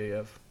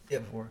WWF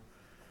before.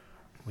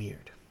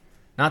 Weird,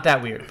 not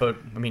that weird, but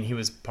I mean he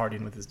was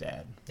partying with his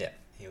dad. Yeah,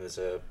 he was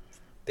a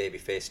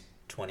babyface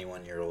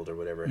 21-year-old or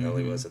whatever hell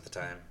he was at the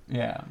time.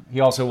 Yeah,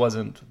 he also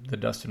wasn't the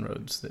Dustin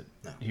Rhodes that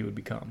he would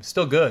become.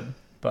 Still good,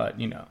 but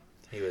you know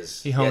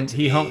he honed.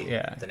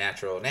 Yeah, the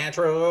natural.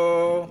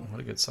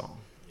 What a good song.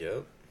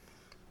 Yep.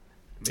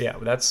 Yeah,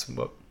 that's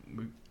what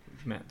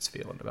Matt's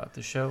feeling about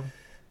the show.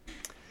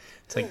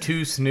 It's like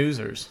two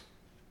snoozers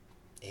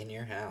in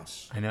your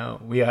house. I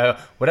know. We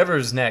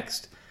whatever's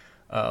next.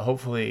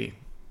 Hopefully,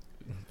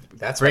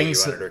 that's why you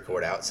wanted to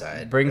record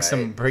outside. Bring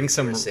some.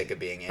 We're sick of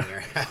being in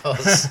your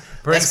house.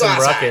 Bring some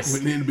ruckus.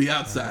 We need to be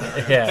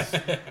outside. Yeah.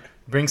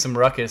 Bring some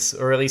ruckus,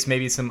 or at least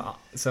maybe some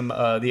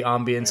the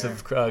ambience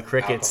of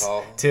crickets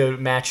alcohol to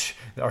match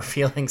our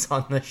feelings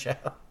on the show.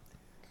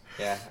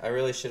 Yeah, I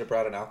really should have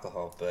brought an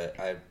alcohol, but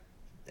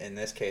in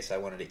this case, I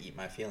wanted to eat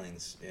my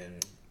feelings in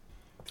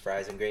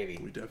fries and gravy.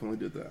 We definitely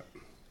did that.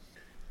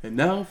 And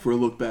now for a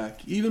look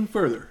back even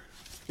further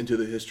into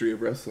the history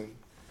of wrestling.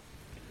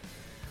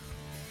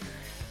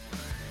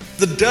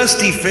 The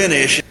Dusty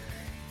Finish.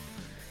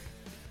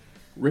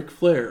 Ric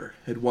Flair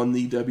had won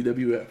the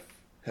WWF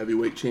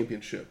Heavyweight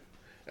Championship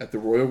at the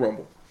Royal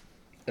Rumble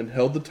and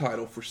held the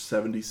title for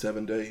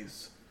 77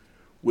 days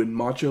when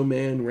Macho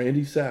Man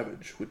Randy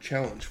Savage would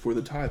challenge for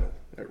the title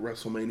at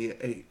WrestleMania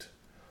 8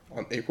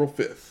 on April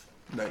 5th,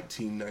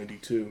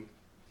 1992.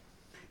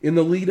 In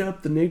the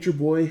lead-up, the Nature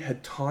Boy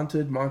had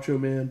taunted Macho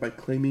Man by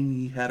claiming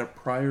he had a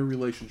prior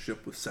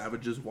relationship with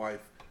Savage's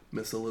wife,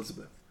 Miss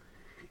Elizabeth,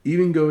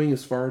 even going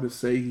as far to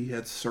say he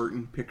had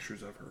certain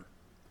pictures of her.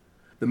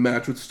 The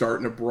match would start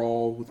in a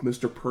brawl with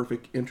Mr.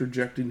 Perfect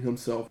interjecting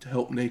himself to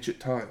help Nate at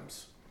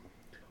times.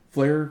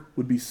 Flair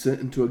would be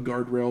sent into a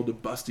guardrail to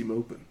bust him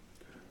open,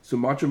 so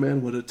Macho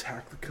Man would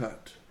attack the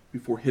cut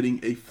before hitting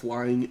a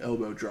flying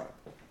elbow drop,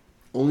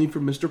 only for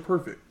Mr.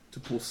 Perfect to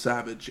pull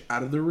Savage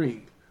out of the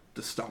ring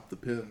to stop the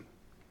pin.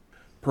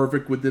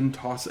 Perfect would then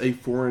toss a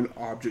foreign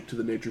object to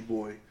the Nature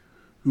Boy,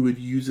 who would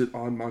use it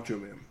on Macho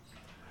Man,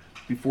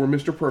 before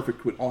Mr.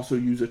 Perfect would also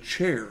use a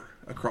chair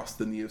across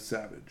the knee of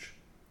Savage.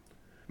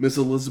 Miss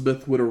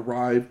Elizabeth would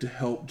arrive to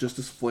help just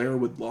as Flair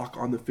would lock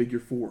on the figure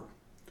 4,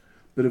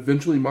 but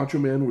eventually Macho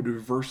Man would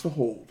reverse the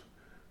hold,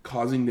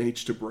 causing Nate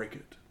to break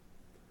it.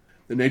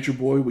 The Nature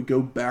Boy would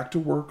go back to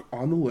work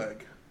on the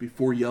leg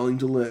before yelling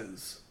to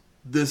Liz,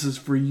 "This is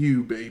for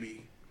you,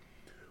 baby,"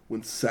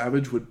 when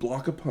Savage would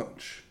block a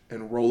punch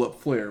and roll up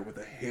Flair with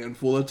a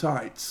handful of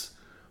tights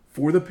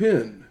for the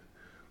pin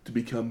to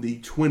become the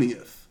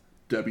 20th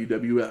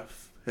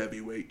WWF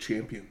Heavyweight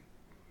Champion.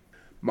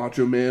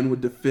 Macho Man would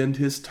defend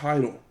his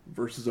title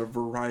versus a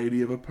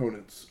variety of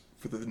opponents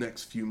for the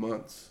next few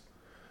months,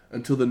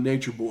 until the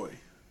Nature Boy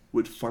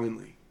would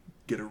finally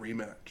get a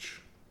rematch.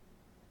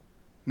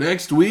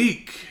 Next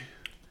week,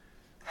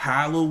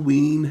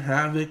 Halloween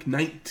Havoc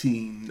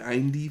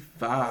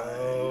 1995.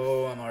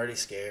 Oh, I'm already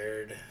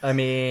scared. I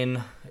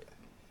mean,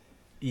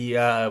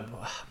 yeah,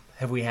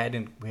 we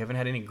haven't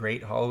had any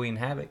great Halloween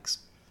Havocs.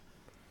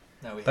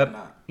 No, we have But,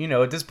 not. you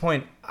know, at this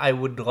point, I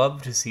would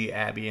love to see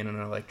Abby in an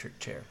electric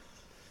chair.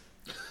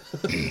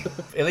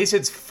 At least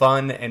it's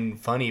fun and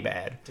funny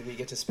bad. Do we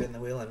get to spin the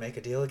wheel and make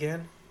a deal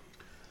again?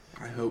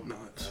 I hope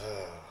not.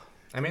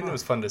 I mean, it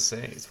was fun to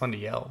sing. It's fun to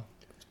yell.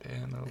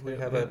 Spin the We wheel.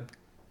 have a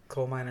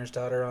coal miner's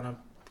daughter on a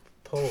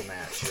pole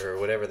match or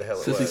whatever the hell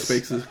it Sissy was.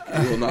 Spakes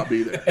will not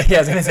be there. Yeah,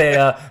 I was going to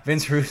say,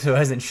 Vince Russo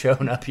hasn't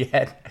shown up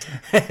yet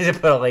to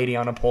put a lady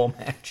on a pole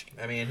match.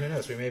 I mean, who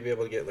knows? We may be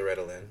able to get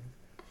Loretta Lynn.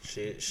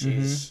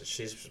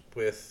 She's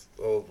with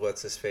old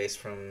what's his face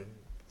from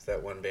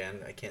that one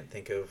band. I can't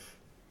think of.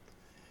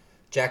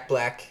 Jack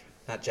Black,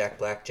 not Jack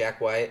Black,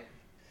 Jack White.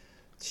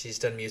 She's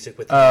done music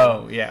with him.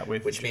 Oh, yeah.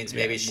 Which means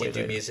maybe she'd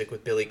do music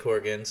with Billy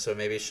Corgan, so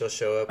maybe she'll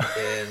show up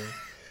in,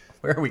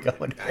 Where are we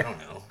going? I don't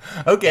know,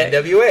 Okay.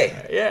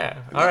 NWA. Yeah.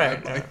 All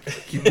right. I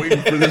keep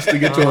waiting for this to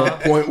get to a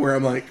point where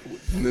I'm like,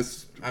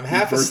 this. I'm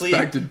half reverts asleep.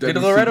 back to Did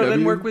WCW. Loretta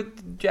Lynn work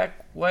with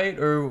Jack White?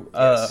 Or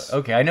Yes.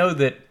 Okay, I know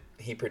that.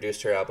 He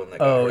produced her album that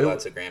got her it-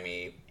 lots of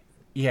Grammy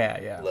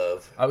Yeah.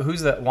 love.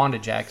 Who's that? Wanda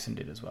Jackson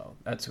did as well.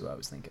 That's who I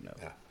was thinking of.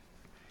 Yeah.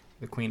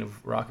 The Queen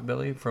of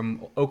Rockabilly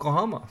from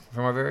Oklahoma,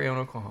 from our very own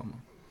Oklahoma.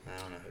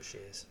 I don't know who she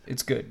is.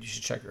 It's good. You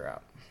should check her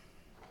out.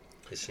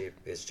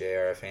 Is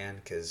JR a fan?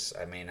 Because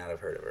I may not have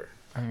heard of her.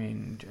 I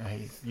mean,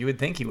 you would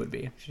think he would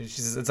be.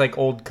 It's like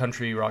old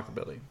country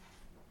rockabilly,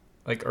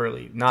 like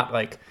early, not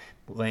like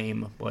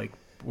lame, like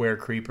wear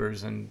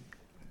creepers and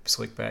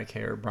slick back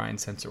hair, Brian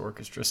Setzer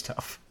Orchestra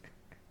stuff.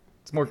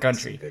 It's more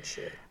country. Some good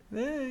shit.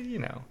 You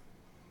know.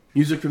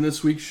 Music from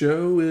this week's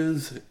show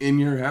is In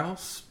Your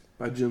House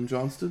by Jim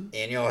Johnston.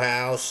 In Your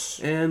House.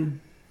 And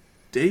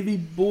Davey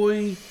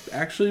Boy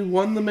actually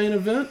won the main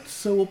event,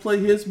 so we'll play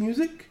his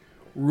music.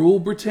 Rule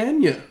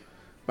Britannia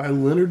by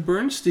Leonard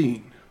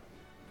Bernstein.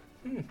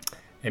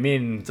 I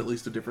mean, It's at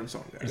least a different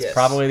song, guys. it's Yes.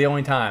 probably the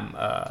only time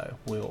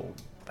we'll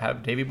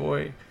have Davey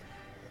Boy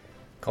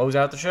close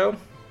out the show.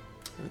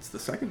 It's the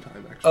second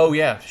time, actually. Oh,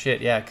 yeah.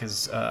 Shit, yeah,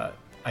 because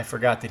I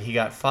forgot that he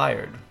got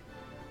fired,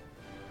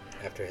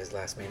 After his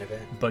last main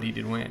event. but he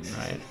did win,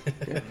 right?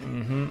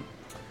 Mm-hmm.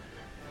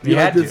 If you He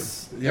like had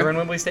this- to. yeah. They were in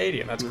Wembley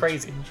Stadium. That's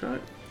crazy. That's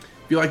right.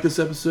 If you like this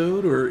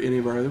episode or any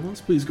of our other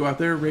ones, please go out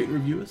there, rate and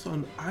review us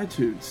on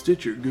iTunes,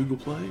 Stitcher, Google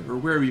Play, or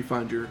wherever you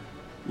find your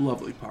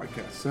lovely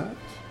podcast set.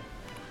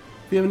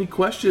 If you have any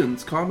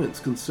questions, comments,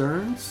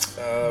 concerns,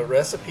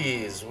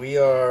 Recipes. We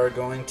are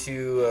going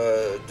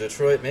to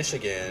Detroit,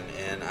 Michigan,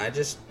 and I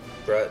just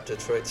brought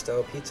Detroit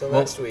style pizza Well,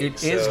 last week.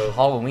 it is so-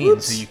 Halloween,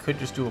 Whoops. so you could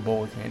just do a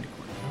bowl of candy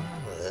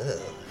corn. Ugh.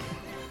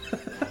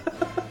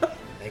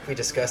 I think we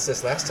discussed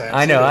this last time.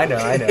 I know, too.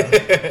 I know.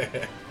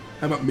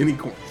 how about mini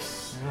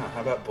corns? Oh,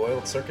 how about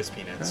boiled circus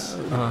peanuts?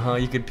 Uh-huh.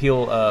 You could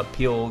peel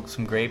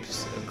some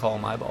grapes and call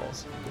them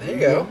eyeballs. There you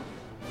go.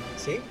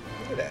 See?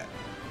 Look at that.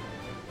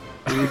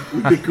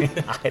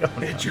 I don't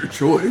know. It's your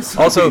choice.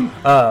 Also, I mean,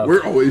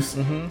 we're always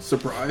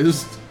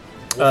surprised.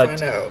 We'll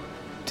find out.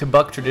 To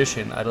buck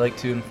tradition, I'd like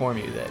to inform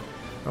you that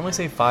I normally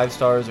say 5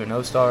 stars or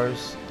no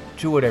stars.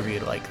 Do whatever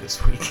you'd like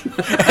this week. No,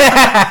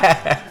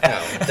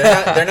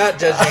 they're not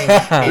judging in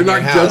not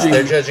your house. judging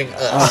They're judging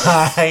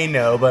us. I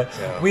know, but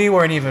So- we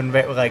weren't even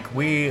like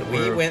we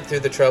We went through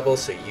the trouble,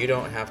 so you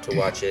don't have to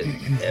watch it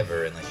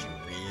ever unless you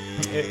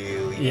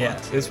really Yeah,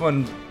 want to. this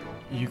one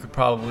you could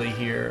probably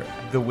hear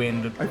the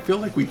wind. I feel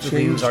like we lose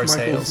changed our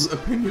Michael's sails.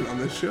 opinion on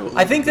this show.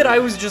 I think that I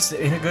was just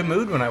in a good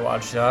mood when I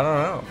watched it. I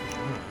don't know.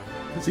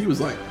 Because he was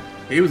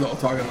all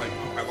talking like,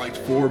 oh, I liked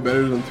 4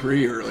 better than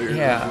 3 earlier.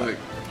 Yeah. Like,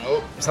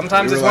 Oh,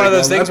 Sometimes we it's were one of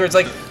like, those well, things where it's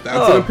like,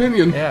 that's an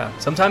opinion. Yeah.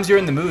 Sometimes you're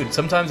in the mood.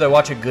 Sometimes I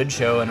watch a good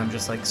show and I'm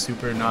just like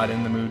super not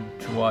in the mood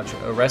to watch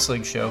a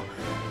wrestling show.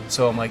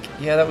 So I'm like,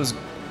 yeah, that was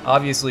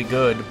obviously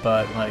good,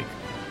 but like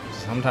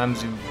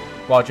sometimes you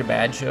watch a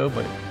bad show,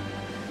 but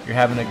you're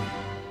having a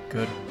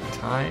good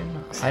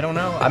time. I don't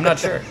know. I'm not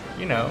sure.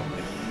 You know,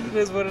 it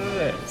is what it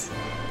is.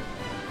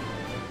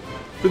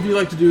 But if you'd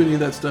like to do any of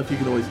that stuff, you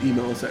can always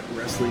email us at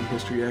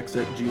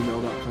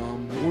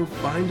wrestlinghistoryx@gmail.com or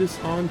find us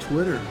on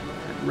Twitter at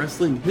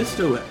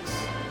WrestlingHistoX.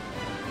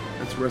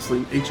 That's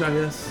Wrestling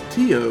HISTOX.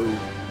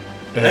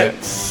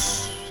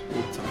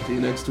 We'll talk to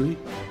you next week.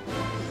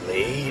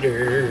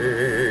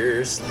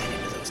 later. Slide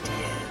into those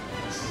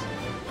DMs.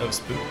 Oh,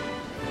 spook.